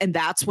hang up, and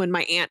that's when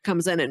my aunt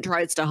comes in and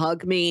tries to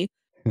hug me.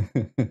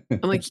 I'm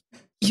like,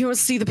 you want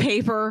to see the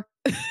paper?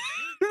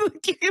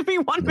 Give me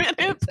 1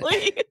 minute,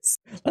 please.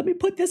 Let me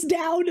put this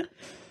down.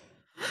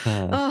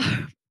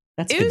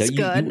 That's it was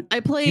good. I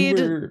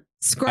played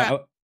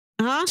Scrabble.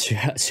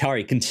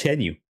 Sorry,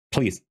 continue,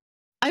 please.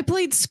 I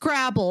played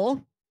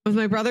Scrabble with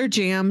my brother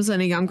Jams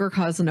and a younger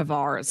cousin of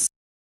ours.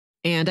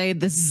 And I had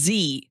the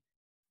Z.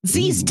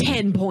 Z's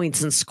 10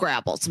 points in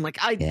Scrabble. So I'm like,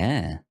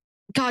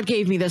 God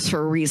gave me this for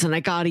a reason. I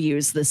got to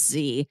use this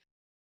Z.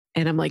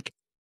 And I'm like,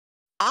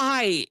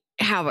 I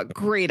have a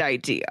great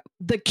idea.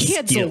 The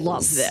kids will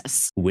love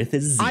this. With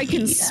a Z.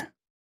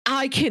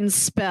 I can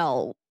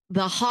spell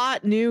the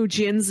hot new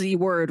Gen Z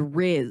word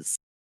Riz.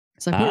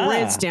 So I put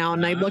Riz down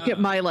and I look at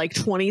my like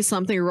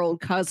 20-something-year-old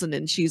cousin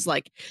and she's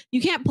like,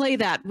 you can't play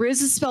that.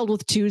 Riz is spelled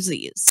with 2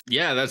 Z's.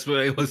 Yeah, that's what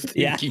I was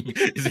thinking.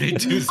 Is it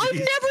 2 Z's?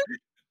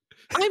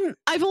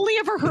 I've only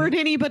ever heard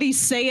anybody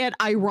say it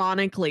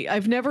ironically.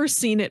 I've never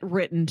seen it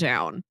written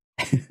down.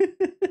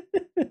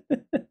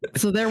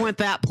 So there went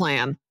that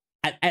plan.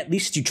 At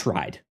least you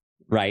tried,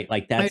 right?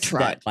 Like that's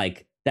I tried.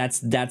 That's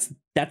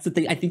the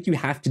thing I think you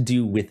have to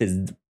do with a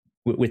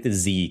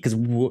Z, because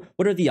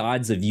what are the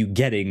odds of you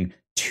getting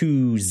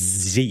 2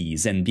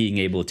 Z's and being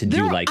able to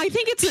do I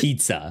think it's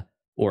pizza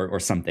or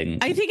something?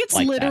 I think it's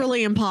like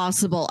literally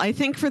impossible. I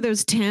think for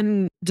those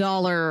 $10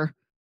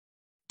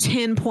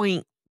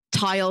 10-point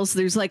tiles.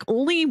 There's like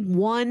only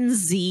one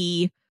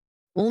Z,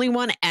 only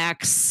one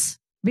X,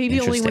 maybe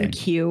only one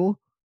Q.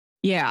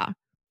 Yeah.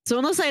 So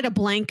unless I had a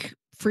blank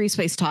free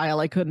space tile,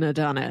 I couldn't have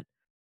done it.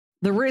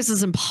 The Riz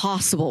is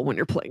impossible when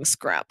you're playing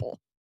Scrabble.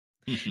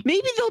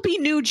 Maybe there'll be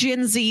new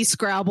Gen Z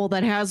Scrabble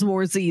that has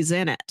more Z's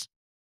in it.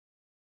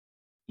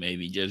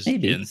 Maybe just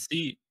Gen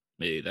Z.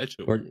 Maybe that's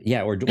or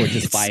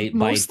just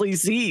mostly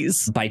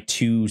Z's. Buy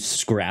 2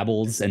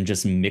 Scrabbles and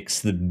just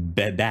mix the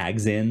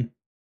bags in.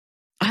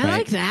 I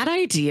like that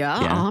idea.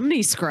 Yeah.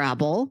 Omni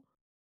Scrabble.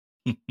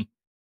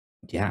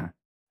 Yeah.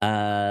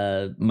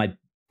 My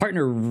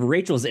partner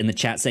Rachel's in the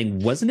chat saying,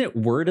 wasn't it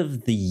word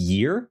of the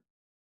year?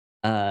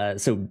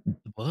 So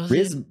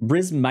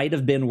Riz might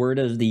have been word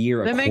of the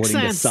year that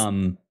according to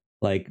some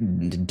like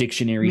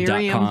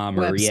dictionary.com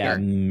or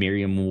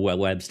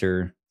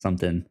Merriam-Webster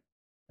something.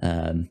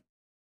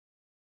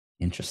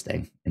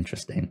 Interesting.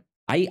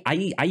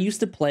 I used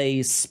to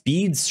play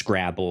speed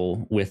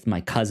Scrabble with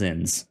my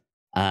cousins,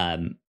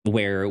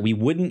 where we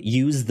wouldn't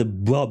use the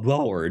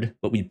board,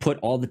 but we put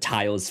all the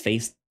tiles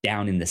face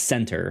down in the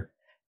center.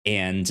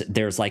 And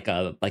there's like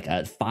a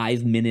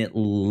 5-minute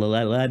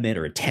limit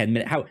or a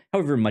 10-minute,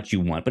 however much you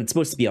want, but it's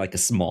supposed to be like a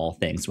small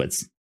thing, so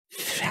it's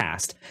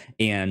fast.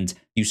 And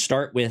you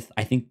start with,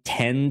 I think,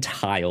 10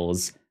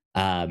 tiles,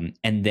 and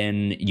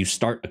then you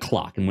start a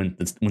clock. And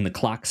when the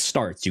clock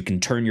starts, you can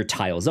turn your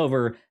tiles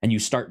over and you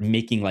start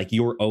making like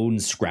your own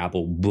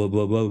Scrabble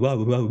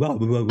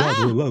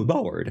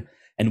board.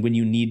 And when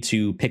you need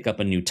to pick up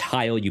a new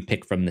tile, you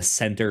pick from the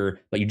center,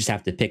 but you just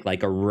have to pick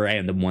like a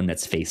random one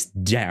that's face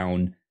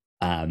down.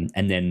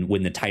 And then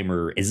when the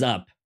timer is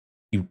up,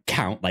 you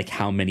count like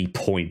how many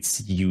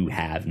points you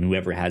have, and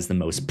whoever has the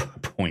most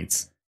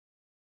points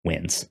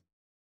wins.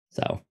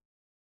 So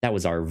that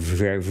was our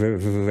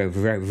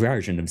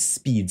version of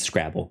speed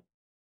Scrabble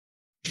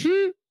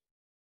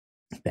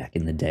back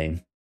in the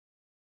day.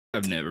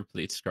 I've never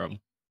played Scrabble.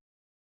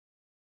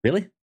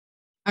 Really?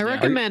 I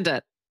recommend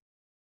it.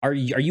 Are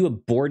you a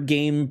board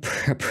game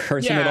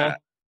person at all?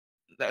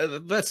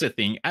 That's the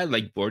thing. I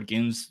like board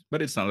games,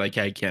 but it's not like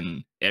I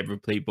can ever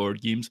play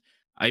board games.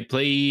 I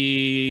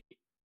play...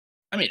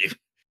 I mean,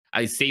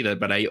 I say that,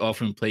 but I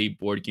often play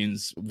board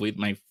games with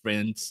my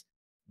friends.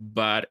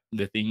 But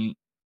the thing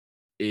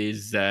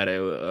is that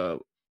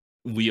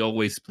we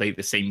always play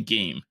the same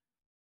game,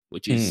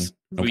 which is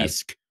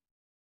Risk.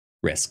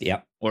 Risk,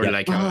 yep. Or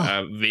like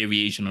a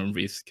variation on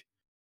Risk.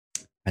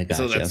 I gotcha.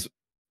 So that's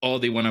all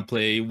they want to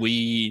play.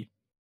 We...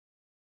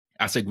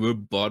 As a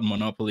group, bought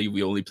Monopoly.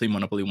 We only play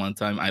Monopoly one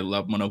time. I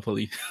love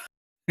Monopoly.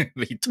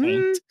 They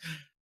don't.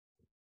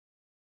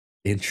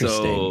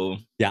 Interesting. So,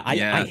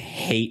 I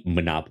hate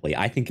Monopoly.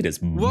 I think it is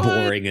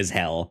boring as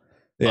hell.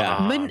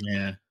 Yeah.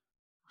 Yeah.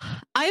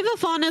 I have a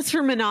fondness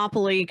for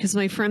Monopoly because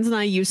my friends and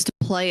I used to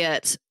play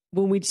it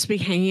when we'd just be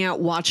hanging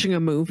out watching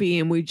a movie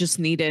and we just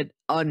needed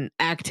an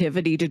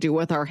activity to do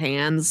with our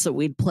hands. So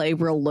we'd play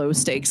real low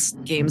stakes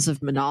games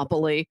of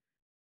Monopoly.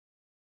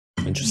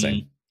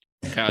 Interesting.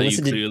 Kyle, you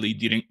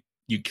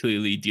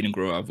clearly didn't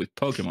grow up with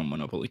Pokemon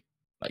Monopoly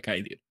like I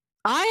did.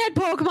 I had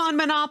Pokemon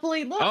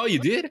Monopoly. Look. Oh, you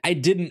did? I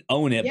didn't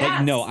own it,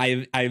 but no,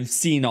 I've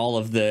seen all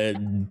of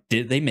the.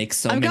 They make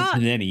so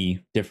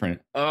many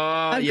different.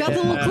 I've got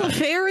the little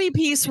Clefairy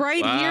piece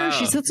right here.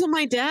 She sits on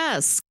my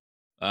desk.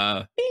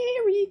 Clefairy.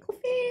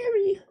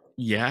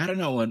 Yeah, I don't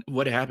know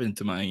what happened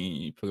to my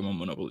Pokemon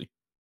Monopoly.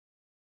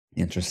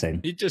 Interesting.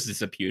 It just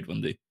disappeared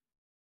one day.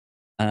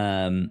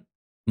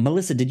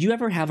 Melissa, did you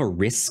ever have a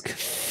Risk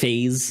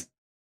phase?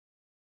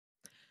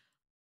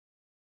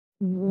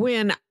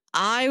 When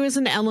I was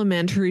in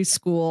elementary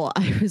school,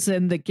 I was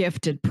in the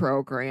gifted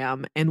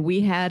program, and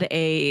we had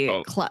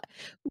a class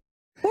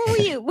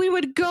where we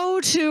would go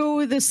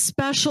to the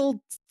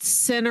special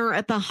center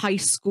at the high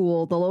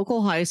school, the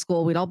local high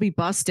school. We'd all be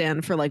bussed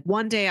in for like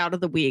one day out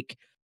of the week,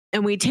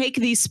 and we take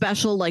these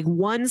special like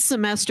 1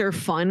 semester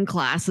fun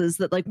classes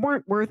that like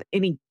weren't worth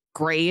any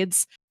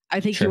grades. I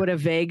think you would have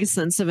a vague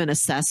sense of an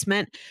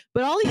assessment,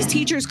 but all these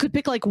teachers could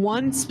pick like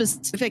one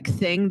specific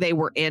thing they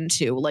were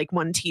into. Like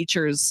one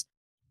teacher's,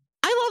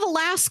 I love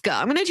Alaska.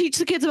 I'm going to teach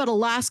the kids about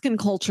Alaskan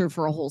culture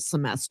for a whole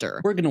semester.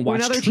 We're going to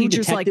watch True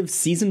Detective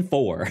season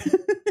 4.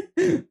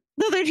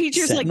 Another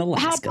teacher's like,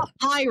 how about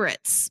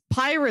pirates?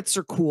 Pirates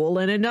are cool.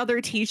 And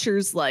another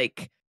teacher's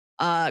like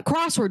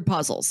crossword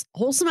puzzles.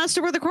 Whole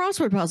semester were the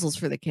crossword puzzles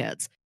for the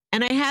kids.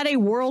 And I had a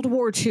World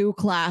War II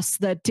class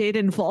that did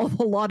involve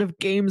a lot of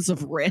games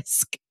of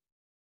Risk.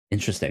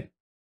 Interesting.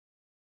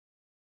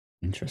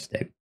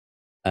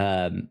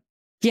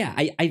 Yeah,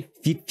 I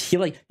feel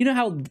like, you know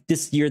how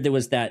this year there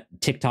was that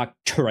TikTok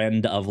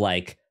trend of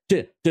like,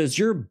 does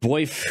your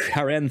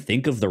boyfriend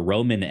think of the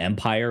Roman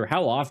Empire?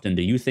 How often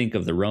do you think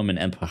of the Roman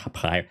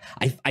Empire?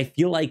 I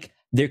feel like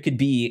there could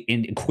be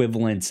an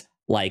equivalent,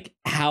 like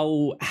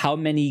how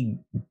many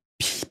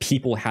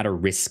people had a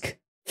Risk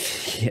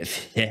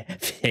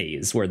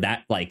phase where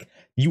that like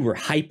you were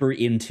hyper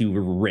into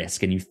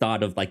Risk and you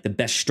thought of like the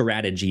best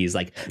strategies,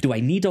 like, do I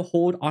need to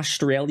hold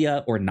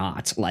Australia or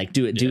not? Like,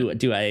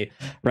 do I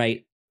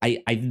right?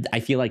 I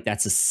feel like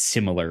that's a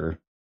similar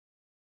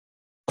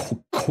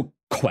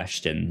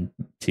question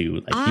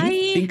too. Like, do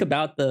you think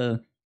about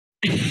the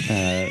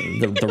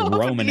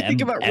Roman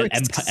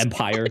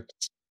Empire?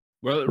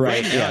 Well,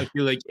 right now I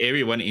feel like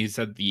everyone is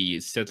at the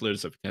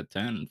Settlers of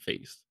Catan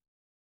phase,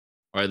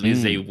 or at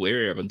least they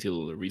were up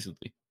until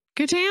recently.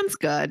 Catan's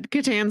good.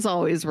 Catan's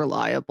always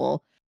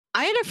reliable.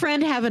 I had a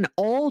friend have an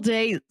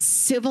all-day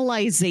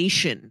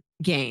civilization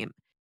game.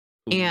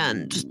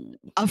 And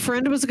a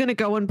friend was going to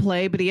go and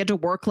play, but he had to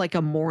work like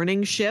a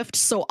morning shift.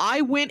 So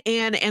I went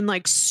in and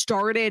like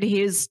started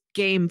his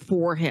game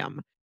for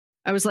him.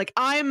 I was like,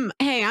 I'm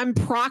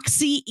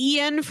proxy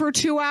Ian for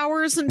 2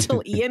 hours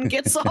until Ian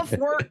gets off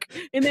work.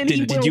 And then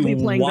he will be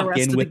playing the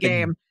rest of the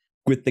game.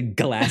 With the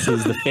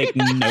glasses, the fake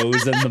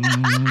nose, and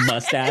the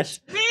mustache.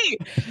 Me.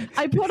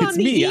 I put on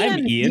the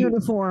Ian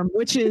uniform,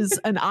 which is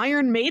an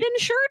Iron Maiden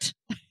shirt.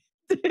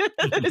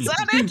 Is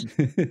that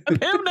it? I'm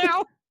him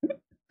now.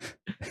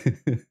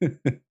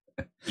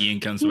 Ian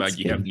comes back,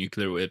 you have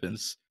nuclear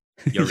weapons.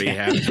 You already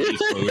have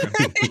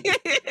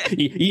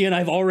Ian,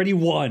 I've already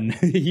won.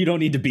 You don't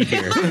need to be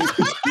here.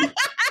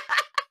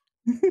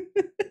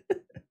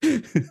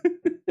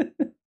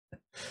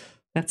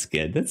 That's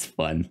good. That's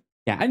fun.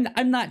 Yeah,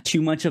 I'm not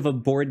too much of a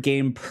board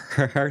game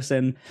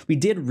person. We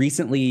did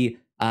recently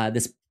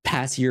this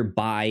past year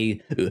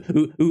buy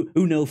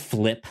Uno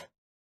Flip,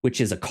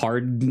 which is a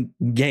card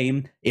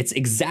game. It's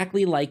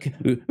exactly like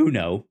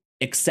Uno,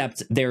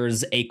 except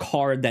there's a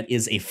card that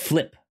is a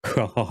flip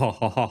card.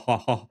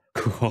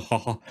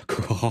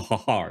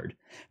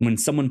 When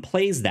someone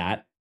plays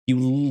that, you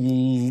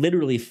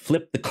literally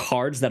flip the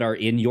cards that are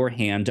in your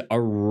hand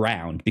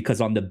around,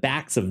 because on the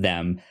backs of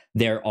them,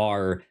 there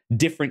are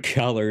different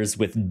colors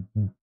with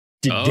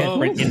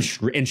different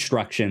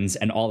instructions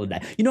and all of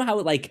that. You know how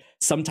like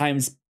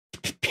sometimes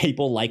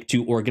people like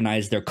to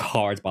organize their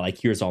cards by like,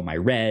 here's all my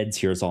reds,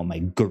 here's all my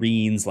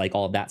greens, like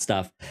all of that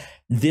stuff.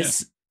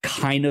 This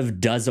kind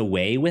of does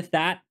away with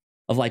that,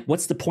 of like,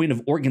 what's the point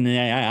of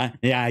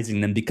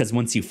organizing them? Because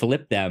once you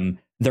flip them,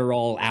 they're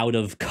all out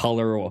of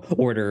color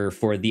order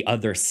for the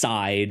other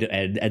side,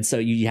 and so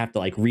you have to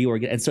like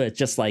reorganize. And so it's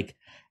just like,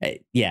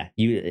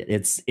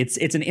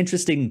 it's an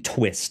interesting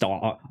twist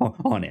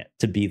on it,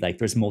 to be like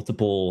there's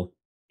multiple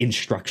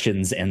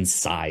instructions and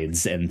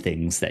sides and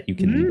things that you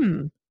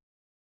can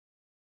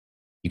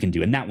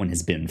do, and that one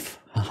has been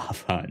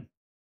fun.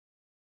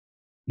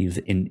 You've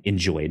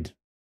enjoyed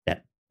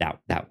that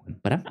one,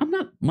 but I'm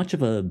not much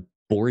of a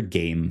board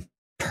game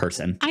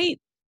person. I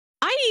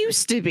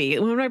used to be.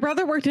 When my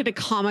brother worked at a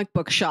comic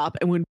book shop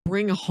and would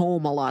bring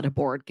home a lot of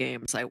board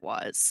games, I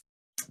was.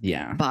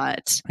 Yeah.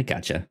 But I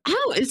gotcha.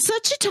 Oh, it's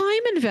such a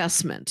time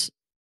investment.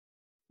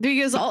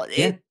 Because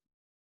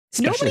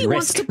nobody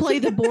wants to play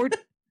the board.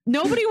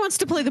 Nobody wants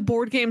to play the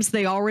board games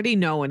they already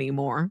know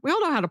anymore. We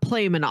all know how to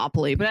play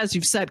Monopoly, but as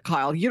you've said,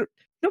 Kyle,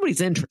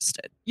 nobody's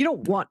interested. You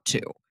don't want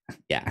to.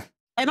 Yeah.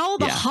 And all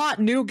the hot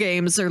new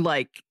games are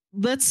like,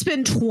 let's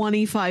spend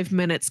 25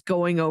 minutes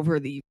going over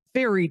the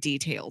very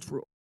detailed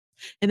rules.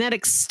 And that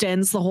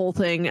extends the whole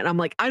thing. And I'm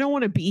like, I don't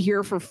want to be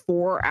here for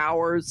 4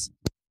 hours.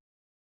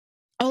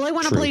 All I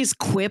want to play is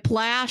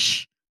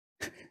Quiplash.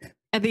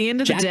 At the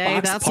end of the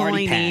day, that's all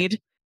I need.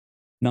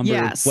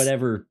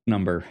 Whatever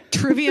number.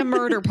 Trivia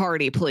Murder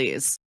Party,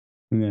 please.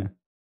 Yeah.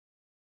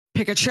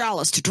 Pick a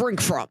chalice to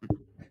drink from.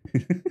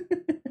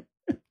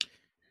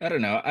 I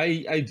don't know.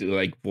 I do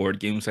like board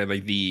games. I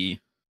like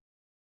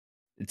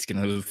it's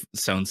gonna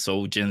sound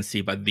so Gen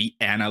Z, but the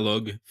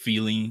analog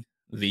feeling,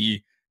 Yeah.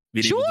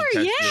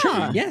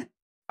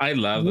 I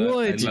love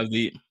it. I love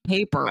the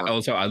paper.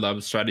 I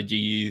love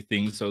strategy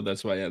things, so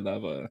that's why I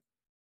love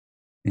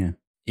yeah.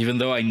 Even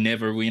though I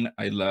never win,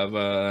 I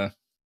love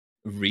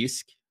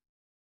Risk.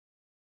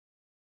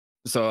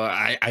 So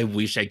I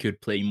wish I could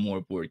play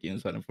more board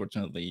games, but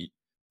unfortunately,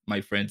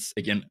 my friends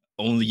again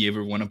only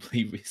ever want to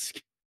play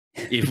Risk.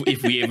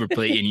 If we ever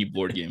play any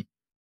board game.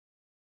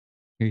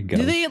 Here you go.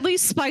 Do they at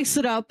least spice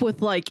it up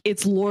with like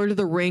it's Lord of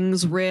the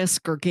Rings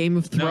Risk or Game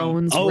of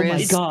Thrones Oh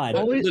Risk? my god.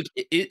 Look,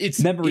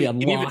 it's memory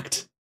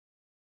unlocked.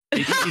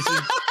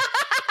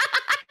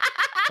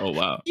 Oh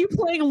wow. You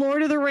playing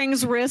Lord of the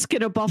Rings Risk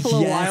in a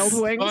Buffalo Wild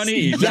Wings?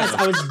 Funny. Yes,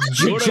 I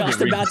was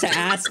just about to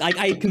ask.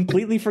 I had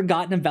completely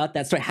forgotten about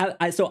that story.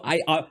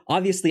 I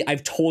obviously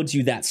I've told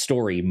you that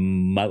story,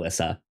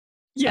 Melissa.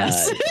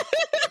 Yes.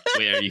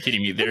 Wait, are you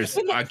kidding me? There's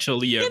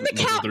actually a Lord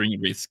of the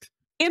Rings Risk.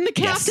 In the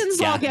Captain's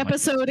Log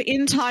episode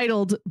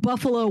entitled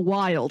Buffalo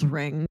Wild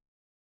Ring.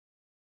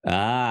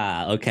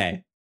 Ah,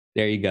 okay.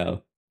 There you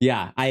go.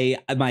 Yeah,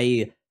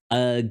 my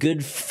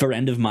good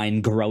friend of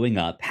mine growing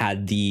up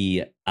had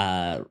the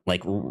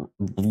like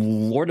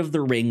Lord of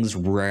the Rings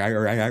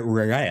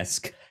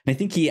Risk. And I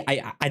think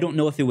I don't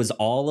know if it was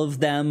all of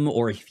them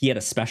or if he had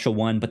a special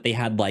one, but they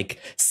had like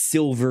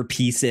silver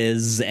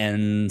pieces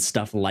and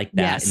stuff like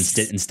that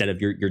instead of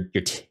your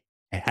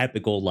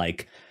typical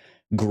like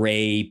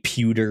gray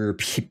pewter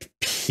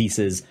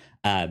pieces.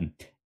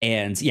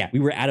 And yeah, we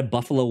were at a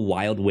Buffalo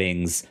Wild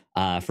Wings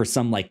for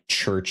some like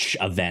church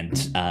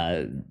event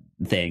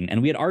thing,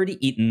 and we had already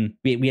eaten.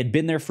 We had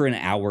been there for an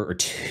hour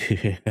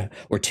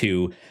or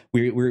two.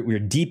 We're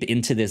deep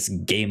into this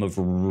game of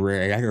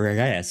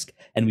Risk,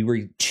 and we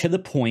were to the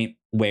point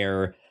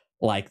where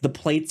like the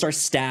plates are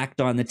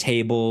stacked on the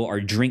table, our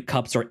drink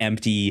cups are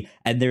empty,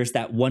 and there's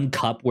that one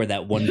cup where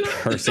that one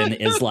person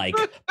is like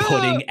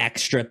putting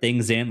extra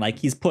things in, like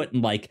he's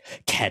putting like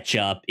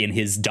ketchup in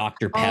his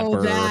Dr.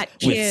 Pepper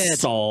with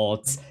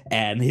salt,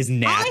 and his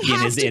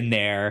napkin is in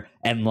there,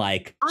 and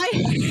like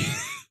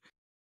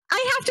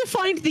I have to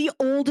find the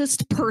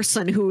oldest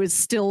person who is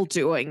still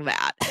doing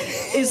that.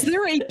 Is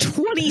there a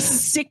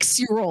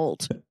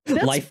 26-year-old?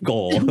 Life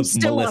goal,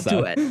 still Melissa.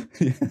 up to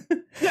it.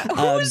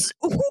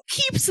 Who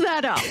keeps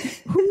that up?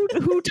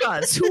 Who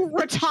does? Who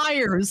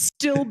retires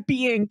still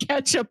being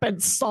ketchup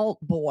and salt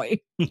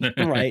boy?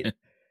 Right.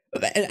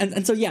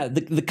 And so yeah,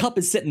 the cup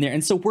is sitting there,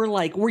 and so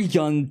we're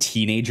young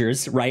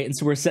teenagers, right? And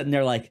so we're sitting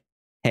there like,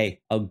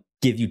 hey, I'll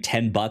give you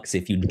 $10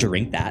 if you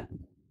drink that,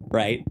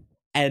 right?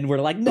 And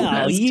we're like,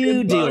 no,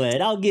 you do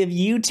it. I'll give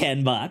you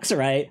 $10,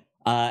 right?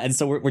 And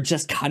so we're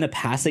just kind of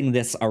passing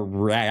this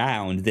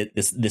around,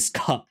 this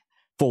cup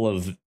full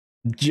of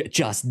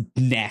just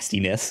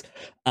nastiness,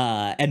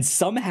 and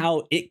somehow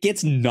it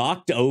gets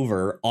knocked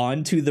over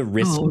onto the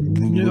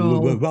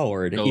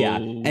wristboard,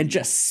 and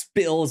just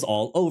spills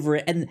all over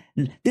it. And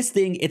this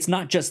thing, it's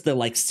not just the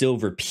like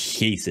silver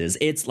pieces;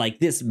 it's like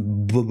this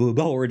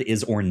board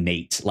is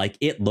ornate, like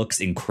it looks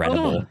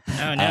incredible.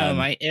 Oh no,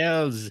 my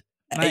elves!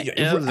 My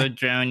elves are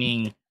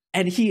drowning.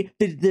 And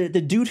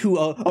the dude who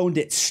owned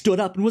it stood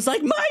up and was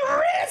like,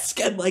 my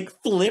Risk, and like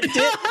flipped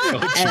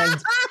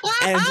it,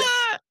 and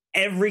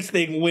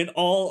everything went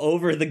all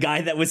over the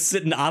guy that was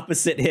sitting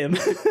opposite him.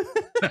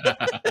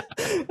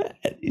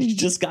 He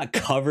just got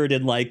covered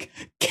in like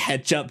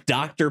ketchup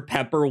Dr.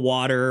 Pepper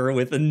water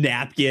with a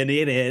napkin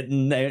in it,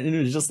 and it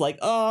was just like,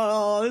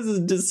 oh, this is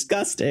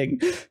disgusting.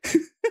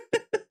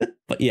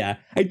 But yeah,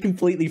 I'd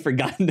completely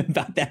forgotten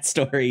about that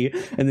story.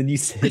 And then you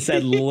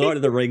said Lord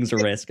of the Rings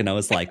Risk, and I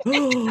was like,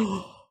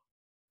 oh,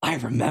 I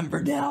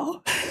remember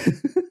now.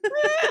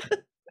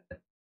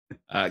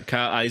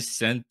 Kyle, I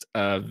sent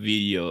a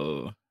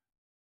video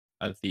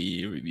at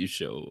the review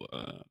show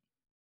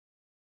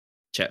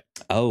chat.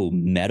 Oh,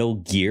 Metal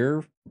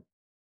Gear?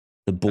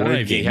 The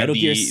board game. Metal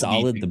Gear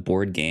Solid, the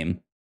board game.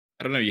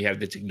 I don't know if you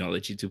have the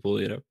technology to pull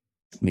it up.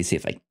 Let me see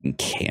if I can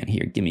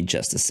here. Give me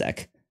just a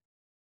sec.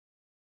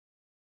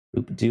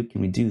 Boop-a-doop.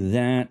 Can we do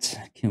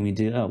that? Can we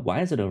do... Oh,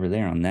 why is it over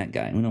there on that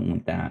guy? We don't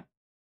want that.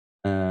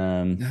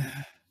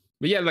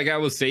 But yeah, like I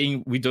was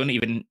saying, we don't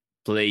even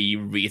play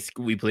Risk.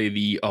 We play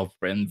the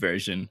off-brand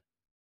version.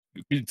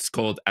 It's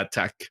called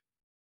Attack.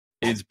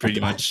 It's pretty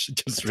much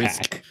just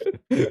Risk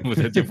with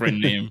a different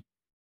name.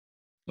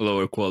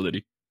 Lower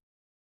quality.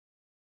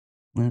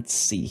 Let's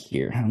see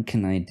here. How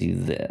can I do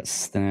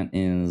this? That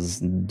is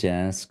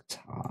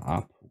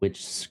desktop.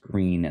 Which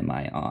screen am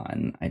I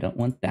on? I don't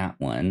want that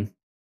one.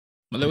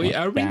 Well, we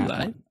are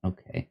live.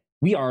 Okay.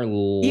 We are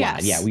live.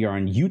 Yes. Yeah, we are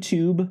on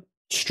YouTube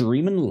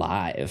streaming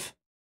live.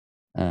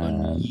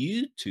 On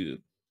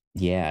YouTube?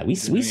 Yeah, we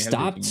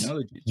stopped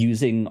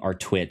using our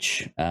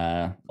Twitch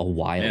a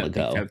while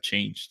ago. Things have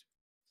changed.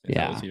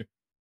 Yeah.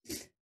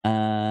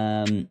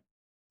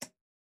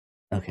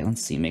 Okay,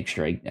 let's see. Make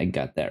sure I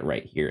got that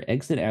right here.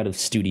 Exit out of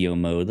studio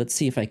mode. Let's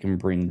see if I can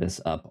bring this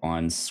up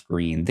on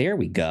screen. There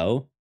we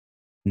go.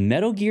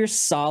 Metal Gear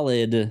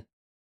Solid,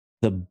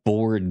 the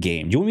board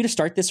game. Do you want me to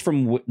start this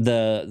from where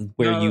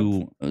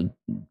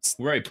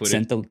I put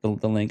sent the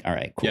link? All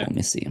right, cool. Yeah. Let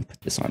me see. Put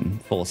this on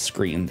full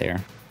screen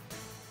there.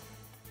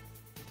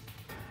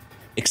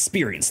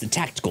 Experience the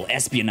tactical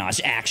espionage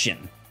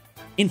action.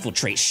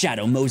 Infiltrate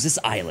Shadow Moses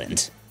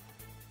Island.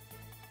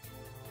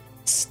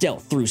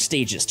 Stealth through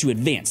stages to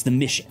advance the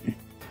mission.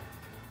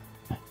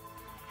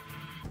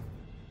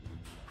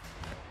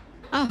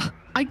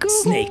 I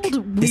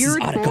googled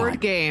weird board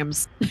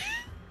games.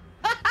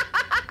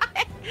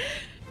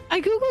 I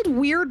googled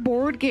weird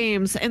board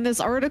games, and this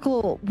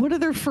article, one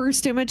of their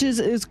first images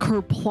is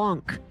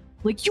Kerplunk.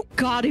 Like, you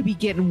gotta be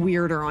getting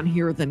weirder on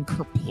here than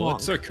Kerplunk.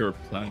 What's a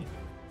Kerplunk?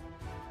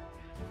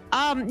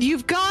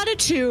 You've got a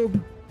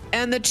tube,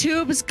 and the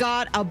tube's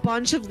got a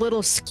bunch of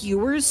little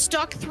skewers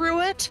stuck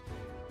through it.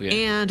 Yeah.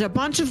 And a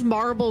bunch of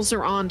marbles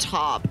are on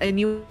top, and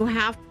you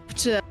have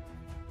to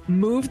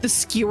move the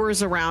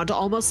skewers around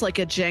almost like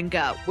a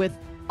Jenga, with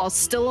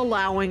still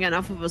allowing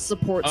enough of a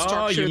support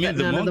structure that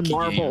none of the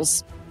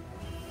marbles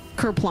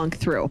kerplunk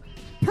through.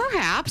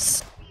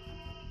 Perhaps.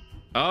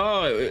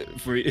 Oh,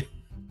 for you,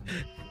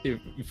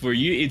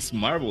 it's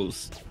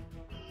marbles.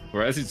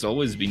 For us, it's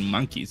always been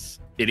monkeys.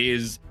 It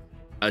is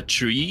a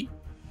tree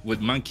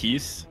with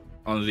monkeys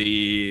on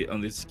the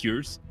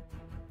skewers.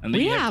 And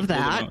we have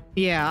that.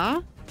 Yeah.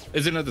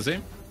 Is it not the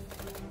same?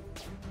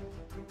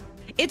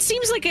 It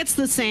seems like it's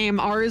the same.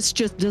 Ours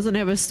just doesn't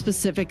have a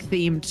specific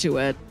theme to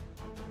it.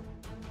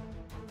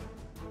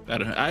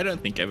 I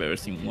don't think I've ever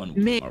seen one.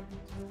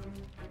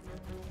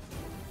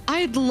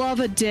 I'd love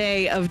a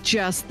day of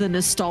just the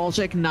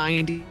nostalgic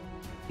 90s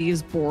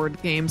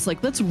board games.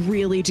 Like, let's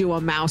really do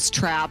a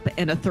Mousetrap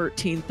and a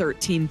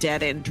 1313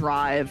 Dead End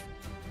Drive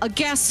a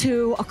Guess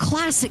Who, a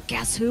classic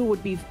Guess Who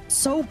would be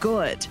so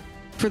good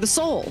for the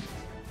soul.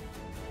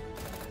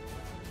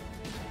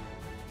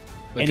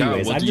 But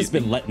anyways, I've just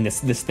been letting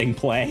this thing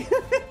play.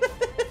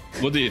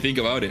 What do you think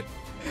about it?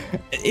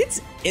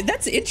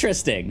 That's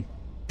interesting.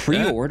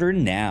 Pre-order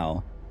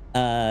now.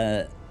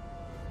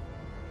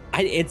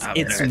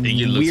 It's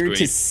weird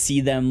to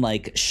see them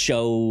like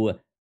show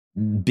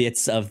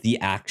bits of the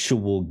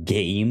actual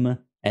game,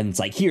 and it's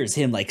like, here's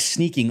him like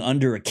sneaking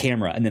under a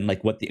camera, and then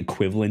like what the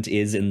equivalent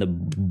is in the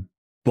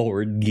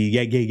board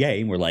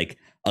game where like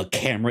a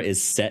camera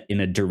is set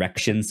in a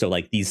direction, so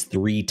like these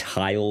 3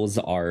 tiles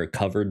are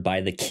covered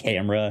by the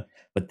camera,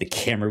 but the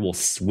camera will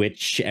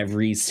switch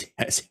every so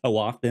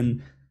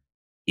often.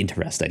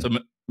 Interesting. So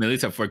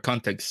Melissa, for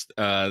context,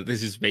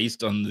 this is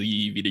based on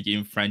the video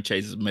game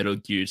franchise Metal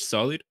Gear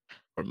Solid.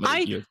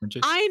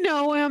 I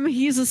know him.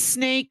 He's a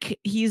snake.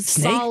 He's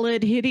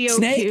solid. Hideo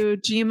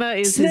Kojima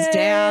is his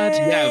dad.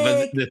 Yeah,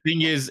 but the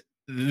thing is,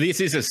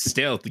 this is a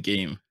stealth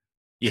game.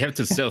 You have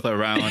to stealth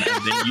around, and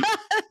then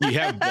you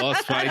have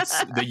boss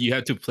fights that you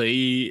have to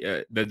play,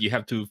 that you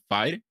have to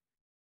fight.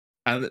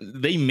 And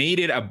they made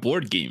it a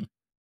board game.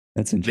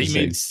 That's interesting.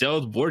 They made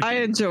stealth board game. I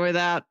enjoy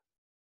that.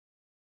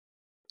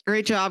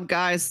 Great job,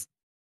 guys.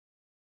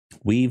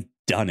 We've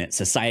done it.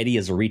 Society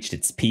has reached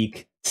its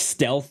peak.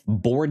 Stealth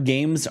board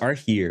games are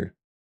here.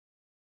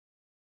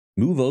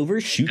 Move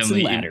over, shoot some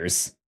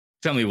ladders.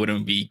 Tell me it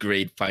wouldn't be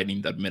great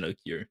fighting that Metal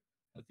Gear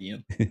at the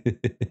end.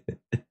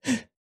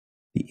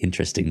 Be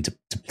interesting to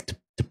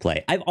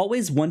play. I've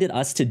always wanted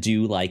us to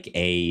do like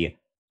a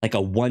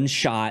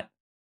one-shot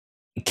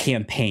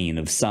campaign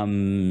of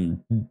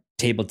some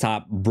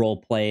tabletop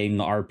role-playing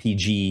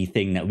RPG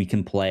thing that we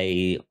can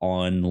play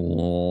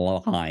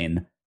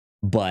online,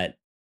 but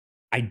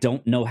I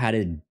don't know how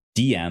to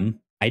DM.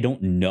 I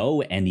don't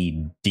know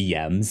any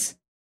DMs.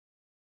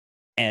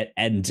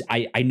 And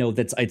I know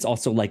that it's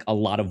also like a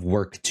lot of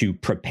work to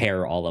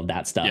prepare all of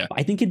that stuff. Yeah.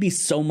 I think it'd be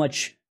so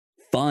much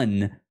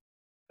fun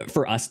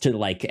for us to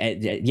like,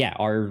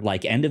 our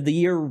like end of the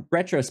year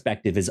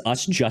retrospective is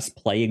us just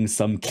playing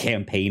some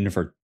campaign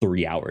for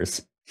 3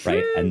 hours,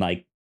 right? And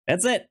like,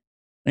 that's it.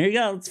 There you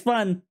go. It's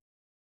fun.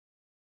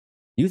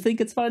 You think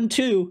it's fun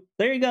too.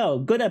 There you go.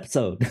 Good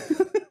episode.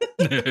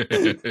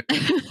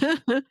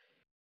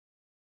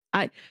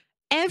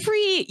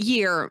 Every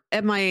year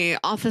at my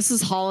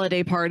office's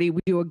holiday party, we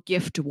do a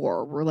gift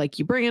war. We're like,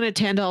 you bring in a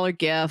 $10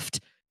 gift,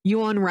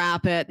 you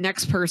unwrap it.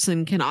 Next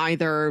person can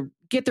either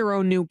get their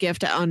own new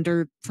gift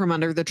from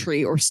under the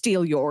tree or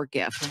steal your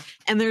gift.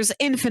 And there's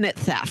infinite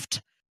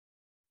theft.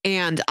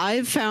 And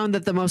I've found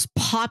that the most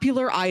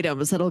popular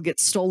items that'll get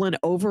stolen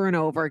over and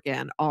over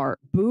again are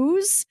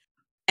booze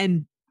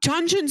and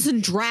Dungeons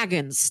and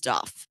Dragons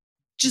stuff.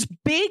 Just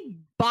big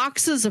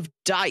boxes of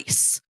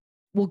dice.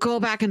 We'll go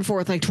back and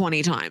forth like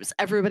 20 times.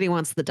 Everybody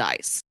wants the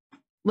dice.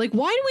 Like,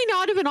 why do we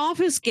not have an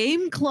office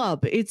game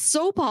club? It's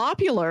so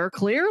popular,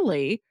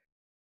 clearly.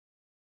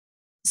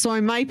 So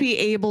I might be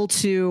able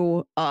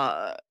to,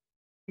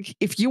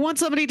 if you want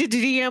somebody to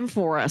DM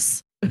for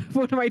us,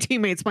 one of my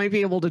teammates might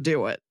be able to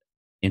do it.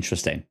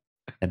 Interesting.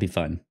 That'd be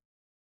fun.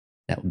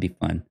 That would be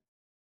fun.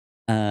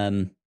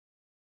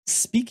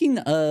 Speaking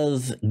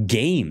of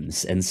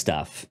games and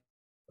stuff,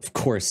 of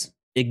course,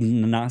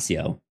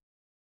 Ignacio,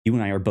 you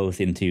and I are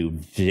both into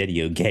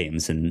video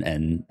games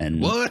and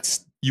what?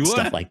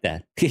 Stuff like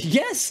that.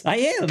 Yes, I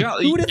am.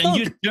 God, who would have thought?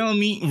 You tell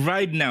me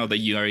right now that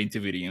you are into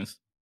video games.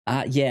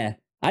 Yeah.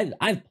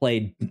 I've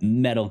played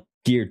Metal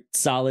Gear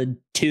Solid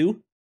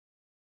 2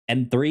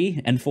 and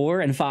 3 and 4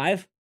 and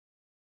 5.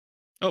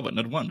 Oh, but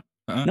not 1.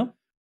 Nope.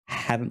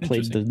 Haven't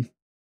played the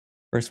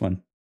first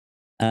one.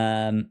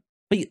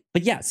 But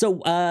yeah, so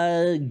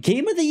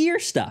game of the year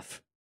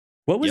stuff.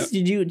 What was do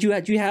you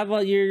have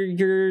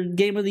your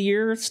game of the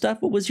year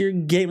stuff? What was your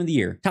game of the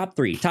year? Top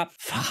 3, top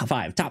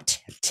 5, top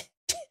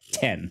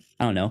 10.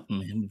 I don't know.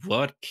 Man,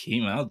 what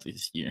came out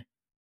this year?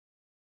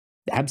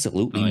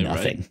 Absolutely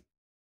nothing.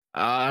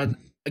 Right.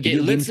 Okay,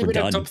 let's see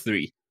about top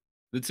 3.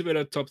 Let's see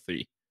about top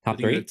 3. Top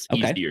 3? That's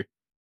easier.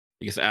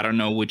 Because I don't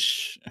know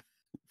which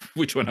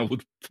one I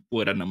would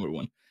put at number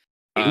 1.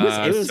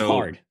 It was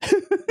hard.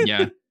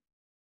 Yeah.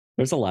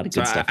 There's a lot of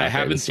good stuff. I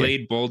haven't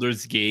played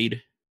Baldur's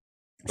Gate.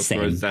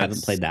 Same.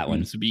 Haven't played that one.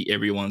 Seems to be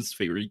everyone's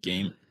favorite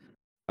game.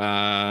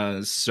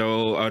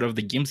 So out of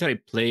the games that I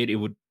played, it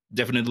would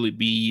definitely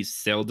be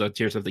Zelda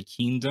Tears of the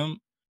Kingdom,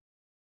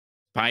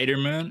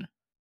 Spider-Man,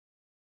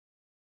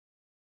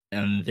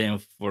 and then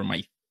for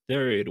my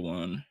third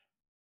one,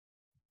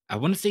 I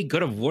want to say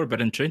God of War, but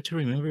I'm trying to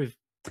remember if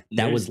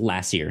that was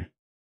last year.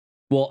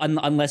 Well,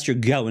 unless you're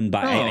going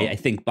by, I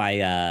think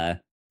by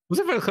was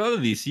it Valhalla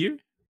this year?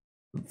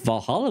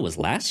 Valhalla was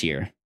last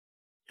year.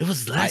 It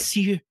was last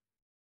year.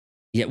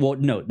 Yeah, well,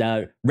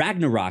 no,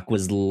 Ragnarok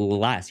was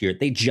last year.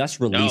 They just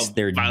released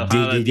their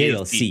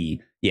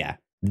DLC. Yeah,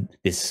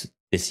 this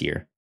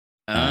year.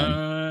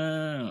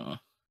 And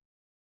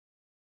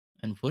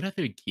what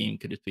other game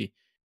could it be?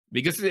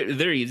 Because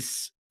there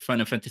is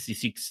Final Fantasy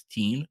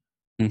 16.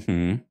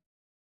 Mm-hmm.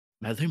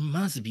 Now, there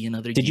must be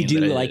another Did game. you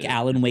do like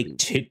Alan Wake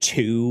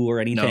 2 or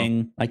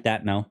anything like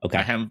that? No?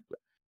 Okay.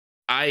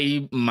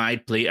 I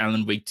might play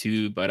Alan Wake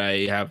 2, but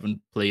I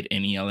haven't played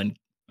any Alan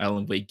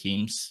Wake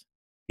games.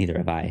 Neither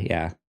have I,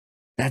 yeah.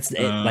 That's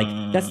it.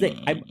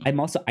 I'm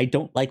also, I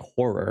don't like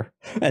horror.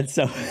 And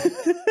so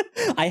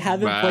I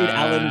haven't played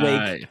Alan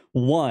Wake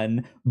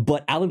 1,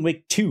 but Alan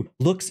Wake 2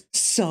 looks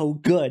so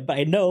good. But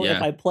I know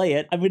if I play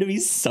it, I'm going to be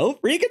so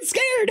freaking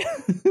scared.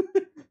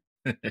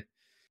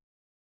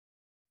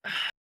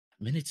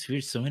 I mean, it's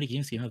weird. So many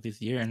games came out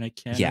this year, and I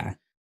can't. Yeah.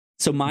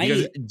 So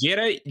because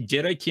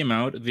Jedi came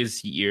out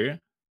this year.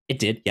 It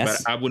did,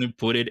 yes. But I wouldn't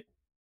put it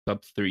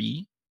top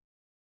 3.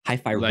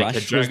 Hi-Fi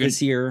Rush was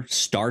this year.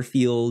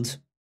 Starfield.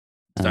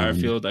 I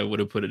would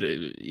have put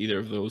it either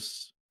of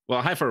those.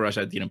 Well, Hi-Fi Rush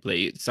I didn't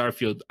play.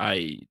 Starfield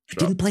I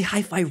didn't play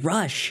Hi-Fi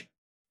Rush.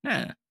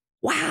 Yeah.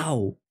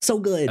 Wow, so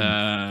good. You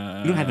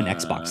don't have an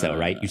Xbox though,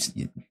 right?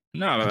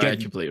 No, I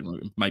can play it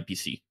on my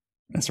PC.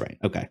 That's right.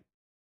 Okay.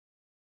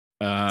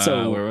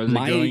 So where was it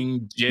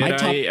going? Jedi. My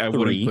top 3, I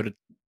wouldn't put it.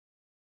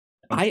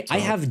 I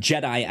have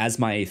Jedi as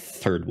my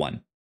third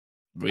one.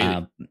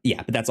 Really?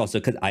 Yeah, but that's also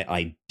because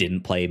I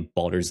didn't play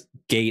Baldur's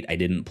Gate. I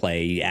didn't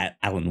play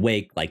Alan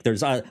Wake. Like,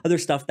 there's other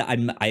stuff that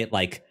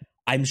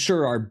I'm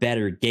sure are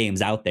better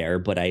games out there,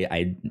 but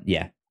I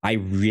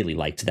really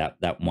liked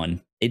that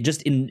one. It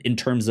just in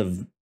terms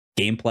of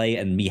gameplay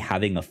and me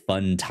having a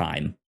fun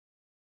time.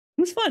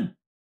 It was fun.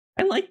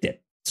 I liked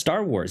it.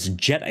 Star Wars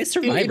Jedi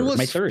Survivor.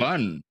 My third.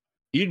 Fun.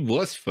 It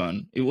was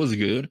fun. It was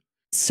good.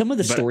 Some of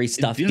the story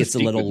stuff gets a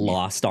little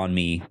lost on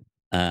me.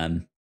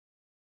 But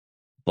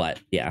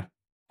yeah.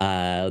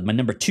 My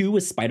number 2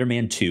 was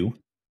Spider-Man 2,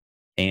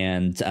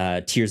 and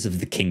Tears of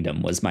the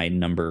Kingdom was my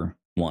number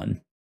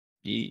 1.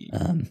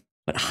 Yeah.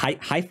 But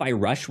Hi-Fi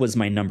Rush was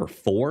my number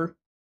 4.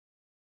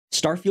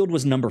 Starfield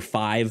was number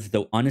 5,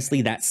 though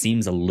honestly that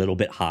seems a little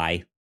bit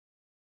high.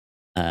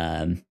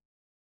 I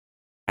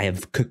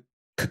have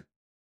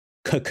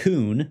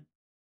Cocoon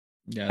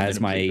as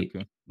my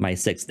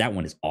 6th. That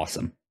one is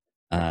awesome.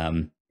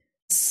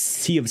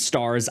 Sea of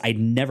Stars, I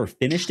never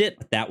finished it,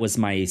 but that was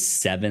my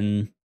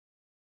 7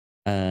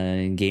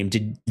 game.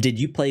 Did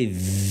you play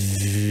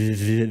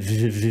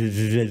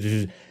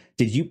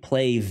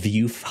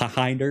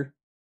Viewfinder?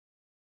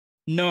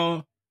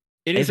 No,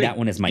 it is that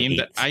one is my game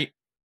 8th. That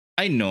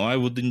I know I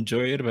would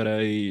enjoy it, but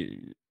I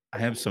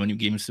have so many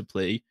games to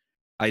play.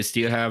 I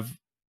still have,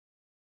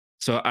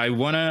 so I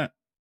wanna.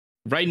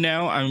 Right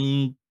now,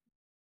 I'm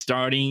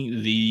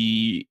starting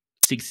the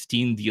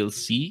 16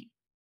 DLC.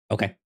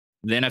 Okay.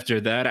 Then after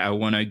that, I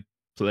wanna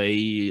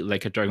play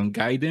like a Dragon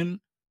Gaiden.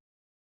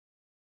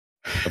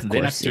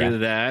 Then after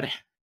that,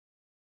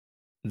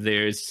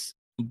 there's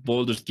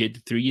Baldur's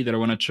Gate 3 that I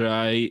want to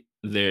try.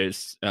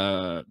 There's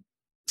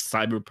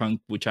Cyberpunk,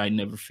 which I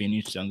never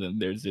finished, and then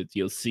there's the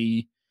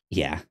DLC.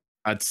 Yeah.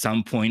 At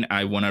some point,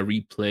 I want to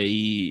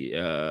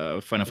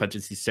replay Final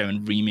Fantasy VII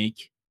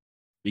Remake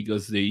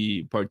because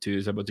the part 2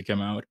 is about to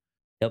come out.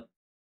 Yep.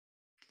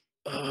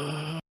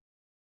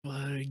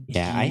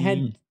 Yeah, I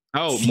had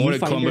Mortal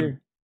Kombat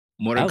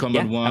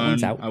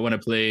 1. I want to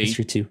play.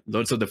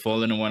 Lords of the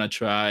Fallen. I want to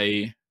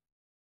try.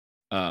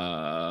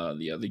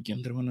 The other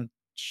game that I want to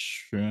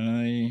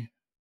try.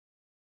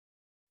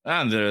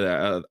 And there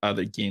are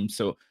other games.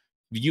 So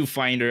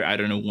Viewfinder, I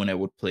don't know when I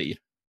would play it.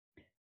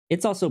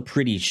 It's also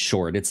pretty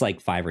short. It's like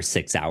 5 or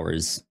 6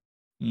 hours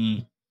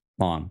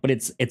long, but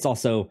it's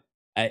also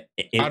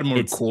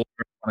Armored Core.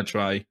 I want to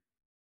try.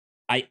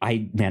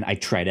 I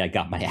tried it. I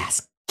got my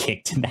ass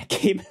kicked in that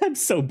game. I'm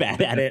so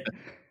bad at it.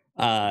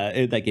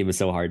 That game was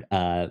so hard.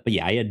 But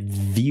yeah, I had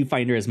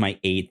Viewfinder as my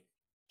 8th,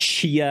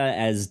 Chia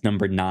as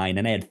number 9,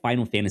 and I had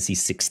Final Fantasy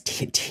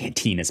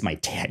 16 as my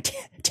 10.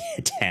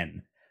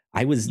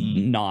 I was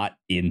not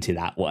into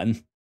that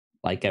one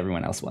like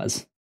everyone else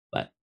was,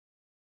 but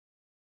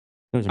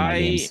those are my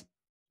games.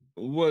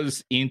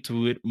 Was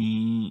into it.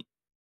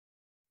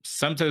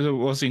 Sometimes I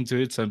was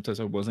into it, sometimes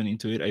I wasn't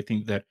into it. I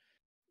think that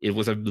it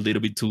was a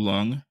little bit too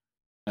long,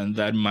 and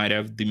that might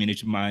have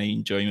diminished my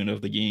enjoyment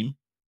of the game.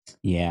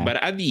 Yeah.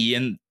 But at the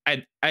end,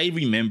 I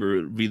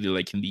remember really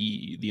liking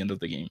the end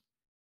of the game.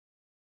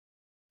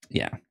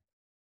 Yeah.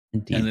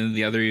 Indeed. And then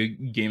the other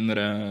game that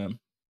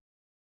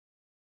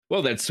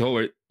that's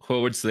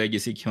Hogwarts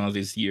Legacy came out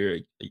this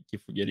year. I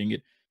keep forgetting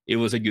it. It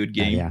was a good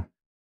game. Yeah.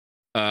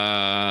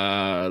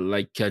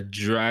 Like a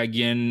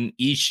Dragon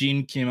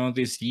Ishin came out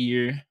this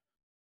year.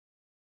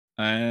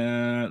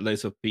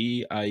 Lies of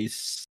P. I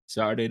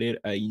started it.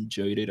 I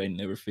enjoyed it. I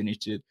never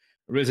finished it.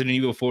 Resident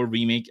Evil 4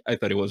 remake. I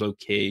thought it was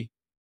okay.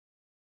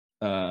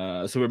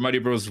 Super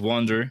Mario Bros.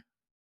 Wonder.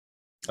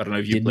 I don't know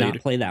if you played. Did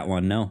not play that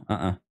one. No.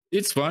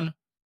 It's fun,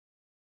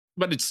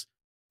 but it's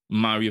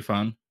Mario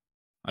fun.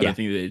 I don't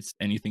think that it's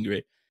anything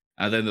great.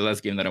 And then the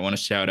last game that I want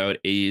to shout out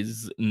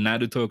is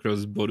Naruto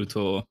Cross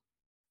Boruto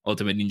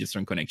Ultimate Ninja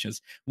Storm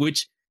Connections,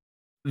 which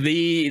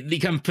the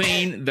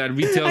campaign that retells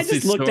this story. I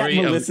just looked at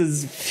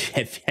Melissa's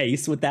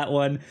face with that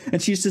one,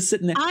 and she's just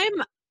sitting there.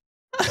 I'm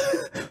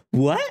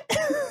what?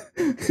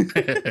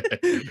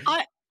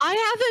 I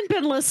I haven't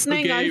been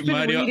listening. Okay, I've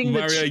been reading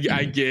Mario, the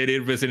I get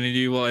it. Resident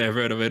Evil, I've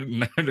heard of it.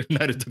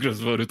 Naruto Cross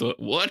Boruto.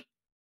 What?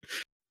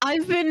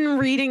 I've been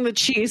reading the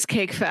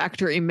Cheesecake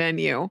Factory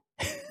menu.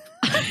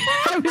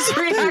 I was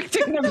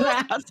reacting to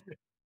that.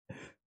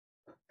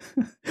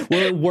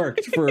 Well, it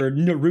worked for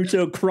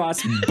Naruto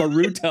Cross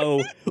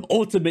Boruto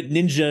Ultimate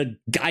Ninja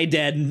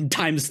Gaiden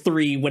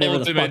 ×3, whatever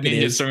Ultimate the fuck it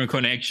Ninja is. Storm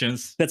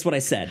Connections. That's what I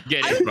said.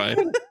 Get it right.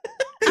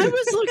 I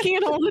was looking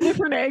at all the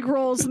different egg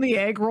rolls in the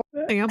egg roll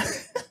stamp.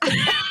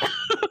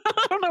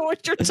 I don't know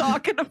what you're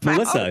talking about.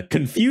 Melissa,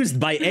 confused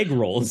by egg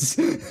rolls.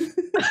 They've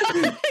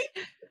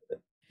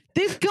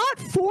got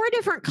 4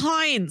 different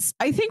kinds.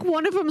 I think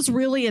one of them's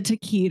really a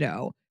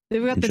taquito.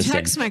 They've got the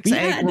Tex-Mex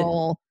egg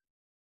roll.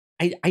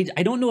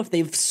 I don't know if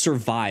they've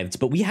survived,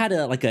 but we had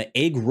a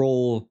egg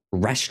roll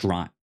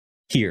restaurant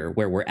here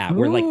where we're at,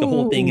 where like the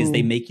whole thing is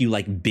they make you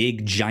like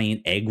big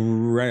giant egg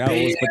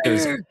rolls, but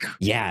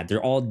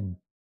they're all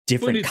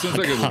different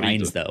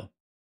kinds though.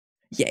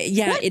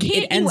 Yeah,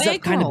 it ends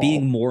up kind of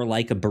being more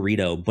like a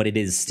burrito, but it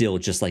is still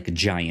just like a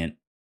giant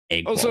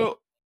egg roll. Also,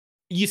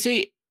 you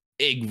say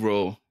egg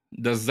roll.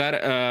 Does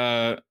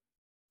that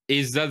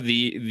is that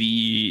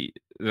the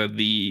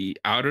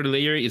outer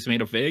layer is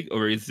made of egg,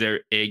 or is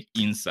there egg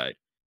inside?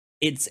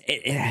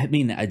 I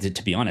mean,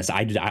 to be honest,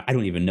 I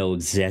don't even know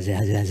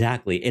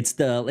exactly.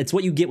 It's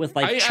what you get with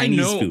like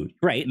Chinese food,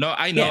 right? No,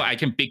 I know, I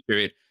can picture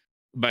it,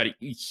 but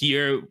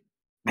here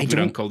we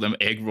don't call them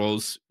egg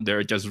rolls.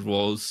 They're just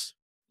rolls.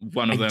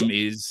 One of them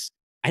is.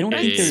 I don't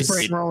think there's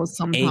spring rolls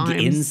sometimes.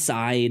 Egg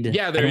inside.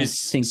 Yeah, there is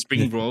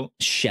spring roll.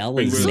 Shell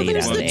is made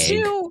out of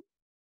egg.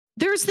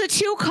 There's the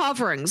 2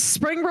 coverings.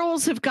 Spring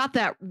rolls have got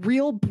that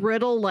real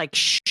brittle, like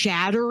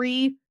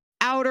shattery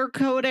outer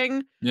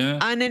coating. Yeah.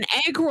 And an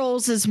egg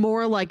rolls is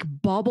more like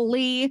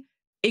bubbly.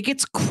 It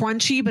gets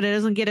crunchy, but it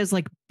doesn't get as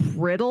like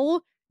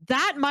brittle.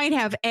 That might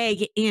have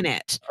egg in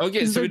it.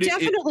 Okay, so they're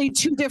definitely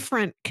 2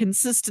 different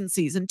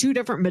consistencies and 2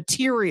 different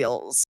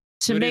materials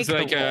to make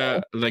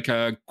it's like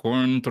a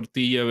corn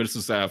tortilla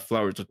versus a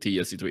flour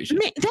tortilla situation.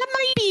 That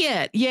might be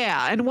it.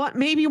 Yeah, and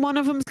maybe one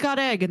of them's got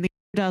egg and the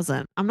other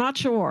doesn't. I'm not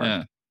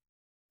sure.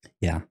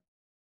 Yeah.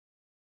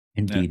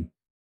 Indeed.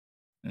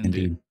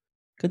 Good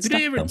stuff. Did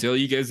I ever tell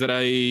you guys that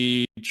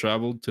I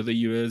traveled to the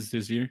US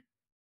this year?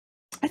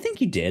 I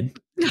think you did.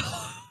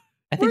 I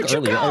think Where'd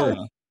earlier.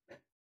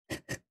 You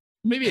go?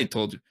 Maybe I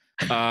told you.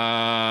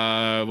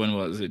 When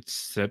was it?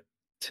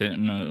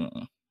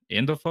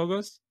 End of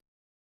August?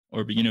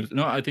 Or beginning of...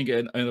 No, I think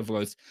end of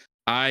August.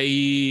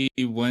 I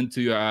went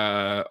to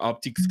a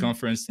optics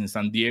conference in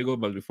San Diego,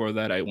 but before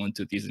that, I went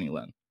to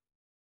Disneyland.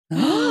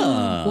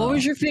 What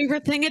was your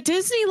favorite thing at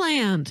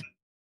Disneyland?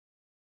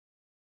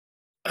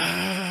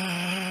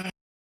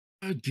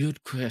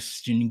 Good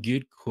question.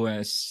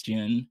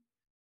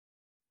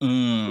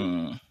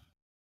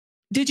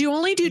 Did you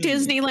only do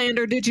Disneyland,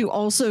 or did you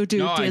also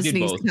do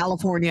Disney's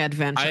California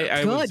Adventure?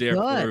 I was there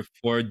for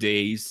 4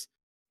 days.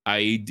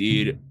 I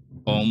did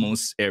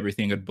almost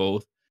everything at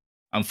both.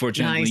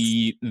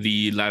 Unfortunately,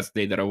 the last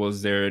day that I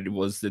was there, it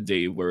was the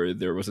day where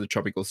there was a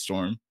tropical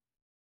storm.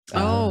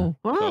 So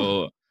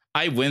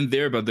I went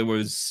there, but it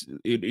was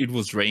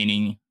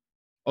raining.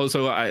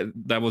 Also,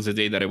 that was the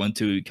day that I went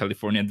to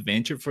California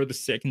Adventure for the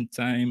second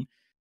time.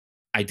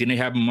 I didn't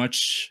have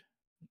much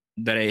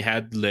that I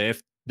had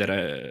left that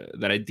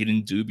I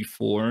didn't do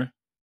before.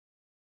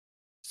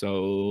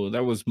 So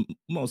that was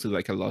mostly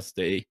like a lost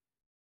day.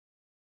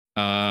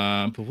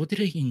 But what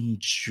did I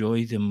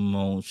enjoy the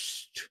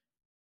most?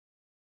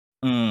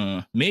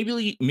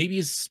 Maybe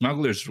it's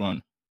Smuggler's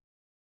Run.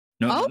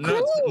 No,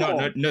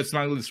 no,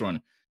 Smuggler's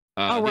Run.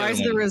 Rise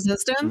of the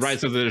Resistance?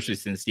 Rise of the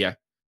Resistance, yeah.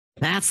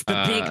 That's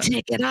the big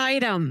ticket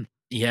item.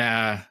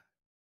 Yeah,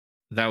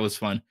 that was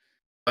fun.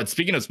 But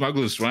speaking of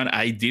Smuggler's Run,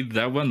 I did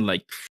that one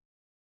like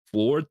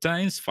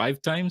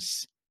 5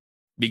 times,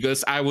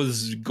 because I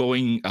was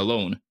going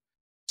alone.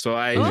 So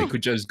I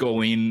could just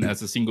go in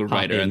as a single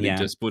rider and they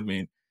just put me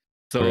in.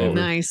 So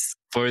nice.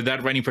 For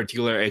that run in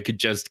particular, I could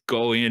just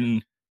go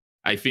in,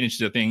 I finished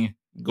the thing,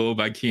 go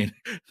back in,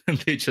 and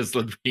they just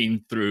let me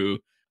in through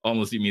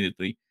almost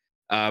immediately.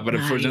 But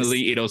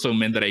unfortunately, it also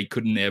meant that I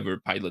could never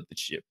pilot the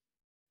ship.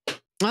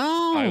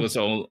 I was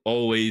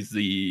always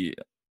the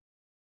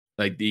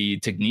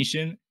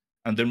technician,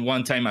 and then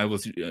one time I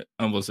was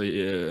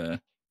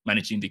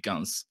managing the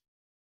guns.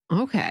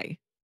 Okay.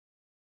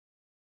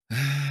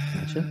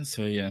 Gotcha.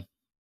 So yeah.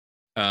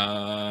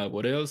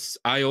 What else?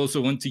 I also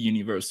went to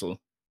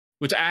Universal,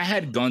 which I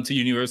had gone to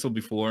Universal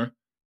before,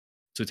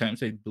 2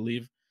 times I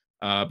believe.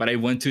 But I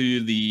went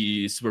to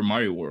the Super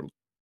Mario World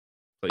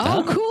place.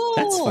 Oh, cool!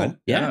 That's fun.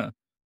 Yeah.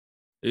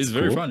 It was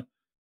very fun.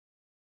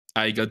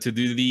 I got to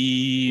do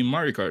the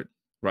Mario Kart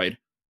ride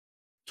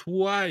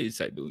twice,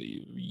 I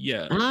believe.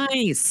 Yeah.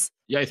 Nice.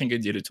 Yeah, I think I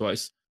did it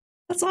twice.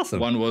 That's awesome.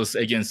 One was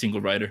again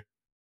single rider.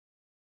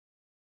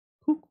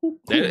 Cool.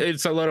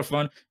 It's a lot of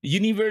fun.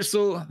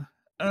 Universal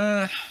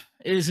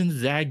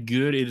isn't that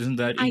good. It isn't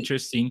that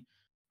interesting.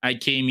 I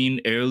came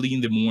in early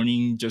in the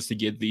morning just to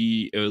get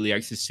the early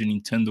access to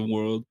Nintendo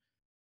World.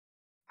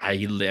 I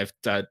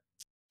left at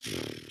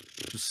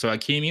So I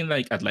came in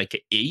like at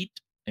like 8.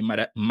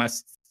 I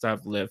must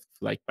have left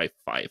like by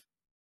 5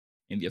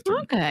 in the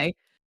afternoon. Okay.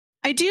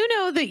 I do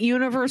know that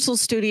Universal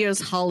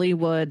Studios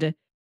Hollywood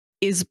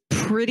is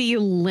pretty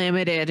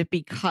limited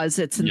because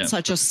it's in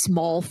such a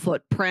small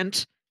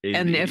footprint.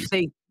 And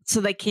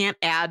they can't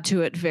add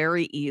to it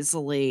very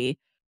easily.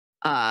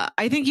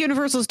 I think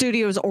Universal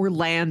Studios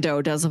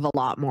Orlando does have a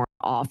lot more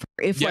to offer.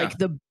 If like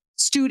the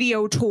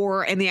studio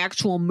tour and the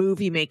actual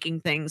movie making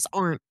things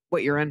aren't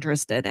what you're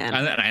interested in.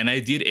 And I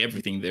did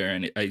everything there,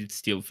 and I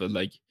still felt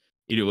like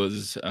it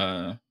was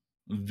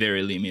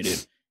very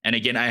limited. And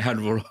again, I had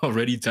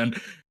already done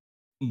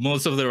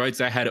most of the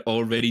rides I had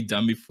already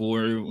done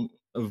before.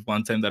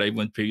 One time that I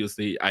went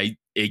previously, I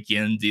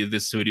again did the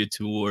studio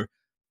tour.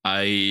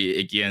 I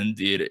again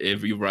did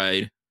every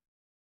ride,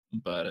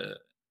 but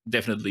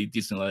definitely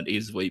Disneyland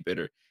is way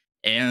better.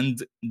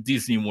 And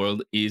Disney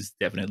World is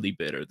definitely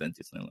better than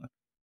Disneyland.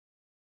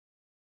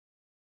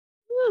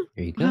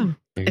 There you go.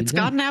 It's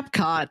got an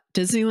Epcot.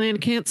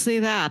 Disneyland can't say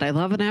that. I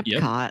love an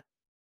Epcot.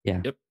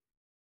 Yeah.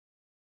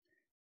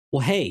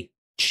 Well, hey,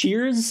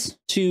 cheers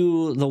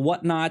to the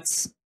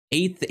Whatnauts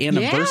 8th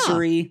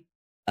anniversary.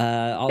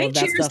 All of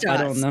that stuff. I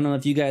don't know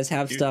if you guys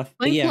have stuff.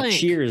 But yeah, clink.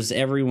 Cheers,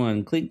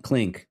 everyone. Clink,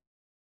 clink.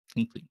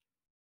 Clink, clink.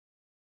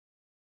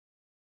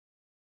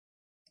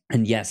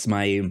 And yes,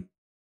 my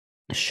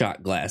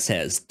shot glass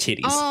has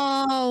titties.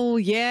 Oh,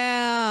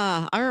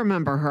 yeah. I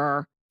remember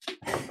her.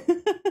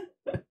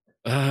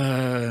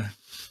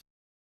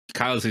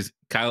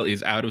 Kyle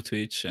is out of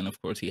Twitch, and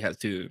of course he has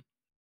to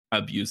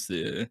abuse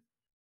the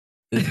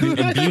TOS.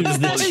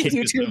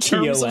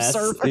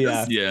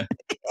 Yeah.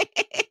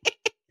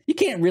 You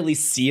can't really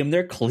see them.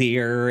 They're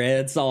clear.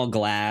 It's all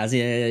glass.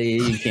 Yeah,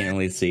 you can't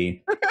really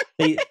see.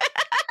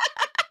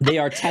 They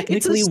are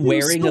technically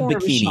wearing a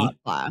bikini.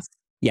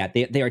 Yeah,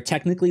 they are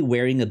technically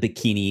wearing a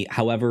bikini.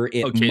 However,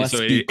 it must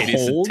be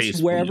cold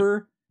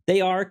wherever they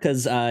are,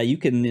 because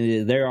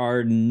there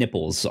are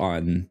nipples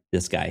on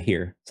this guy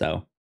here.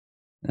 So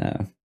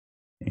there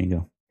you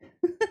go.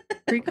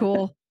 Pretty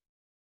cool.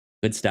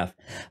 Good stuff.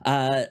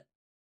 How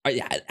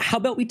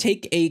about we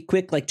take a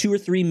quick 2 or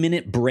 3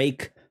 minute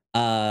break?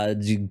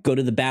 Go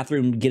to the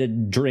bathroom, get a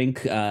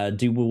drink,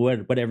 do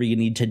whatever you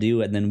need to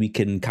do, and then we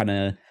can kind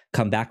of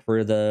come back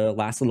for the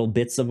last little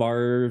bits of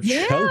our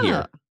show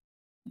here.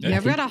 Yeah,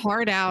 I've got a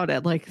hard out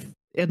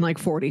in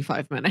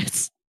 45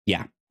 minutes.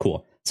 Yeah,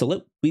 cool.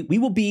 So we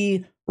will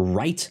be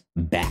right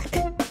back.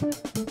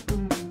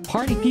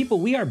 Party people,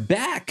 we are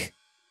back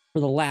for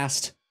the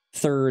last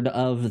third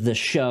of the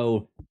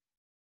show.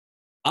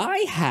 I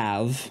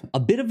have a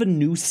bit of a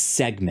new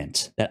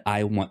segment that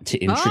I want to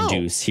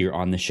introduce here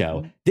on the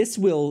show. This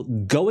will,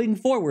 going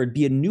forward,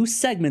 be a new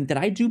segment that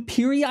I do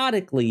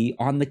periodically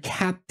on the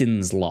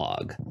Captain's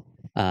Log.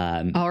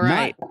 All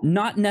right.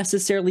 Not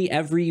necessarily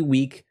every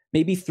week,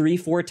 maybe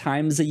 3-4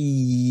 times a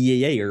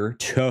year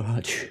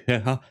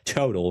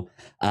total.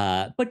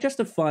 But just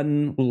a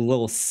fun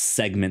little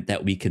segment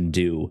that we can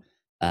do.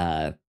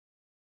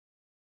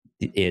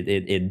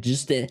 It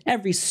just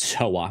every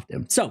so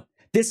often. So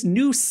this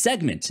new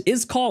segment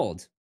is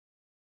called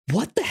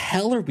 "What the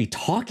hell are we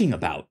talking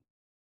about?"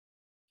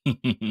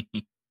 Is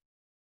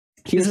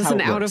this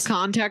an out of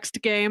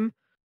context game?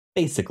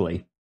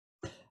 Basically.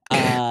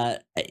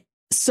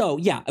 So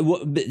yeah,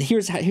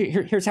 here's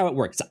how it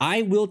works.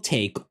 I will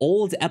take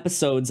old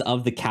episodes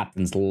of the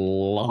Captain's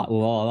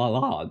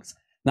Logs,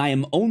 and I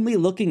am only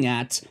looking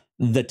at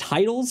the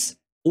titles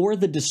or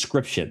the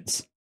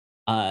descriptions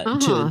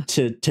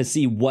to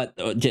see what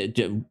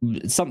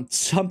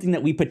something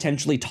that we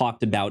potentially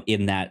talked about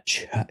in that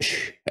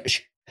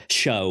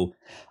show.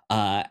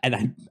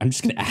 And I'm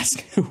just going to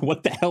ask,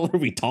 what the hell are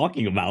we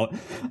talking about?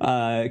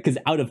 Because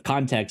out of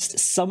context,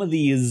 some of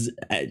these,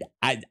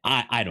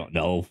 I don't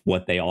know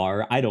what they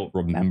are. I don't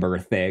remember a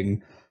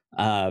thing.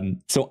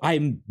 So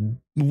I'm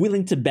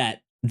willing to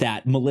bet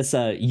that,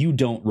 Melissa, you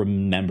don't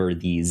remember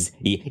these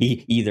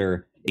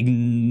either.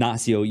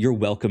 Ignacio, you're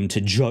welcome to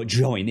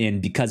join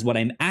in, because what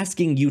I'm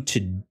asking you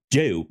to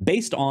do,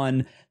 based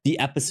on the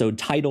episode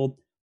title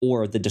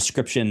or the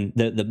description,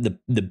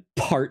 the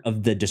part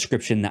of the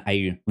description that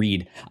I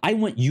read, I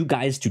want you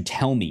guys to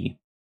tell me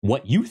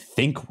what you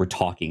think we're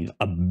talking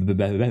about.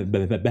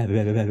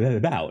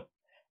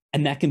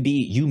 And that can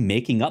be you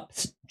making up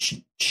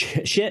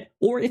shit,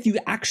 or if you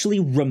actually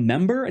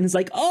remember and it's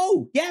like,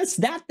 oh, yes,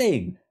 that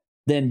thing,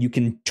 then you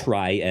can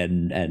try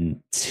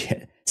and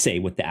say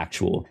what the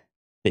actual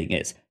thing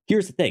is.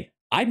 Here's the thing.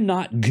 I'm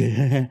not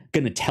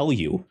gonna tell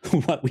you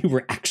what we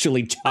were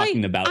actually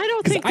talking about. I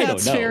don't think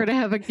that's fair to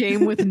have a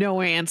game with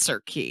no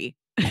answer key.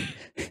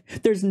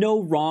 There's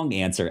no wrong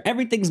answer.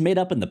 Everything's made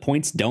up and the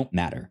points don't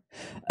matter.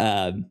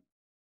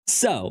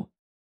 So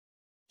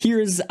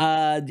here's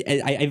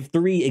I have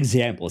 3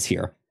 examples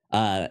here.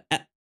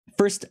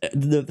 First,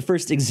 the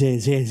first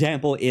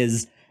example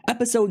is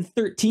episode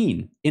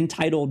 13,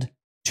 entitled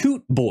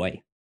Toot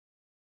Boy.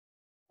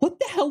 What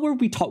the hell were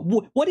we talking?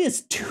 What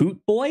is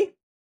Toot Boy?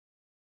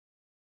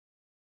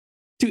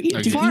 I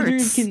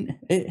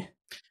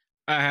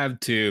have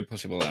 2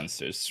 possible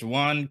answers.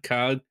 One,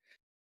 Kyle,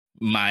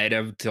 might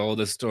have told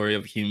the story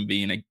of him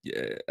being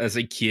as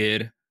a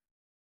kid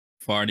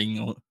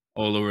farting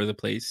all over the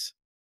place.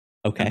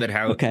 Okay.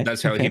 And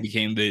that's how he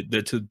became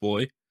the tooth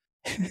boy.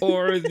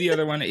 Or the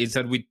other one is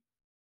that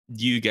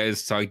you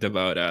guys talked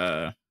about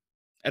I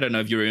don't know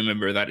if you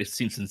remember that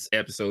Simpsons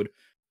episode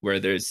where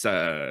there's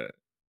a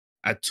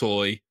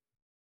toy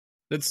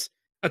that's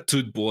a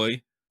tooth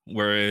boy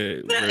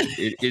where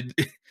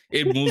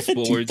it moves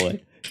forward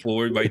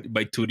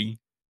by tooting.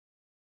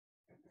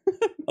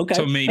 Okay.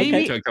 So maybe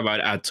we talked about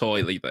a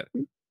toy like that.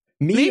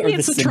 Maybe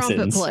it's a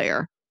trumpet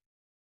player.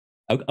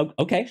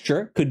 Okay,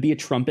 sure. Could be a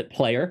trumpet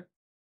player.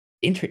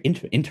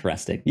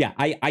 Interesting. Yeah,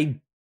 I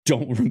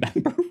don't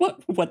remember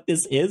what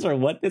this is or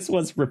what this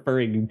was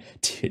referring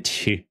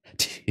to.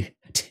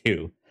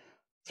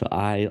 So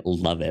I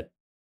love it.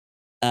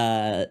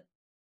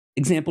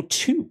 Example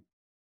 2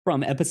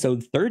 from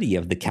episode 30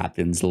 of the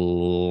Captain's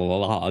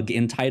Log,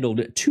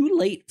 entitled "Too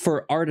Late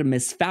for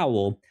Artemis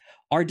Fowl."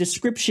 Our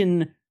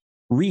description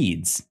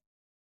reads,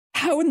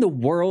 "How in the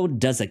world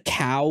does a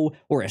cow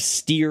or a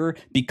steer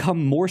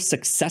become more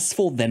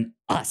successful than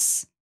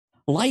us?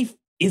 Life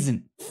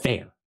isn't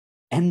fair."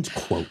 End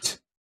quote.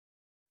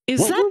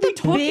 Is that the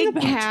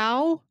big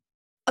cow?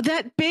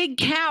 That big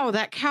cow,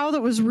 that cow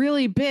that was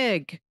really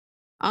big.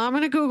 I'm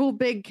going to Google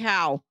big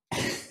cow.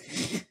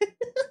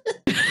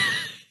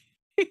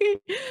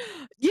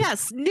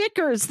 Yes,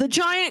 Knickers, the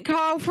giant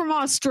cow from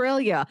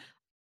Australia.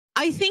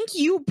 I think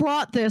you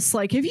brought this.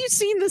 Like, have you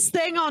seen this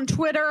thing on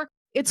Twitter?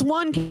 It's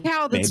one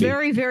cow that's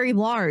very, very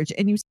large.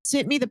 And you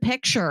sent me the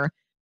picture.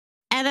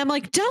 And I'm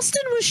like,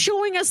 Dustin was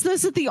showing us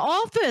this at the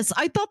office.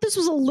 I thought this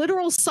was a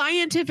literal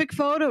scientific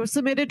photo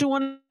submitted to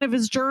one of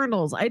his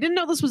journals. I didn't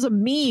know this was a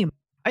meme.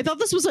 I thought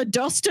this was a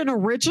Dustin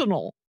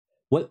original.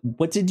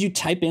 What did you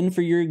type in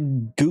for your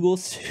Google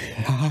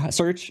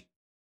search?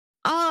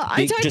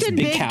 I typed in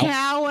big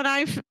cow and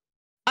I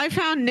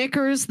found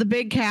Knickers, the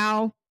big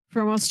cow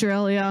from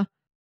Australia.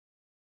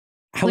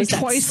 How like is that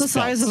twice the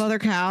size of other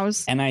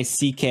cows.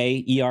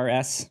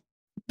 Nickers?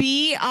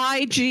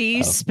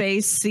 BIG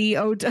space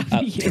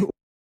COW.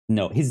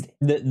 No,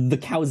 the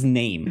cow's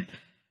name.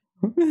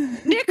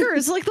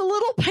 Knickers, like the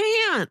little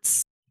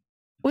pants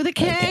with a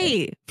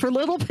K for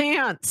little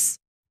pants.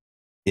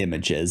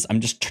 Images. I'm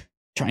just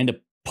trying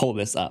to pull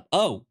this up.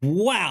 Oh,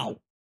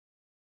 wow.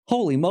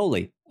 Holy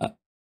moly. Let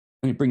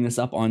me bring this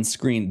up on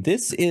screen.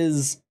 This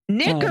is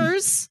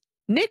Knickers.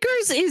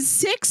 Knickers is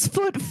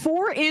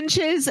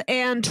 6'4"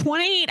 and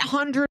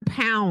 2,800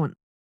 pounds.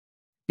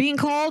 Being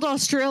called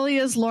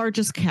Australia's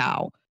largest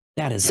cow.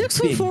 That is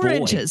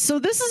 6'4". So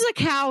this is a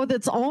cow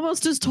that's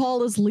almost as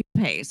tall as Lee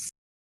Pace.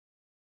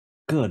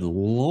 Good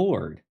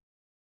Lord.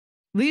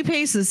 Lee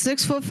Pace is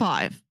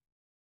 6'5".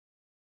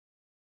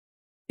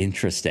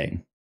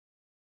 Interesting.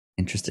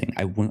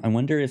 I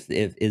wonder if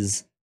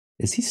is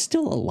he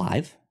still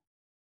alive?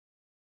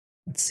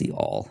 Let's see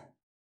all.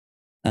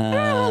 I don't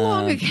know how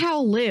long a cow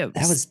lives.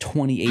 That was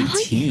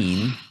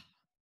 2018.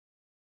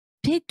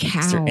 Big cow.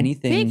 Is there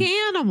anything? Big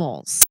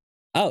animals.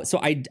 Oh, so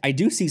I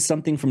do see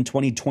something from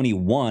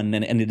 2021,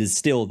 and it is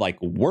still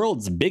like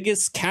world's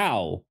biggest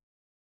cow.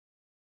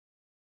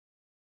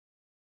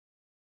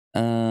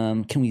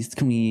 Can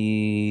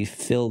we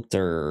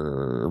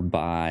filter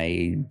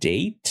by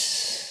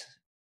date?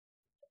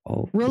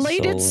 Oh,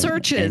 related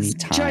searches.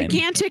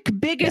 Gigantic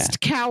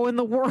biggest cow in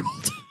the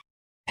world.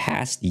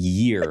 Past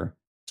year.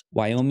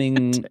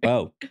 Wyoming.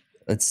 Oh,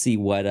 let's see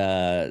what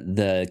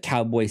the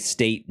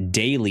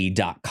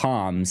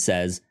cowboystatedaily.com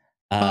says.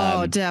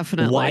 Oh,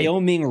 definitely.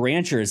 Wyoming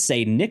ranchers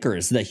say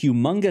Knickers, the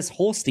humongous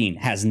Holstein,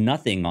 has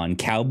nothing on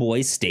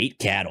cowboy state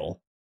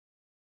cattle.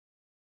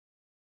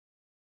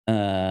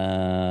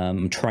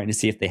 I'm trying to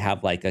see if they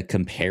have like a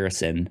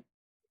comparison.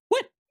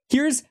 What?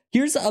 Here's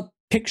a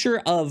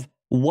picture of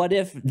what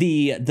if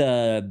the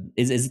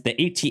is the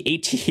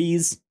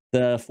AT-ATs,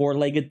 the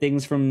four-legged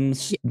things from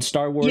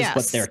Star Wars, yes,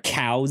 but they're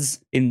cows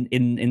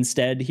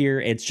instead here.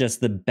 It's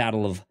just the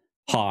Battle of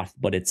Hoth,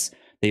 but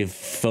they've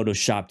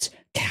photoshopped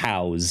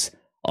cows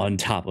on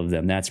top of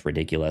them. That's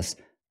ridiculous.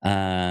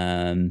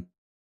 I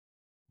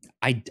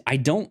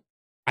don't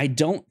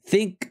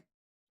think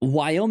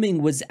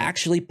Wyoming was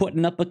actually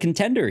putting up a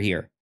contender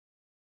here.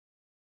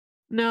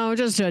 No,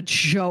 just a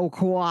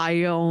joke,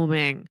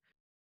 Wyoming.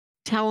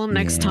 Tell him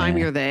next time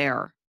you're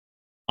there.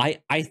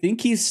 I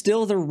think he's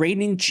still the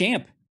reigning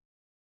champ.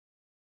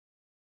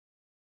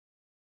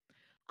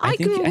 I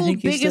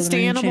googled biggest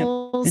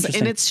animals,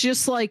 and it's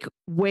just like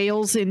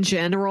whales in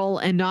general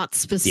and not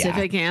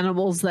specific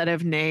animals that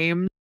have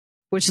names,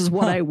 which is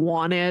what I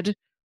wanted.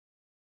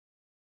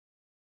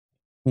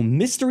 Well,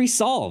 mystery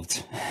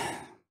solved.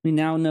 We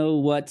now know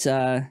what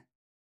the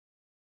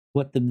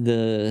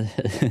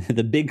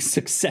the big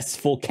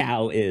successful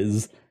cow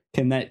is.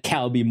 Can that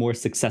cow be more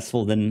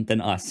successful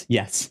than us?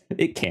 Yes,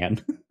 it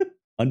can.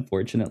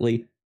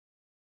 Unfortunately.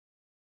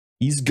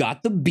 He's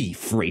got the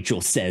beef,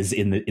 Rachel says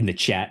in the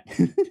chat.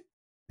 He's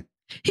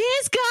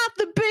got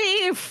the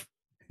beef.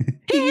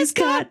 He's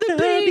got the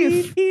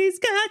beef. He's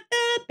got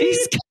the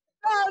beef.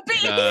 Oh, beef!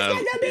 He's got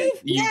the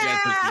beef! You Yeah!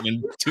 guys are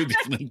singing two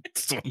different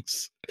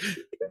songs.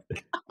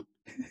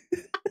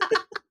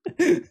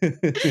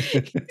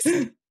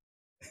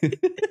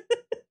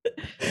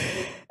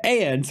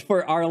 And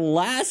for our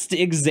last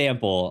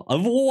example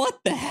of what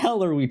the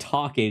hell are we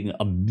talking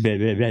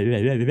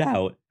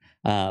about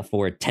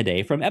for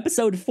today, from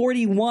episode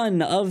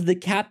 41 of the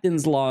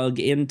Captain's Log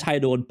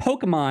entitled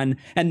Pokemon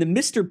and the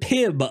Mr.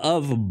 Pibb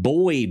of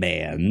Boy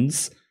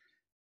Bands.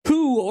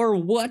 Who or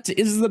what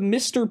is the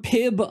Mr.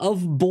 Pibb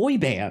of boy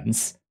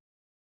bands?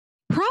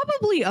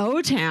 Probably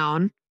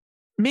O-Town.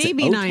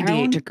 Maybe O-Town?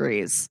 98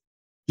 degrees.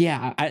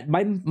 Yeah,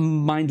 my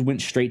mind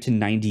went straight to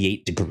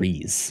 98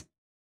 degrees.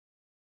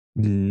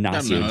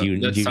 Ignacio,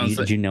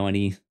 do you know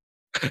any?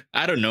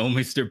 I don't know,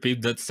 Mr.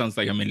 Pibb. That sounds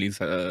like a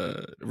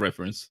Melissa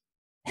reference.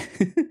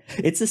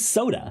 It's a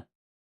soda.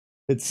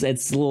 It's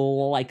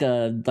like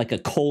a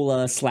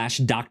cola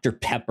 / Dr.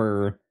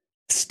 Pepper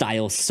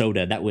style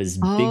soda that was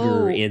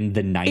bigger in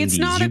the 90s. It's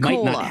not you a might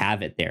cola. not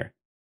have it there.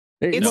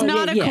 It's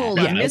not a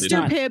cola. Yeah,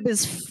 Mr.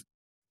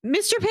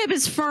 Pibb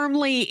is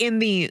firmly in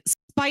the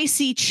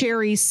spicy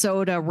cherry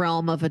soda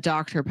realm of a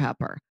Dr.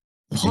 Pepper.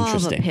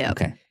 Love a Pibb.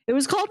 Okay. It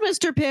was called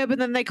Mr. Pibb,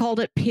 and then they called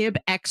it Pibb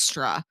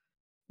Extra,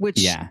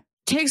 which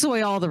takes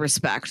away all the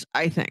respect,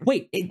 I think.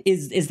 Wait,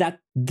 is that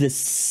the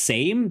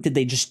same? Did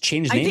they just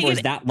change the name, or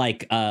is that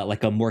like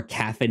a more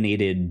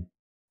caffeinated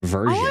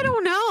version? Oh, I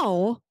don't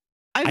know.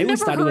 I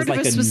always thought it was like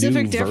a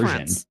specific new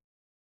difference. version.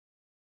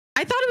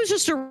 I thought it was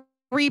just a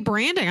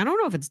rebranding. I don't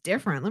know if it's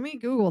different. Let me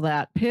Google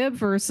that. Pibb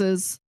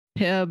versus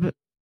Pibb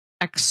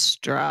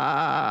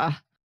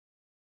Extra.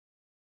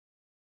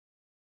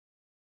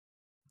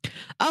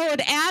 Oh,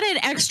 it added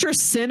extra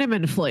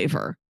cinnamon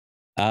flavor.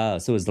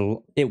 So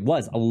it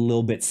was a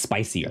little bit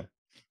spicier.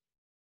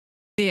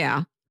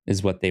 Yeah.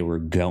 Is what they were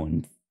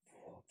going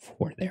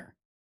for there.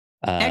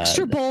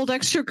 Extra bold,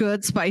 extra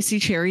good, spicy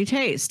cherry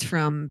taste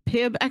from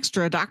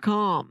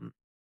pibextra.com.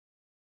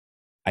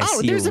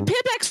 There's a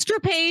Pibb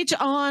Extra page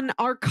on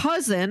our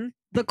cousin,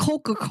 the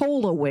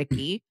Coca-Cola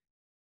Wiki.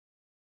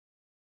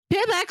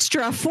 Pibb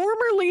Extra,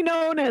 formerly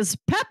known as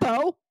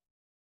Peppo,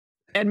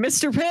 and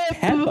Mr.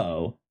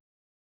 Pibb.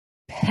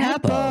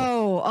 Peppo.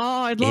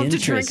 Oh, I'd love to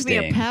drink me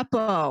a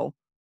Peppo.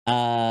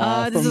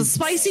 This is a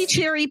spicy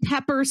cherry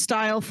pepper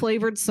style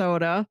flavored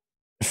soda.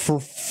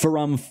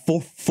 From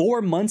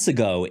 4 months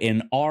ago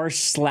in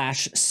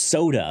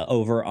r/soda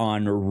over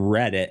on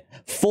Reddit,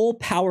 Full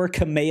Power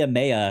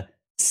Kamehameha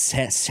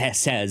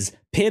says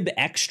Pibb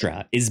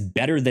Extra is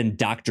better than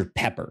Dr.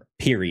 Pepper,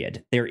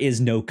 period. There is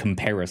no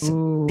comparison,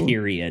 Ooh.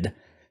 period.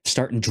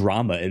 Starting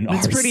drama in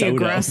That's our pretty soda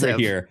aggressive over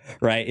here,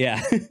 right?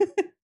 Yeah.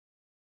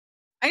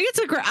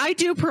 I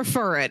do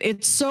prefer it.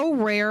 It's so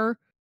rare.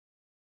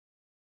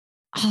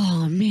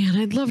 Oh man,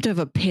 I'd love to have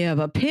a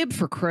Pibb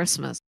for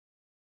Christmas.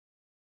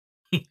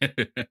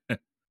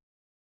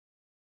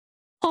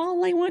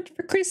 All I want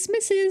for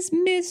Christmas is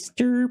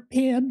Mr.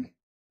 Pibb.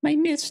 My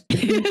Mr.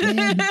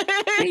 Pibb.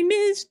 My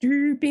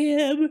Mr.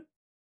 Pibb.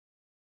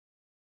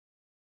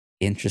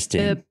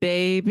 Interesting. Pibb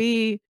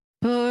baby,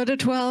 put a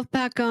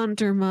 12-pack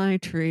under my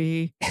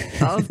tree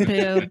of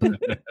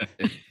Pibb.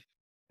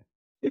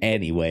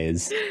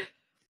 Anyways.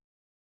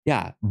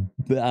 Yeah.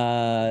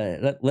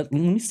 Let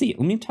me see.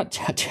 Let me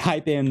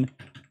type in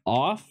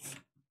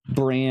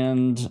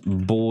off-brand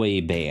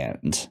boy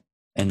band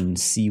and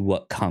see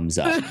what comes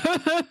up.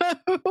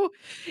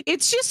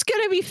 It's just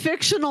going to be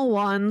fictional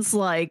ones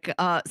like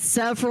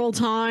Several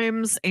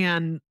Times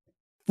and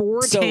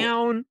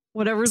Town,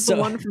 whatever's the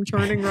one from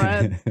Turning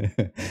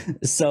Red.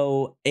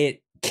 So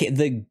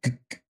the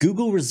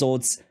Google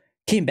results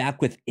came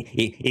back with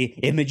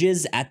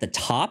images at the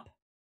top.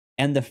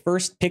 And the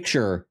first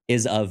picture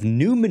is of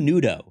New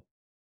Menudo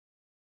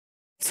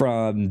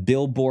from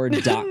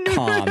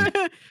Billboard.com.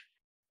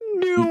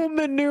 New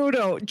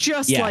Menudo,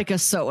 just like a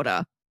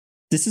soda.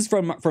 This is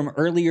from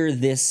earlier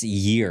this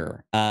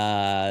year,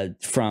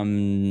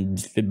 from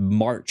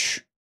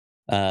March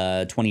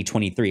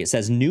 2023. It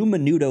says New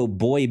Menudo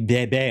boy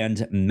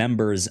band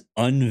members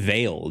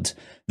unveiled.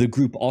 The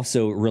group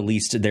also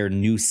released their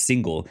new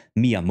single,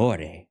 Mi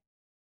Amore.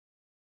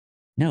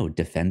 No,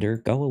 Defender,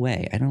 go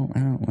away. I don't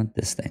want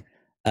this thing.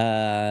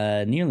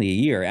 Nearly a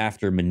year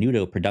after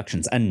Menudo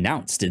Productions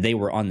announced they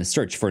were on the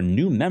search for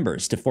new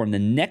members to form the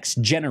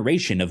next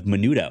generation of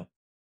Menudo,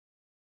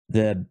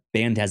 the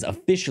band has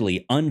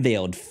officially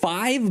unveiled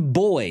 5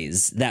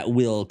 boys that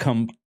will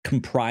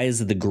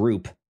comprise the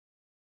group.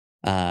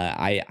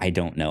 I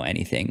don't know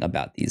anything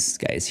about these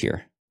guys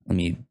here. Let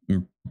me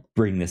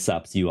bring this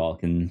up so you all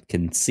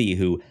can see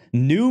who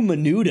New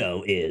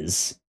Menudo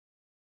is.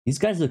 These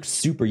guys look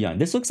super young.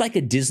 This looks like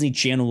a Disney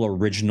Channel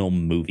original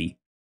movie,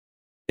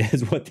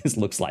 is what this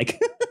looks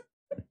like.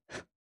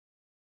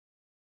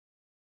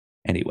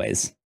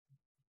 Anyways,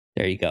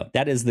 there you go.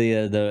 That is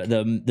the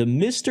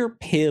Mr.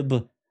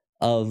 Pibb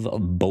of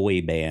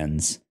boy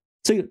bands.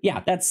 So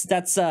yeah, that's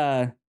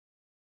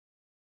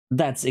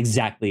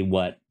exactly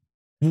what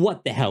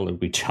the hell are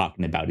we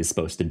talking about is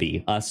supposed to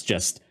be. Us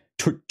just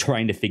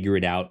trying to figure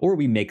it out, or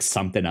we make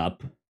something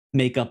up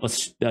make up a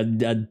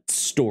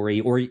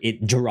story, or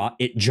it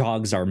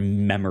jogs our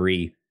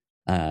memory.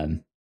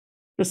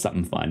 Just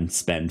something fun.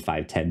 Spend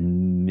 5-10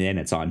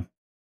 minutes on.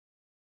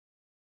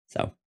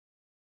 So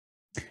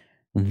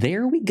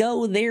there we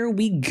go.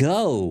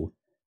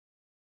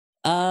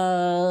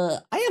 I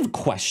have a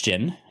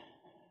question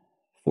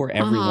for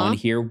everyone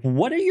here.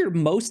 What are your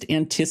most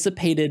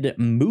anticipated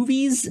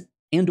movies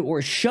and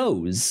or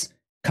shows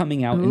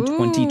coming out in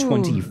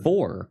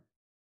 2024?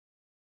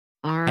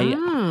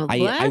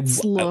 I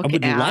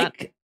would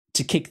like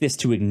to kick this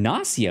to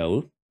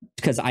Ignacio,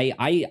 because I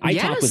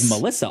talk with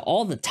Melissa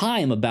all the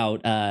time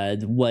about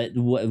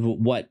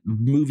what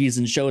movies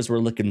and shows we're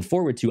looking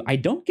forward to. I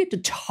don't get to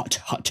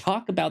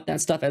talk about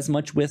that stuff as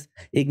much with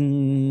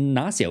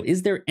Ignacio.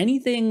 Is there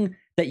anything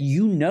that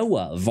you know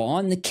of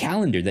on the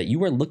calendar that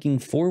you are looking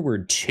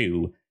forward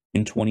to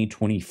in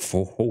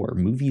 2024,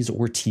 movies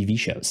or TV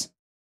shows?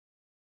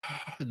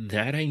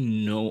 That I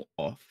know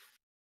of.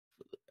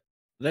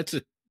 That's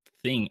a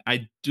thing.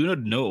 I do not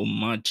know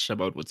much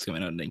about what's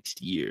coming out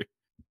next year.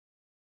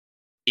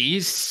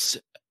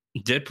 Is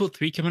Deadpool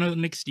 3 coming out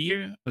next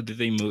year, or did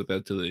they move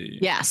that to the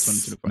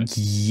 2025?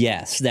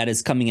 Yes, that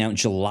is coming out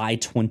July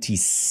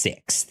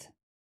 26th.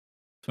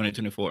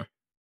 2024.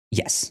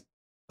 Yes,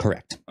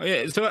 correct. Oh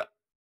yeah, so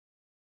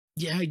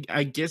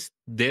I guess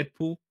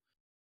Deadpool.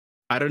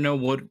 I don't know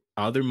what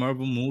other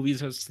Marvel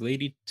movies are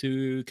slated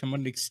to come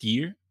out next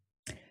year.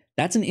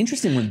 That's an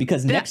interesting one,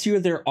 because next year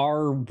there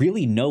are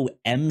really no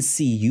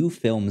MCU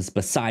films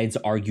besides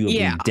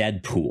arguably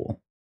Deadpool.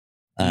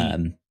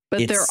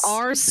 But there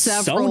are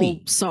several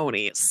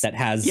Sonys that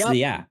has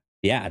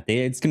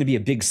it's going to be a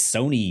big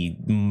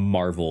Sony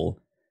Marvel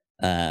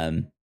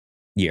year,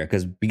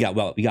 because we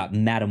got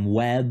Madam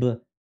Web,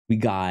 we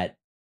got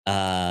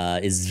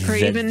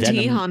Kraven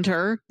T.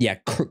 Hunter,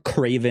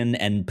 Kraven,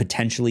 and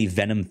potentially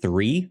Venom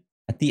 3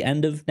 at the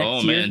end of next year.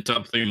 Oh man,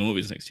 top 3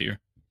 movies next year,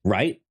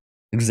 right?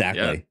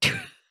 Exactly.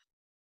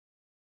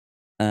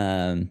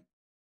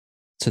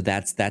 So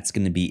that's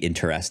going to be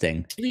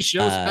interesting. TV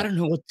shows. I don't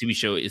know what TV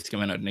show is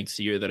coming out next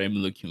year that I'm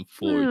looking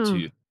forward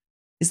to.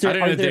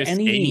 Are there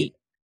any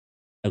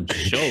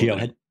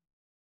show?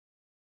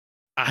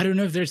 I don't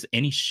know if there's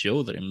any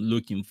show that I'm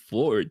looking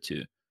forward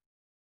to.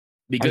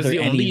 Because the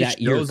only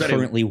that you're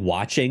currently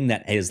watching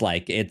that is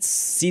like, it's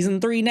season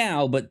 3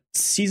 now, but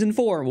season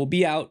 4 will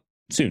be out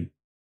soon.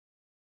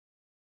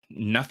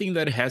 Nothing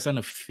that has an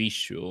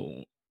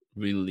official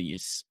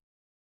release,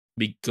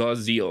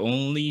 because the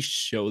only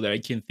show that I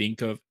can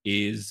think of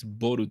is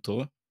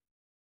Boruto,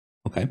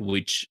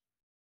 which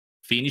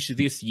finished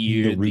this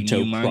year. Naruto the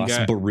new manga plus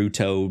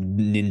Boruto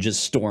Ninja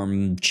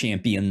Storm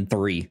Champion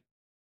 3.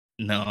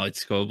 No,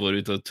 it's called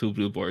Boruto 2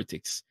 Blue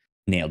Vortex.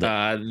 Nailed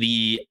it.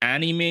 The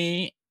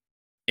anime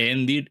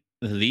ended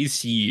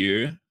this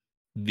year.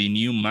 The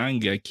new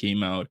manga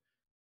came out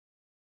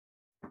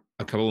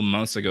a couple of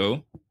months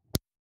ago.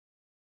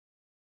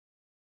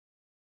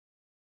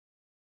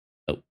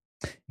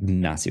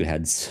 Ignacio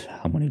had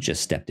someone who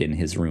just stepped in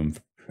his room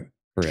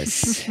for a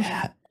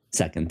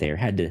second there.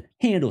 Had to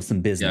handle some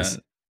business. Yeah,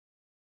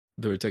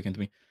 they were talking to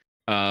me.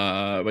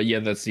 But yeah,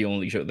 that's the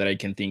only show that I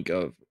can think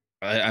of.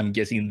 I'm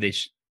guessing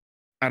this.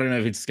 I don't know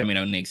if it's coming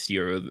out next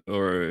year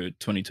or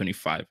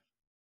 2025.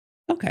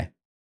 Okay,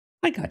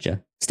 I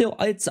gotcha. Still,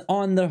 it's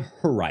on the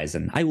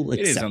horizon. I will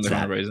accept that. It is on the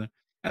horizon.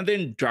 And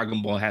then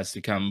Dragon Ball has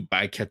to come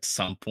back at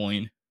some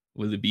point.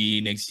 Will it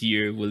be next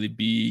year? Will it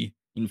be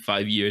in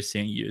 5 years,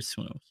 10 years?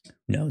 Who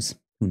knows?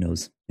 Who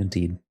knows?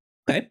 Indeed.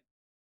 Okay.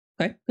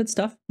 Good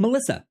stuff.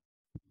 Melissa,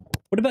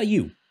 what about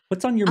you?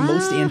 What's on your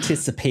most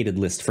anticipated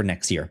list for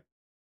next year?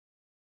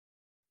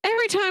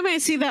 Every time I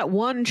see that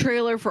one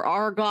trailer for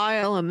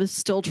Argyle, I'm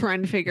still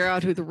trying to figure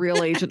out who the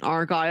real Agent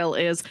Argyle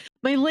is.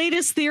 My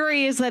latest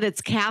theory is that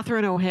it's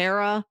Catherine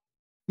O'Hara.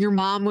 Your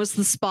mom was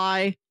the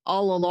spy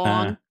all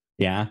along.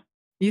 Yeah.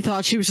 You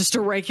thought she was just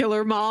a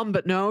regular mom,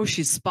 but no,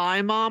 she's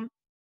spy mom.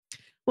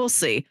 We'll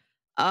see.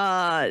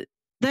 That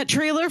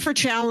trailer for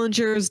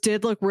Challengers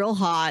did look real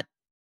hot.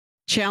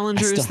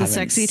 Challengers, the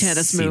sexy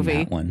tennis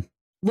movie.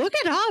 Look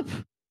it up.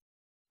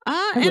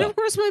 And of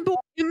course, my boy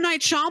M. Night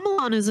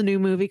Shyamalan has a new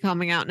movie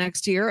coming out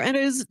next year, and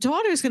his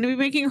daughter's going to be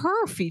making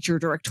her feature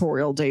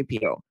directorial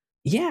debut.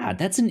 Yeah,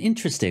 that's an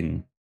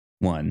interesting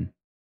one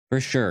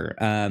for sure.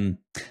 I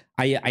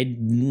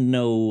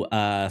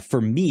know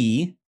for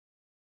me,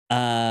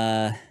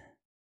 in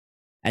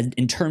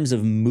terms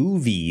of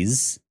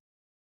movies,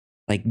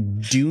 like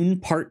Dune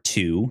Part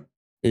 2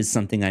 is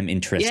something I'm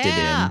interested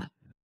in.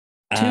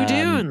 2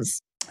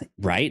 Dunes.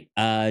 Right.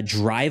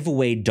 Drive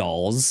Away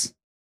Dolls,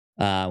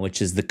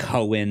 which is the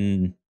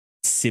Coen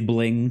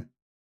sibling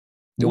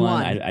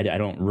one. I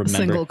don't remember.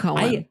 Single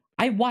Coen.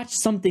 I watched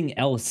something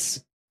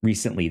else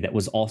recently that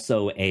was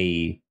also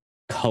a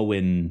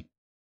Coen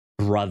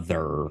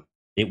brother.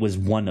 It was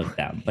one of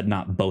them, but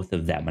not both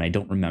of them. And I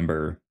don't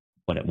remember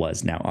what it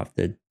was now off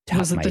the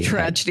top of my head. Was it The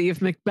Tragedy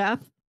of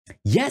Macbeth?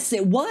 Yes,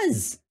 it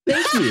was.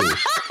 Thank you.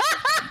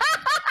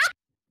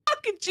 How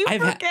could you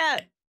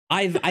forget?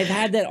 I've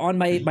had that on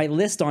my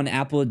list on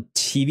Apple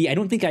TV. I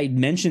don't think I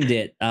mentioned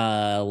it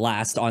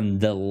last on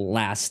the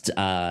last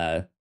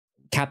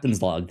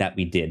Captain's Log that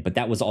we did, but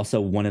that was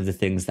also one of the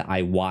things that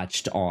I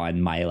watched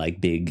on my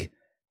like big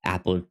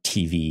Apple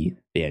TV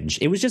binge.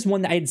 It was just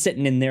one that I had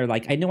sitting in there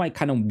like, I know I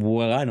kind of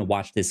want to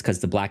watch this because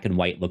the black and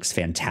white looks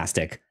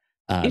fantastic.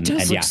 It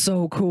does look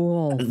so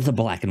cool. The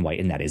black and white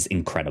in that is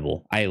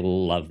incredible. I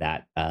love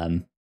that.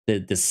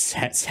 The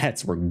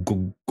sets were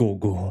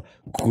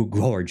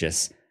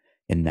gorgeous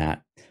in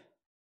that.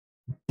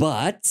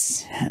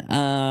 But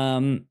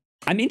I'm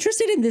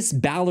interested in this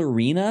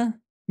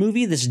ballerina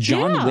movie, this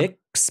John Wick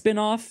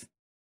spinoff.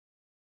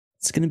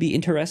 It's going to be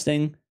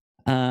interesting.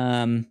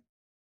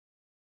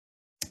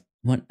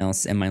 What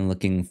else am I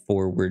looking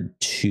forward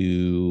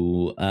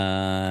to?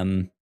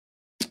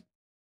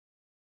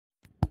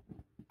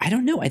 I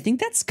don't know. I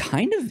think that's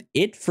kind of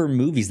it for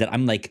movies that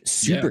I'm like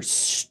super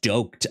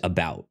stoked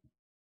about.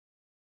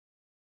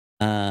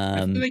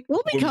 Like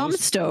we'll become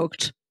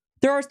stoked.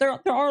 There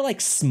are like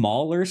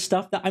smaller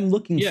stuff that I'm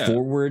looking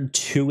forward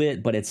to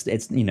it, but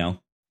it's you know.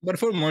 But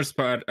for the most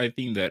part, I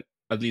think that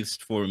at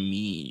least for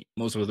me,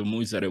 most of the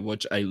movies that I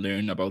watch, I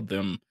learn about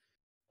them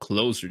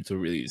closer to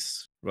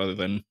release rather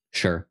than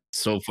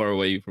so far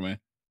away from it.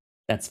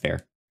 That's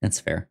fair. That's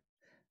fair.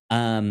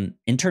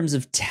 In terms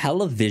of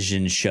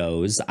television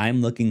shows,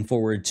 I'm looking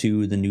forward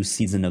to the new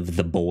season of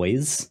The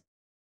Boys.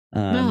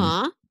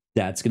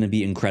 That's going to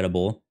be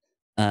incredible.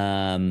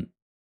 I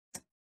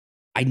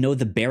know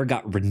The Bear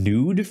got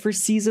renewed for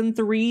season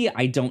 3.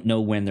 I don't know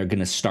when they're going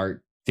to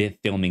start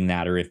filming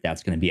that or if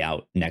that's going to be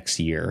out next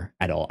year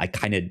at all. I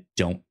kind of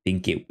don't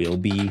think it will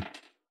be.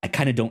 I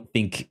kind of don't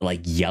think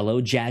like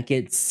Yellow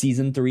Jackets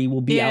season 3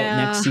 will be out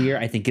next year.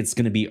 I think it's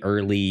going to be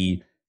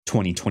early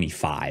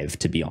 2025,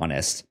 to be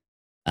honest.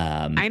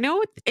 I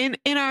know in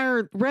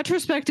our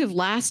retrospective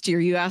last year,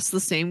 you asked the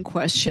same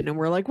question and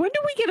we're like, when do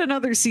we get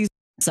another season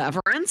of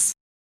Severance?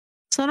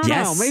 So I don't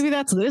know. Maybe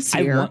that's this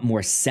year. I want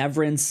more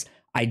Severance.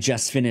 I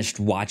just finished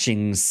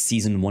watching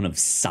season 1 of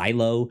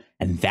Silo,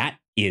 and that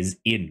is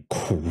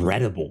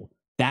incredible.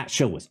 That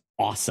show was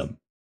awesome.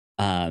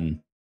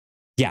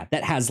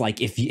 That has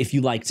like, if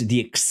you liked The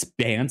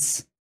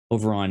Expanse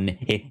over on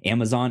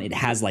Amazon, it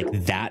has like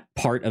that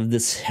part of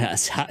this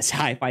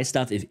sci-fi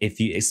stuff. If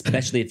you,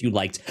 especially if you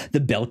liked the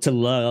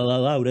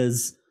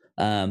Beltalowdas,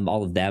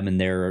 all of them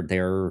and their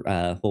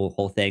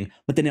whole thing,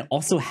 but then it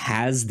also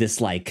has this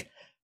like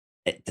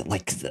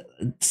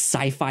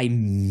sci-fi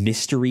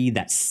mystery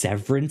that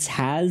Severance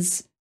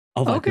has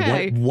of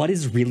like what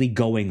is really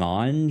going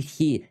on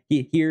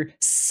here.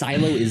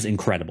 Silo is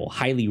incredible.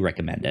 Highly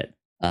recommend it.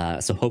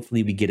 So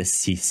hopefully we get a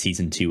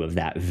season 2 of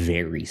that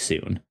very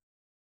soon.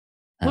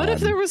 What if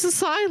there was a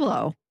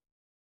Silo?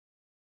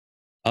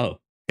 Oh,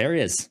 there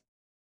is.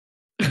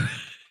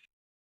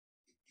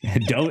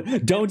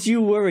 Don't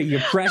you worry,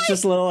 your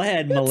precious little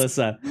head,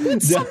 Melissa.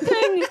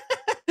 Something.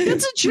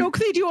 It's a joke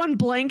they do on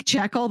Blank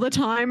Check all the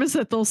time, is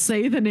that they'll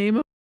say the name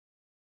of,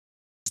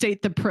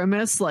 state the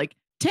premise, like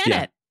Tenet.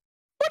 Yeah.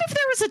 What if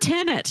there was a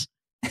Tenet?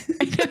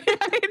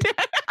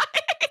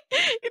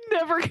 It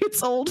never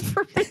gets old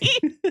for me.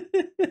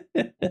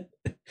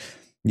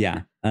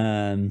 Yeah.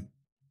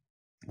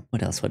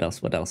 What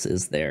else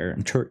is there?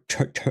 I'm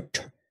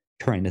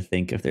trying to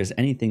think if there's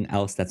anything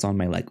else that's on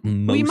my like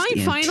most. We might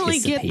finally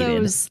get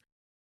those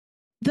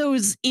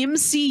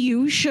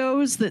MCU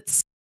shows that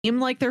seem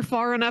like they're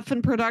far enough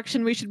in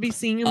production. We should be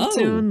seeing them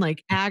soon,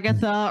 like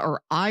Agatha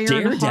or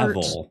Ironheart.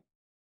 Daredevil.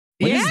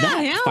 When is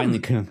that finally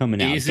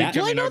coming out?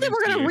 Well, I know they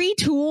were going to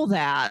retool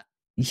that.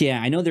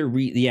 Yeah, I know they're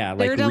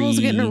Daredevil's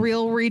getting a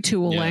real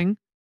retooling.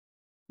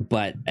 Yeah.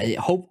 But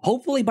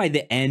hopefully by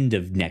the end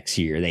of next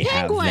year they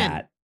have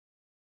that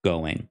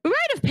going. We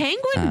might have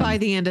Penguin by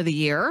the end of the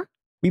year.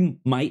 We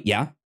might,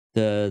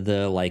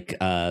 the like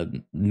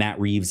Matt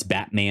Reeves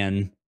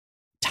Batman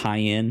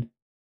tie-in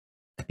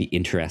could be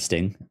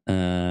interesting.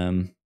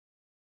 I'm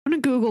gonna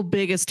Google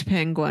biggest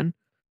penguin.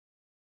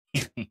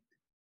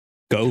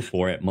 Go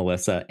for it,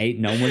 Melissa. Ain't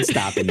no one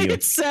stopping you.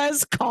 It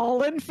says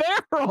Colin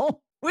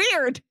Farrell.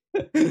 Weird.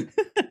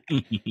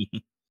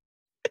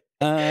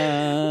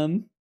 I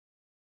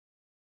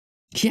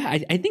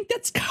think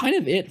that's kind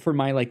of it for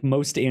my like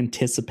most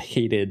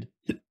anticipated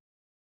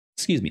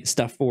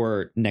stuff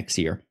for next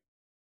year.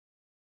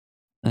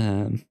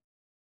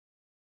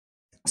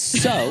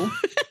 So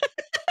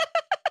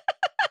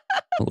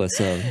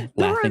Melissa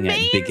laughing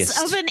at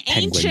biggest of an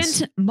penguins.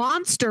 Ancient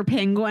monster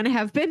penguin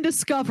have been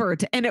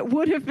discovered, and it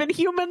would have been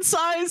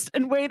human-sized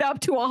and weighed up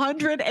to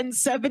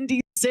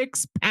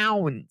 176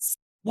 pounds.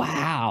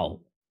 Wow.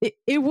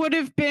 It would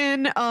have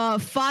been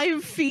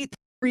 5 feet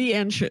 3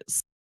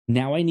 inches.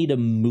 Now I need a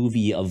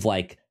movie of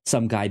like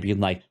some guy being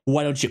like,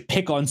 why don't you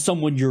pick on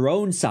someone your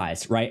own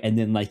size, right? And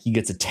then like he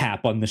gets a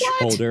tap on the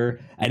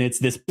shoulder and it's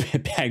this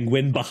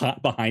penguin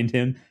behind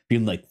him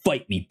being like,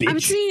 fight me,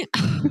 bitch.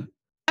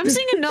 I'm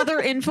seeing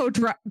another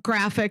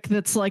infographic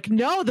that's like,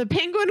 no, the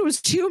penguin was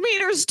 2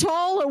 meters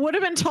tall. It would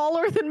have been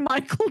taller than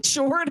Michael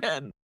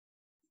Jordan.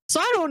 So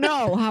I don't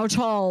know how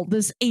tall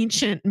this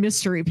ancient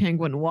mystery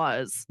penguin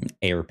was.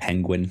 Air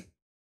penguin.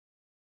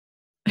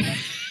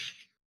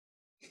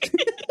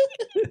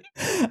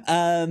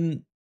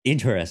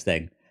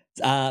 Interesting.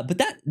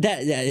 But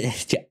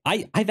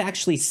I've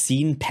actually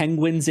seen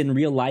penguins in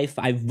real life.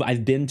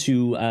 I've been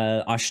to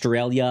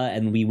Australia,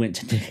 and we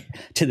went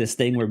to this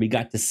thing where we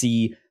got to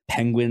see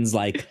penguins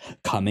like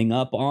coming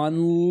up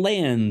on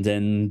land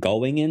and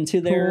going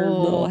into their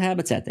little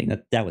habitat thing.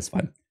 That was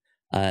fun.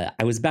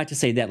 I was about to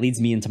say that leads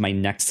me into my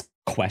next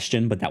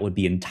question, but that would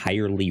be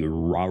entirely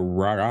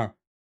wrong.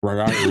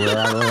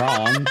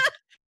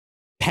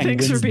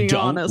 Penguins don't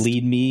honest.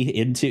 lead me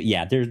into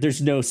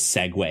there's no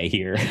segue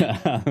here.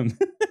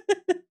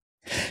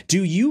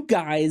 Do you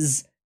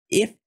guys,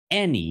 if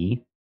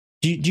any,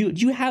 do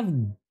you have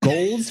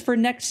goals for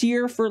next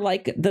year for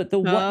like the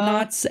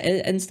Whatnauts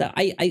and stuff?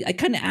 I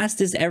kind of ask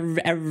this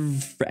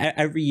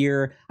every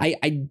year.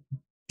 I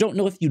don't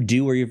know if you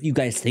do or if you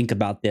guys think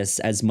about this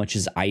as much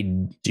as I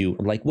do,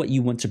 or like what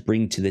you want to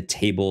bring to the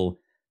table.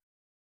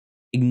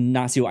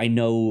 Ignacio, I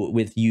know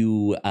with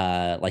you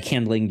like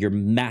handling your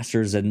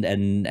masters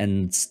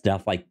and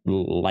stuff like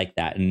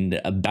that, and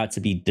about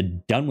to be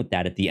done with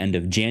that at the end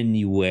of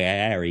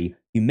January,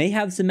 you may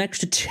have some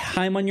extra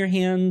time on your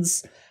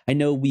hands. I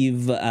know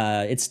we've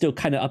it's still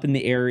kind of up in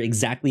the air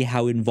exactly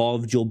how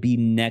involved you'll be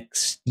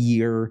next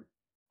year,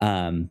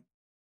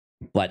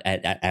 but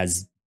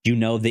as you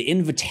know, the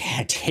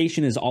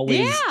invitation is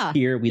always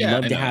here. We'd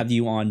love to have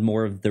you on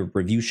more of the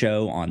review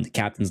show, on the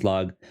Captain's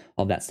Log,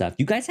 all that stuff.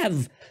 You guys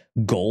have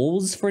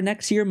goals for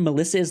next year?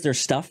 Melissa, is there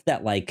stuff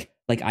that like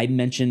I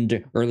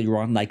mentioned earlier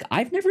on, like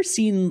I've never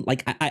seen,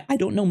 like I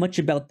don't know much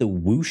about the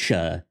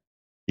wuxia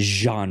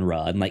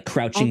genre and like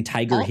Crouching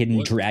Tiger,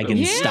 Hidden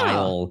Dragon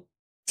style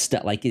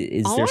stuff. Like,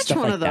 is there stuff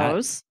like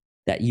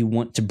that you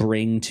want to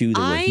bring to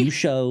the review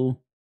show?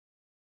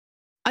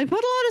 I put a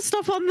lot of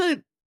stuff on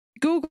the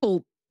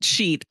Google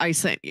sheet I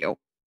sent you.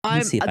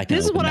 This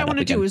is what I want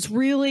to do, is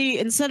really,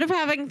 instead of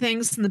having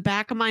things in the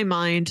back of my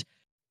mind,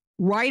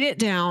 write it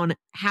down,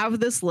 have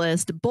this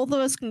list. Both of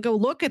us can go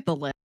look at the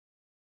list.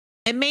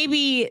 And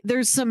maybe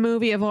there's some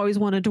movie I've always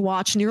wanted to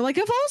watch, and you're like,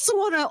 I've also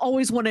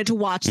always wanted to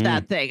watch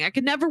that thing. I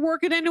could never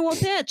work it into a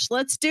pitch.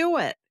 Let's do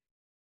it.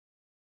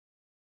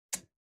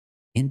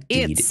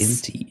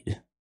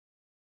 Indeed.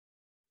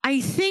 I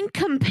think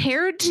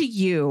compared to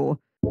you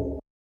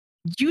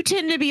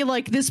tend to be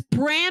like, this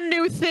brand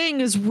new thing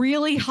is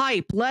really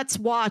hype. Let's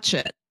watch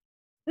it.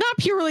 Not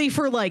purely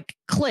for like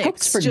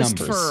clicks, just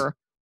numbers. For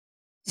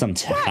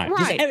sometimes.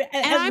 Right. And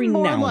I'm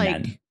more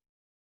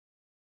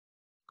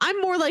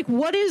like,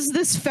 what is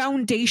this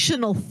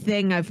foundational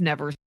thing I've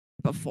never seen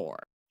before?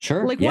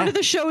 Sure. Like one of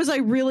the shows I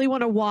really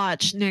want to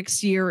watch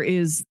next year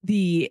is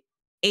the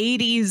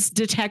 80s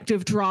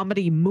detective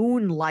dramedy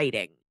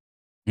Moonlighting.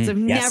 I've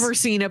never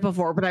seen it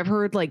before, but I've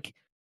heard like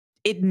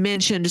it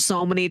mentioned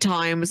so many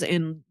times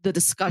in the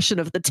discussion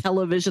of the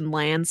television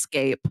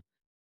landscape.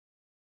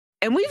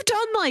 And we've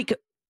done like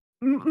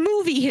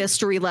movie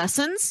history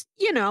lessons,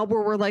 where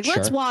we're like,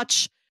 let's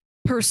watch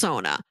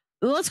Persona.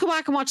 Let's go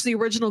back and watch the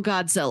original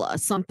Godzilla,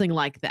 something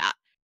like that.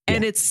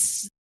 And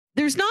there's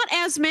not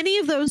as many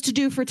of those to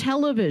do for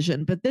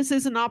television, but this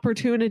is an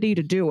opportunity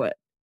to do it.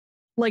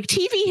 Like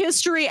TV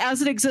history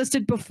as it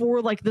existed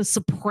before, like The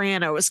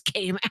Sopranos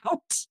came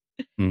out.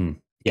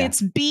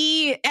 It's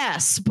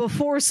BS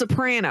before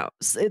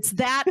Sopranos. It's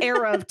that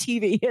era of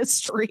TV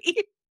history.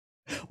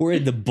 We're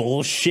in the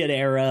bullshit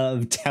era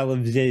of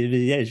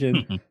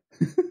television.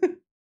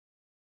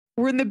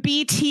 We're in the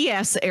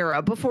BTS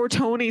era before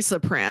Tony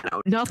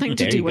Soprano. Nothing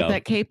to do with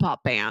that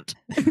K-pop band.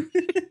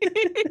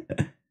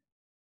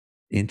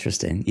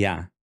 Interesting.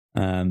 Yeah.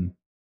 I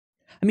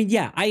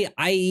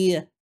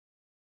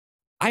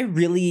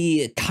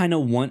really kind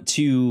of want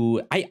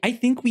to. I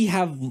think we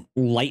have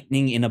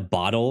lightning in a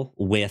bottle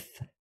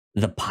with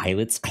the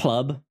Pilots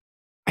Club.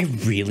 I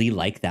really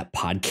like that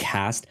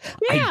podcast.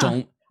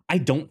 Yeah. I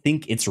don't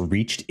think it's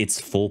reached its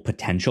full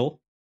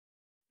potential.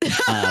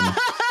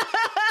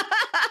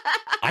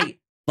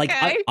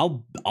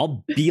 I'll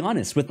be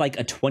honest, with like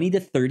a 20 to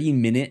 30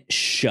 minute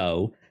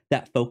show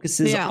that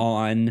focuses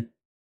on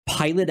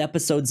pilot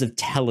episodes of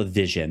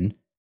television,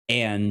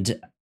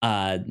 and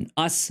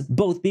us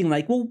both being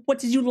like, well, what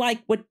did you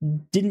like? What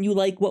didn't you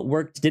like? What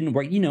worked, didn't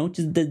work?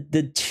 Just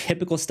the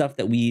typical stuff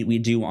that we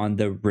do on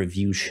the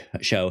review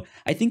show.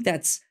 I think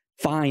that's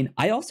fine.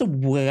 I also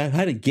want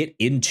to get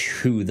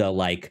into the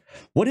like,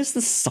 what is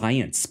the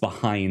science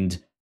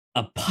behind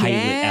a pilot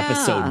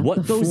episode?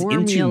 What goes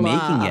into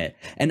making it?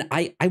 And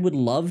I would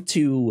love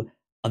to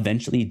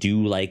eventually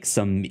do like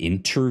some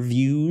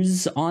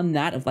interviews on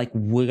that, of like,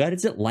 what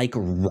is it like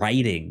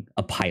writing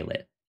a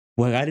pilot?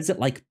 What is it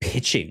like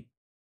pitching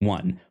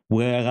one?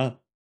 Where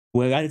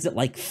is it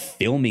like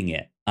filming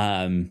it?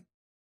 I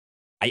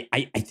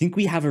think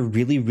we have a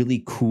really,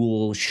 really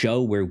cool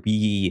show where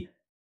we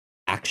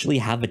actually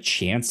have a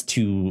chance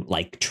to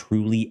like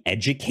truly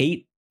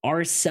educate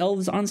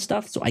ourselves on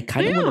stuff. So I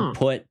kind of want to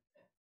put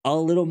a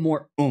little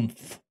more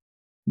oomph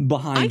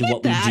behind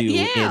what we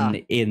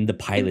do in the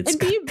Pilots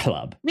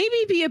Club.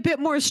 Maybe be a bit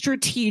more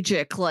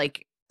strategic,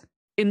 like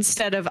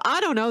instead of, I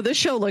don't know, this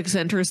show looks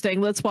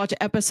interesting, let's watch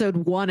episode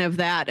 1 of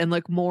that and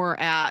look more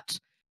at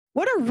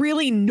what are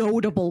really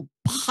notable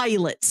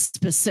pilots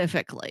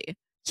specifically.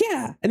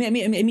 Yeah, I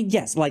mean,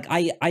 yes. Like,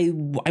 I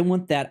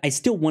want that. I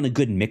still want a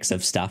good mix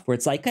of stuff where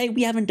it's like, hey,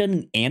 we haven't done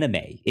an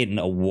anime in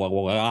a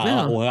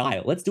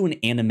while. Let's do an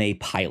anime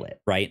pilot,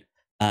 right?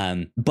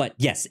 But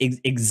yes,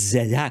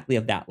 exactly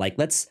of that. Like,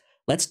 let's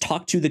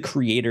talk to the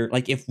creator.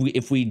 Like, if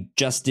we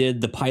just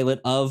did the pilot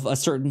of a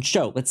certain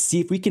show, let's see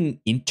if we can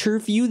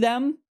interview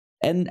them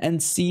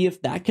and see if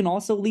that can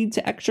also lead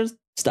to extra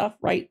stuff,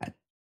 right?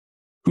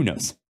 Who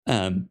knows?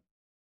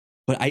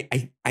 But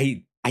I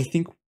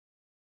think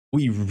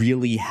we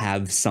really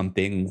have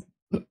something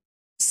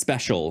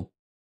special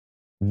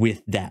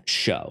with that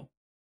show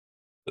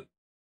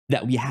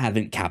that we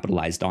haven't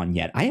capitalized on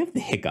yet. I have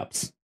the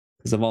hiccups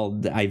because of all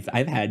I've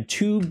had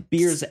 2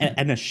 beers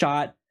and a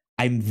shot.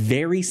 I'm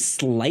very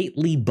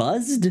slightly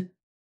buzzed.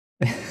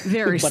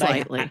 Very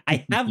slightly.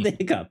 I have the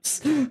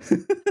hiccups.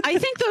 I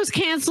think those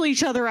cancel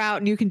each other out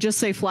and you can just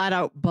say flat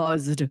out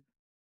buzzed.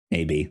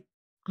 Maybe.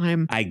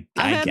 I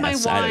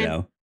guess. I don't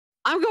know.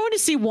 I'm going to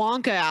see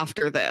Wonka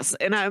after this.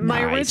 And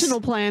my original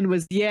plan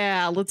was,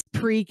 let's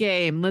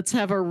pregame. Let's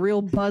have a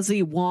real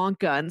buzzy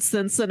Wonka. And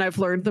since then, I've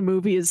learned the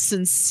movie is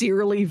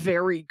sincerely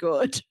very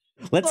good.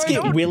 Let's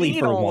get Willy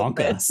for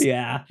Wonka.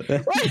 Yeah.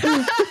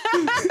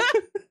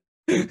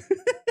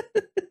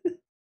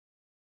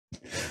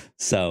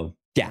 So,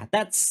 yeah,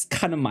 that's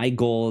kind of my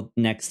goal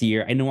next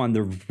year. I know on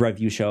the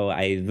review show,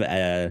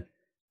 I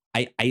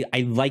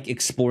like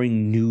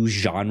exploring new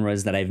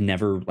genres that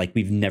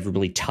we've never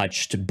really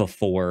touched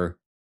before.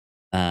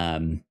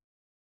 I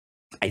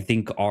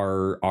think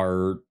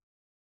our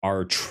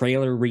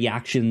trailer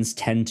reactions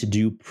tend to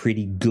do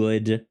pretty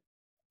good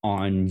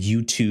on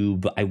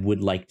YouTube. I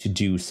would like to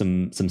do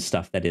some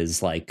stuff that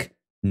is like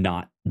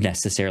not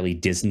necessarily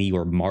Disney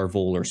or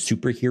Marvel or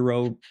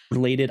superhero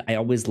related. I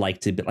always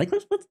like to be like,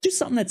 let's do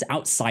something that's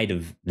outside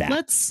of that.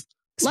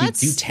 We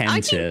do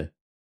tend to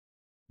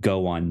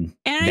go on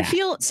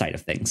that side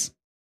of things.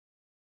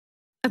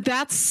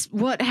 That's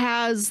what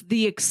has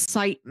the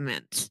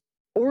excitement.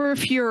 Or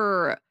if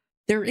you're a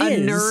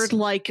nerd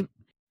like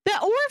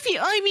that, or if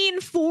you,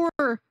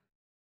 for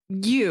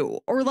you,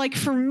 or like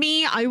for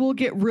me, I will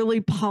get really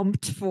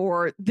pumped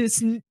for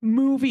this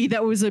movie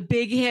that was a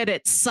big hit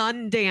at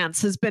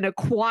Sundance, has been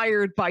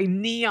acquired by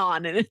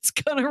Neon, and it's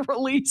gonna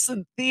release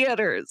in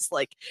theaters.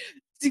 Like,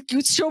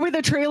 show me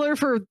the trailer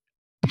for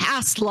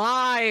Past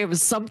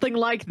Lives, something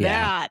like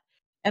that.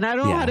 And I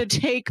don't know how to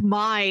take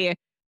my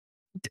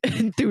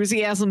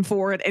enthusiasm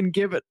for it and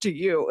give it to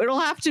you. It'll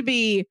have to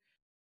be.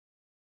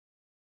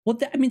 Well,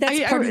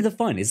 that's part of the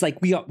fun. It's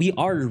like we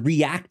are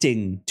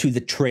reacting to the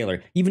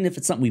trailer, even if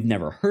it's something we've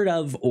never heard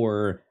of,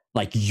 or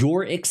like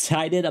you're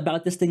excited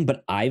about this thing,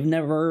 but I've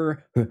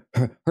never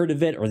heard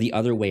of it, or the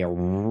other way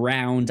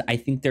around. I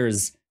think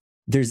there's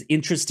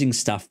interesting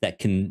stuff that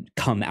can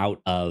come out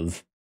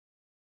of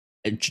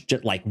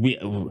just like we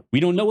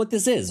don't know what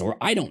this is, or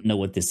I don't know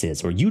what this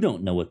is, or you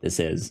don't know what this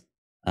is.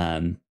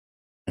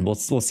 And we'll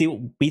see what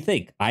we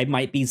think. I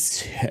might be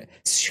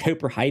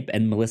super hype,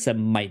 and Melissa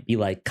might be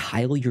like,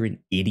 Kyle, you're an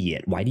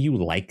idiot. Why do you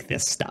like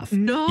this stuff?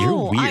 No,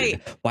 you're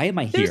weird. Why am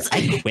I here?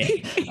 I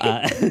quit.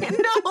 The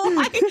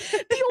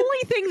only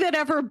thing that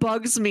ever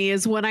bugs me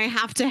is when I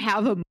have to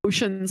have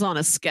emotions on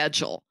a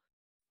schedule.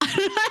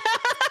 I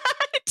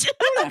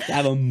don't have to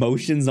have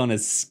emotions on a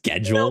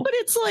schedule. No, but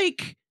it's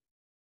like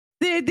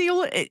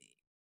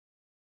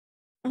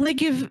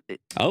like if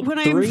when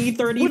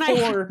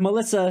 3:34,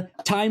 Melissa,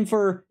 time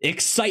for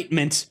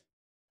excitement.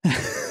 When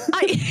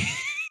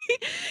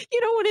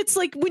it's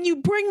like when you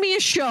bring me a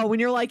show and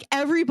you're like,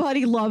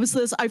 everybody loves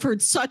this, I've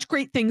heard such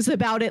great things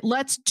about it,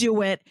 let's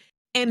do it.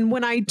 And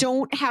when I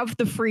don't have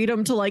the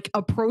freedom to like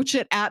approach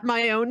it at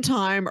my own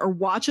time or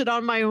watch it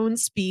on my own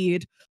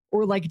speed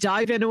or like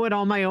dive into it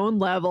on my own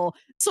level,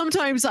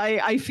 sometimes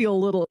I feel a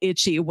little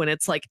itchy when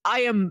it's like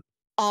I am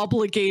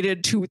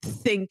obligated to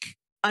think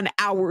an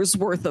hour's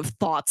worth of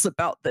thoughts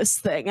about this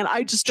thing, and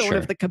I just don't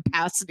have the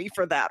capacity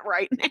for that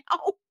right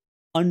now.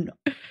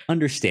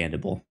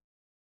 Understandable.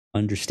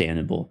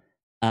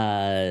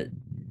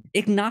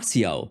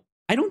 Ignacio,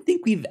 I don't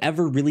think we've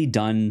ever really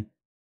done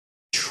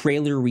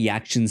trailer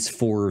reactions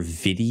for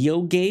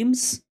video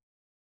games,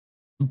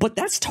 but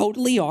that's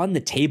totally on the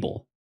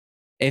table.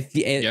 If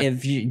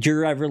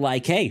you're ever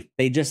like, hey,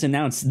 they just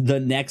announced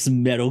the next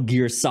Metal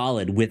Gear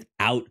Solid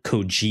without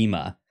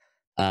Kojima,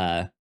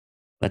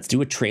 let's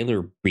do a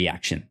trailer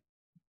reaction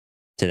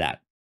to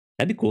that.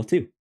 That'd be cool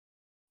too.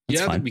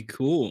 That's fun. That'd be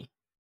cool.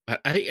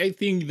 I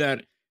think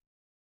that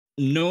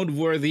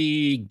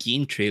noteworthy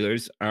game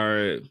trailers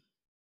don't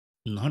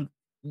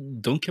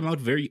come out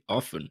very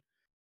often.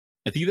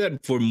 I think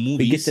that for movies,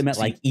 we get them at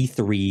like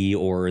E3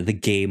 or the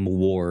Game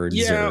Awards.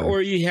 Yeah,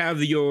 or you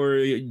have your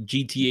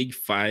GTA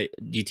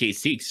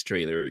 6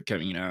 trailer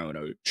coming out.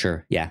 Or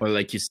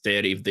like you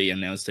said, if they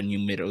announced a new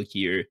Metal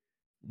Gear,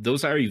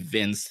 those are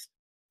events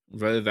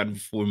rather than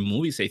for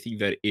movies. I think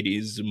that it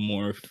is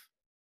more.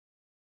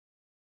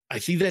 I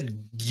think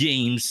that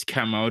games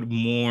come out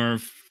more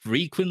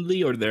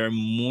frequently, or there are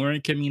more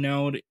coming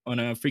out on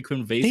a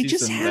frequent basis. They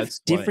just and have that's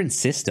different why.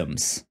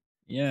 systems.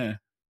 Yeah.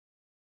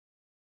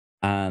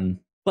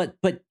 But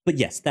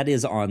yes, that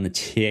is on the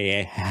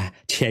table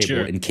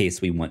Sure. in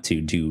case we want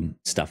to do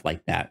stuff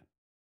like that.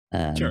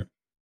 Sure.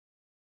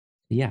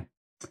 Yeah.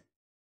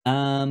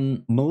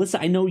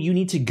 Melissa, I know you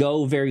need to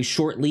go very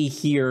shortly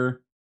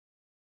here.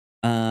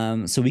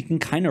 So we can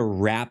kind of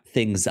wrap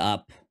things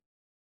up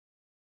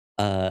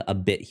a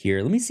bit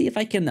here. Let me see if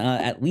I can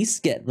at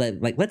least get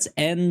let's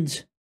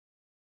end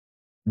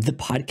the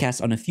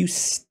podcast on a few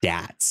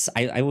stats.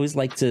 I always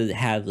like to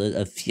have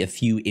a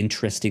few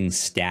interesting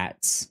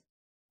stats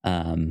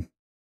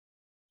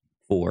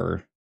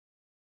for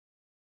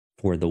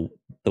the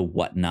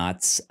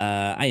Whatnauts.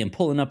 I am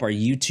pulling up our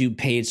YouTube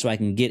page so I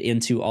can get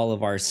into all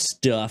of our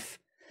stuff.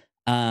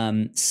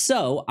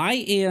 So I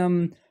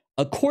am,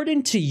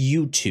 according to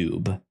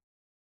YouTube,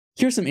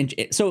 here's some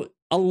so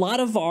a lot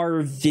of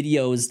our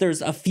videos,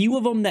 there's a few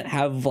of them that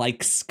have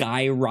like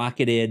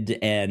skyrocketed,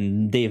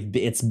 and they've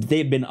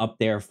been up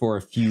there for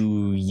a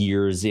few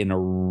years in a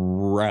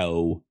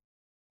row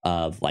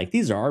of like,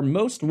 these are our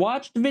most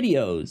watched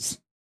videos.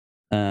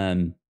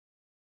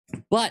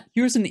 But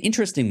here's an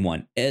interesting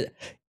one.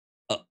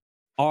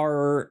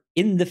 Are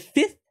in the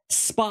 5th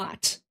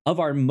spot of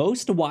our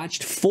most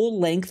watched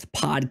full-length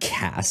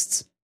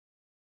podcasts.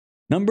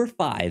 Number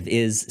 5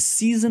 is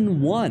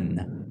season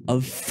 1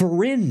 of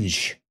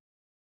Fringe.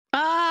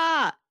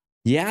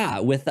 Yeah,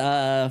 with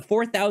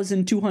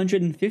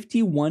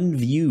 4,251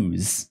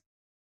 views.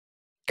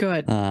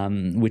 Good.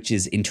 Which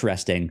is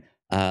interesting.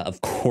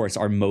 Of course,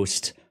 our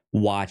most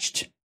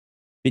watched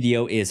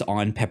video is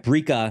on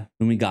Paprika,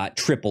 and we got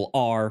Triple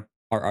R,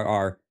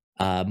 RRR,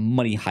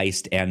 Money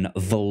Heist, and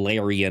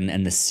Valerian,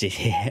 and the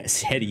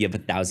City of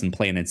 1,000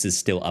 Planets is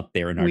still up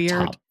there in our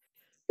top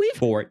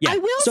 4. Yeah, I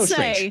will so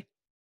say, strange.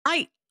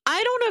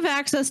 I don't have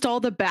access to all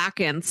the back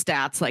end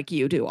stats like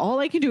you do. All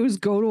I can do is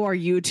go to our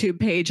YouTube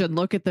page and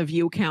look at the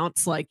view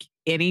counts like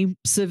any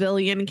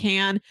civilian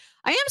can.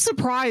 I am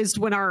surprised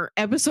when our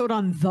episode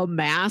on The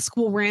Mask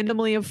will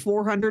randomly have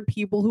 400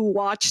 people who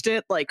watched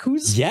it. Like,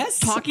 who's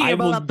talking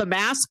about The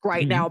Mask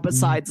right now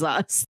besides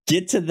us?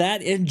 Get to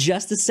that in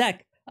just a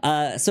sec.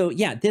 So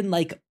yeah, then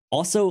like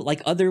also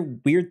like other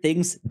weird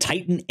things.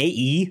 Titan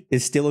AE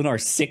is still in our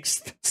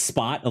 6th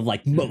spot of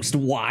like most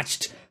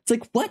watched. It's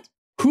like, what?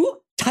 Who?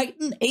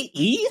 Titan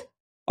AE?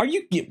 Are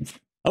you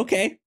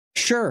okay?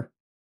 Sure.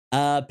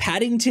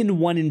 Paddington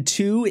 1 and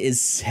 2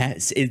 is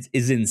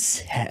in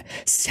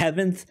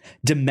 7th.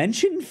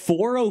 Dimension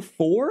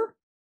 404.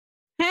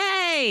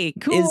 Hey,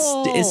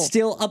 cool. Is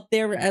still up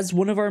there as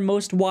one of our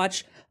most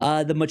watched.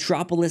 The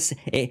Metropolis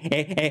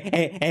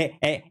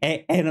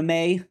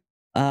anime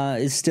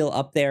is still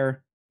up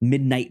there.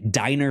 Midnight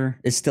Diner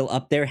is still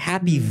up there.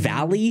 Happy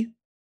Valley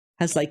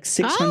has like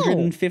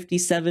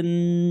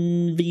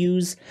 657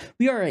 views.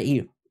 We are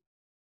a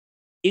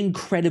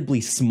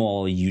incredibly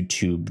small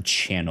YouTube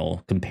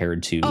channel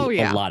compared to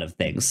a lot of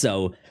things.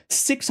 So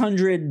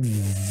 600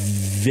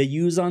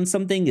 views on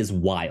something is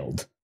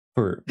wild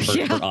for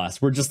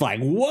us. We're just like,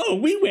 whoa,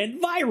 we went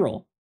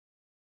viral.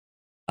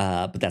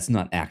 But that's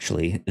not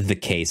actually the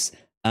case.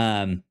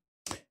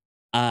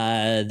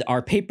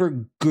 Our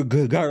Paper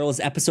Girls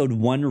episode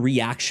 1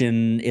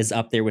 reaction is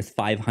up there with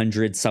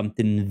 500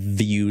 something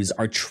views.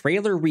 Our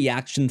trailer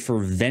reaction for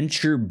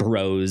Venture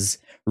Bros,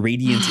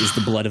 Radiance is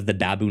the Blood of the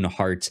Baboon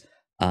Heart,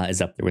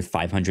 is up there with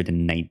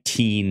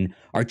 519.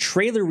 Our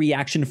trailer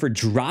reaction for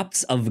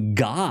Drops of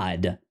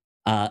God,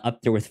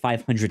 up there with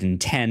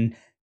 510.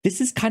 This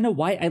is kind of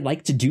why I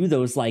like to do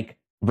those like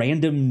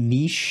random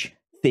niche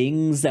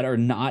things that are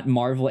not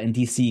Marvel and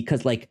DC,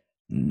 because like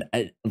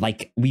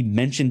we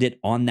mentioned it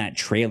on that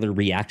trailer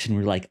reaction.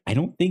 We're like, I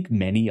don't think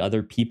many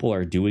other people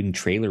are doing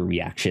trailer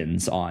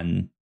reactions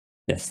on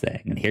this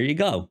thing. And here you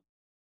go.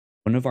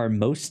 One of our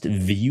most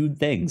viewed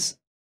things.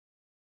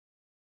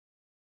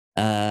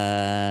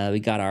 We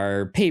got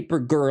our Paper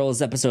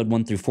Girls episode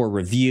 1 through 4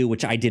 review,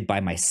 which I did by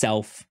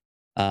myself.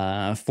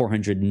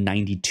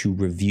 492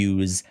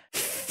 reviews.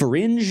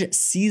 Fringe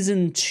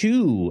season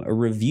 2, a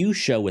review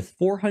show with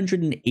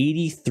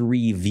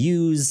 483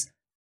 views.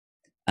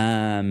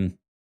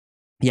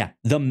 Yeah,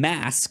 The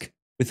Mask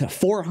with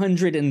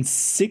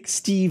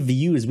 460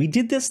 views. We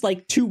did this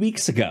like 2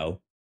 weeks ago.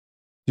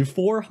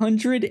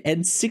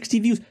 460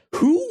 views.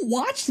 Who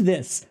watched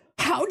this?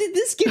 How did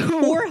this get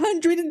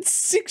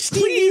 460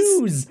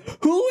 views?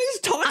 Who is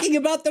talking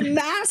about The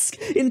Mask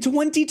in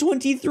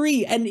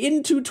 2023 and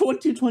into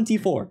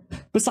 2024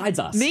 besides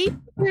us? Maybe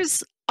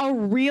there's a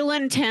real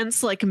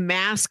intense like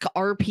Mask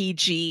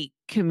RPG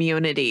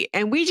community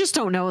and we just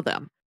don't know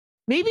them.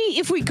 Maybe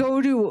if we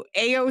go to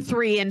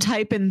AO3 and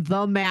type in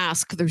The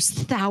Mask, there's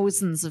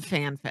thousands of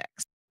fanfics.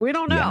 We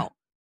don't know.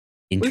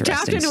 Yeah. We've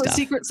tapped into a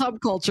secret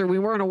subculture we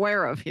weren't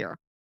aware of here.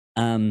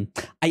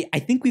 I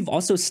think we've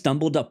also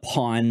stumbled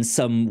upon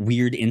some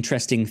weird,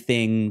 interesting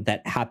thing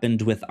that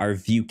happened with our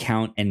view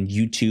count and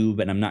YouTube,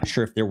 and I'm not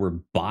sure if there were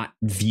bot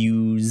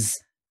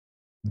views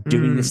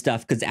doing this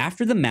stuff, because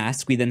after the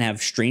mask, we then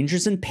have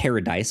Strangers in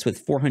Paradise with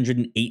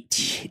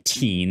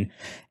 418,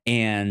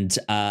 and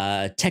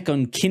Tech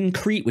on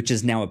Kincrete, which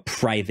is now a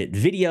private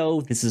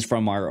video. This is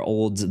from our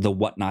old The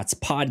Whatnauts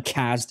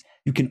podcast.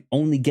 You can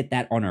only get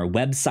that on our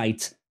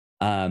website.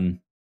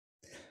 And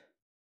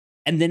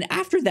then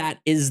after that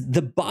is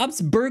the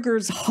Bob's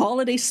Burgers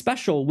holiday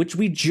special, which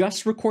we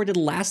just recorded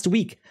last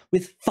week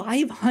with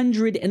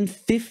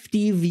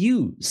 550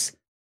 views,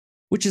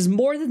 which is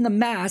more than the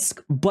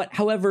mask. But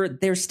however,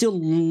 they're still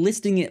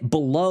listing it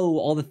below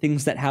all the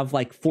things that have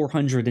like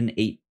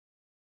 408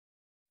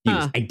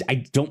 views. I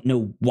don't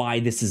know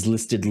why this is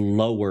listed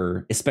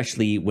lower,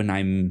 especially when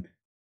I'm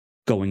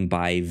going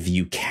by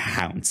view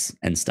counts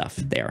and stuff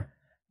there.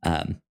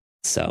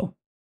 So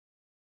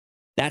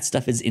that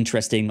stuff is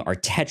interesting. Our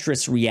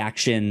Tetris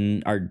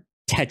reaction, our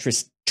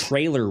Tetris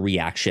trailer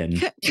reaction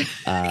did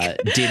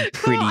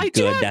pretty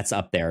good. That's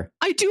up there.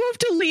 I do have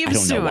to leave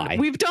soon.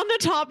 We've done the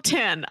top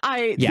 10.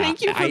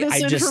 Thank you for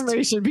this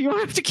information, but you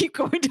don't have to keep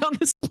going down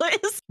this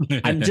list.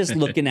 I'm just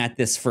looking at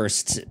this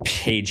first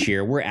page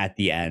here. We're at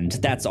the end.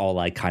 That's all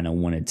I kind of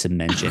wanted to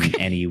mention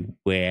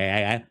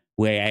anyway.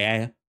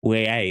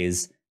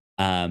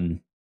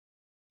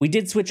 We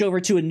did switch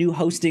over to a new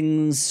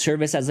hosting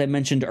service, as I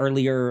mentioned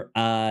earlier.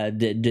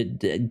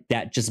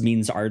 That just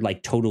means our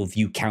like total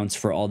view counts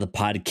for all the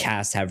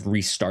podcasts have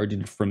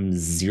restarted from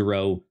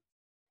 0.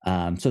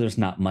 So there's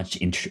not much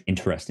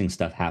interesting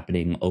stuff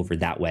happening over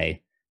that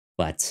way.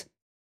 But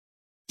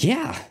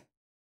yeah,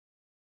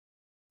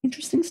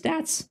 interesting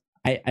stats.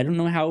 I don't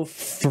know how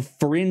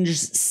Fringe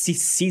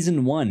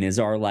season 1 is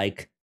our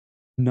like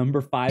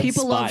number 5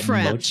 people spot. Love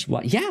Fringe.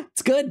 Yeah,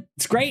 it's good.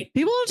 It's great.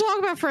 People don't talk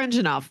about Fringe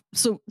enough.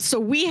 So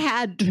we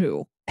had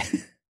to.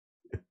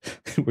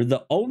 We're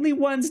the only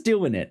ones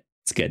doing it.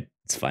 It's good.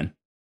 It's fun.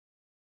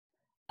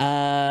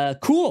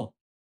 Cool.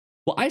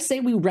 Well, I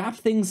say we wrap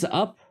things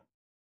up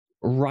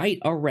right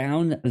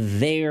around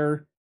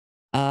there.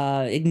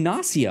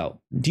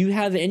 Ignacio, do you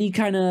have any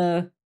kind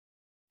of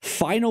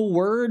final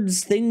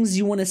words, things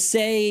you want to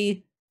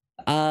say?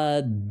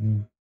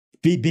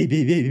 Beefs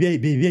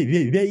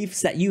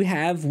that you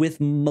have with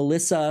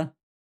Melissa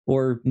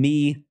or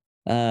me?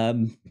 I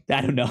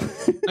don't know.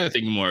 I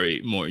think more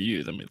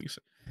you than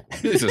Melissa.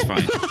 This is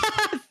fine.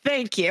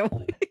 Thank you.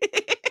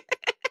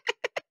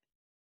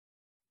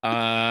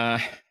 No,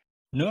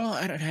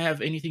 I don't have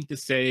anything to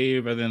say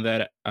other than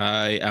that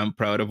I am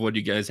proud of what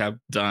you guys have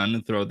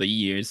done throughout the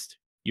years.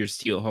 You're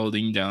still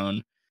holding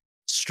down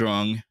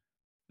strong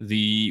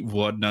the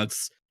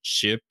Whatnauts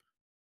ship.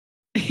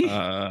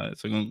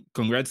 So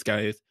congrats,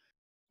 guys.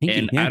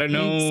 And I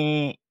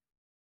don't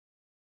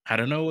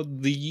know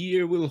what the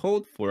year will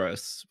hold for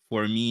us,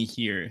 for me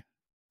here,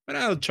 but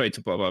I'll try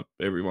to pop up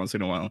every once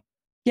in a while.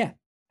 Yeah.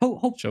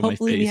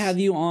 Hopefully we have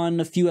you on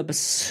a few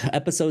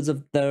episodes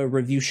of the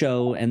review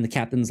show and the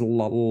Captain's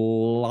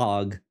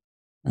Log.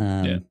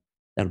 That'll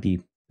be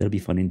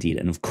fun indeed.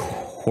 And of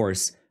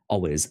course,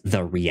 always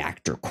the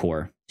Reactor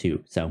Core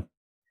too. So,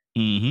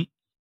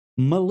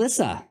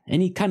 Melissa,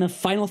 any kind of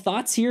final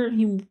thoughts here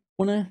you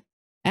want to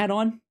add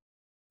on?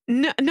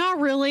 No, not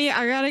really.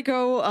 I gotta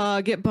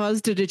go get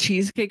buzzed at a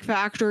Cheesecake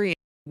Factory in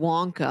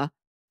Wonka.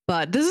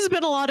 But this has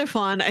been a lot of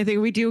fun. I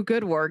think we do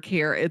good work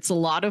here. It's a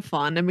lot of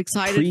fun. I'm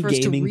excited for us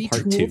to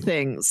retool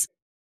things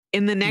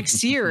in the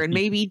next year and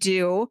maybe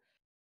do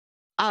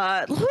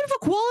a little bit of a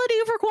quality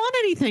over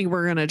quantity thing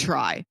we're going to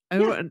try.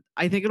 I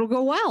think it'll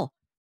go well.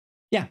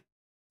 Yeah,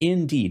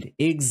 indeed.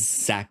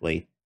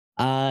 Exactly.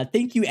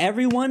 Thank you,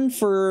 everyone,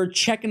 for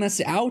checking us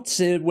out,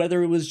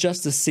 whether it was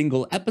just a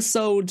single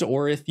episode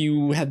or if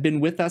you have been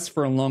with us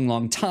for a long,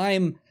 long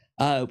time.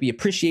 We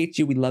appreciate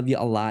you. We love you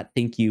a lot.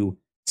 Thank you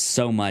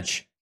so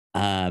much.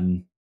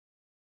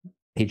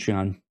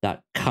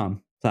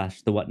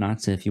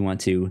 Patreon.com/thewhatnauts if you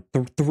want to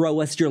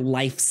throw us your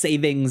life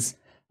savings.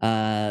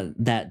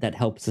 That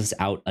helps us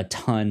out a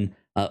ton.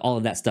 All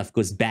of that stuff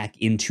goes back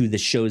into the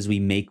shows we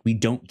make. We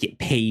don't get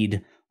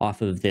paid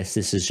off of this.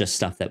 This is just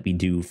stuff that we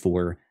do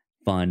for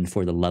fun,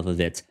 for the love of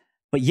it.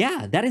 But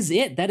yeah, that is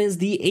it. That is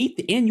the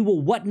 8th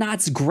annual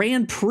Whatnauts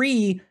Grand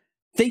Prix.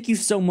 Thank you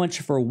so much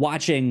for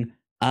watching.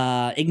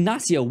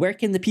 Ignacio, where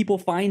can the people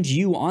find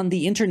you on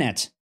the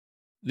internet?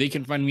 They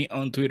can find me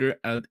on Twitter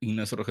at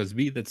Ignacio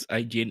Rojasb. That's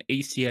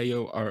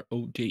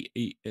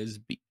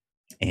IGNACIOROJASB.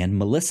 And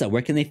Melissa,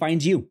 where can they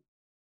find you?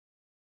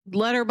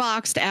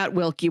 Letterboxd at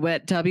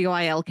Wilkywit,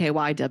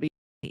 WILKYWT.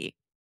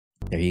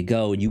 There you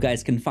go. You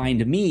guys can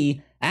find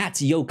me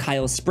at Yo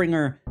Kyle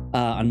Springer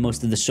on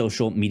most of the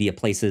social media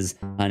places.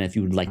 And if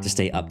you would like to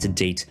stay up to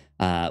date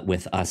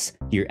with us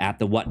here at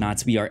The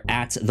Whatnauts, we are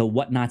at The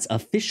Whatnauts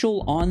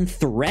Official on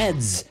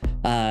Threads.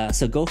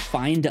 So go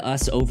find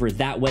us over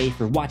that way. If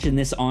you're watching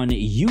this on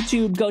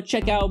YouTube, go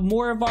check out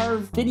more of our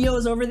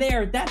videos over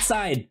there, that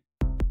side.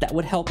 That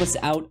would help us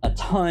out a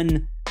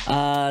ton.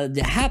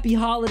 Happy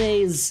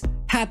holidays.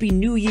 Happy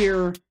New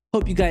Year.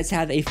 Hope you guys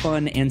have a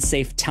fun and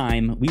safe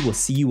time. We will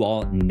see you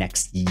all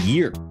next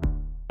year.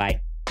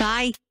 Bye.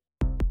 Bye.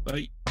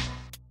 Bye.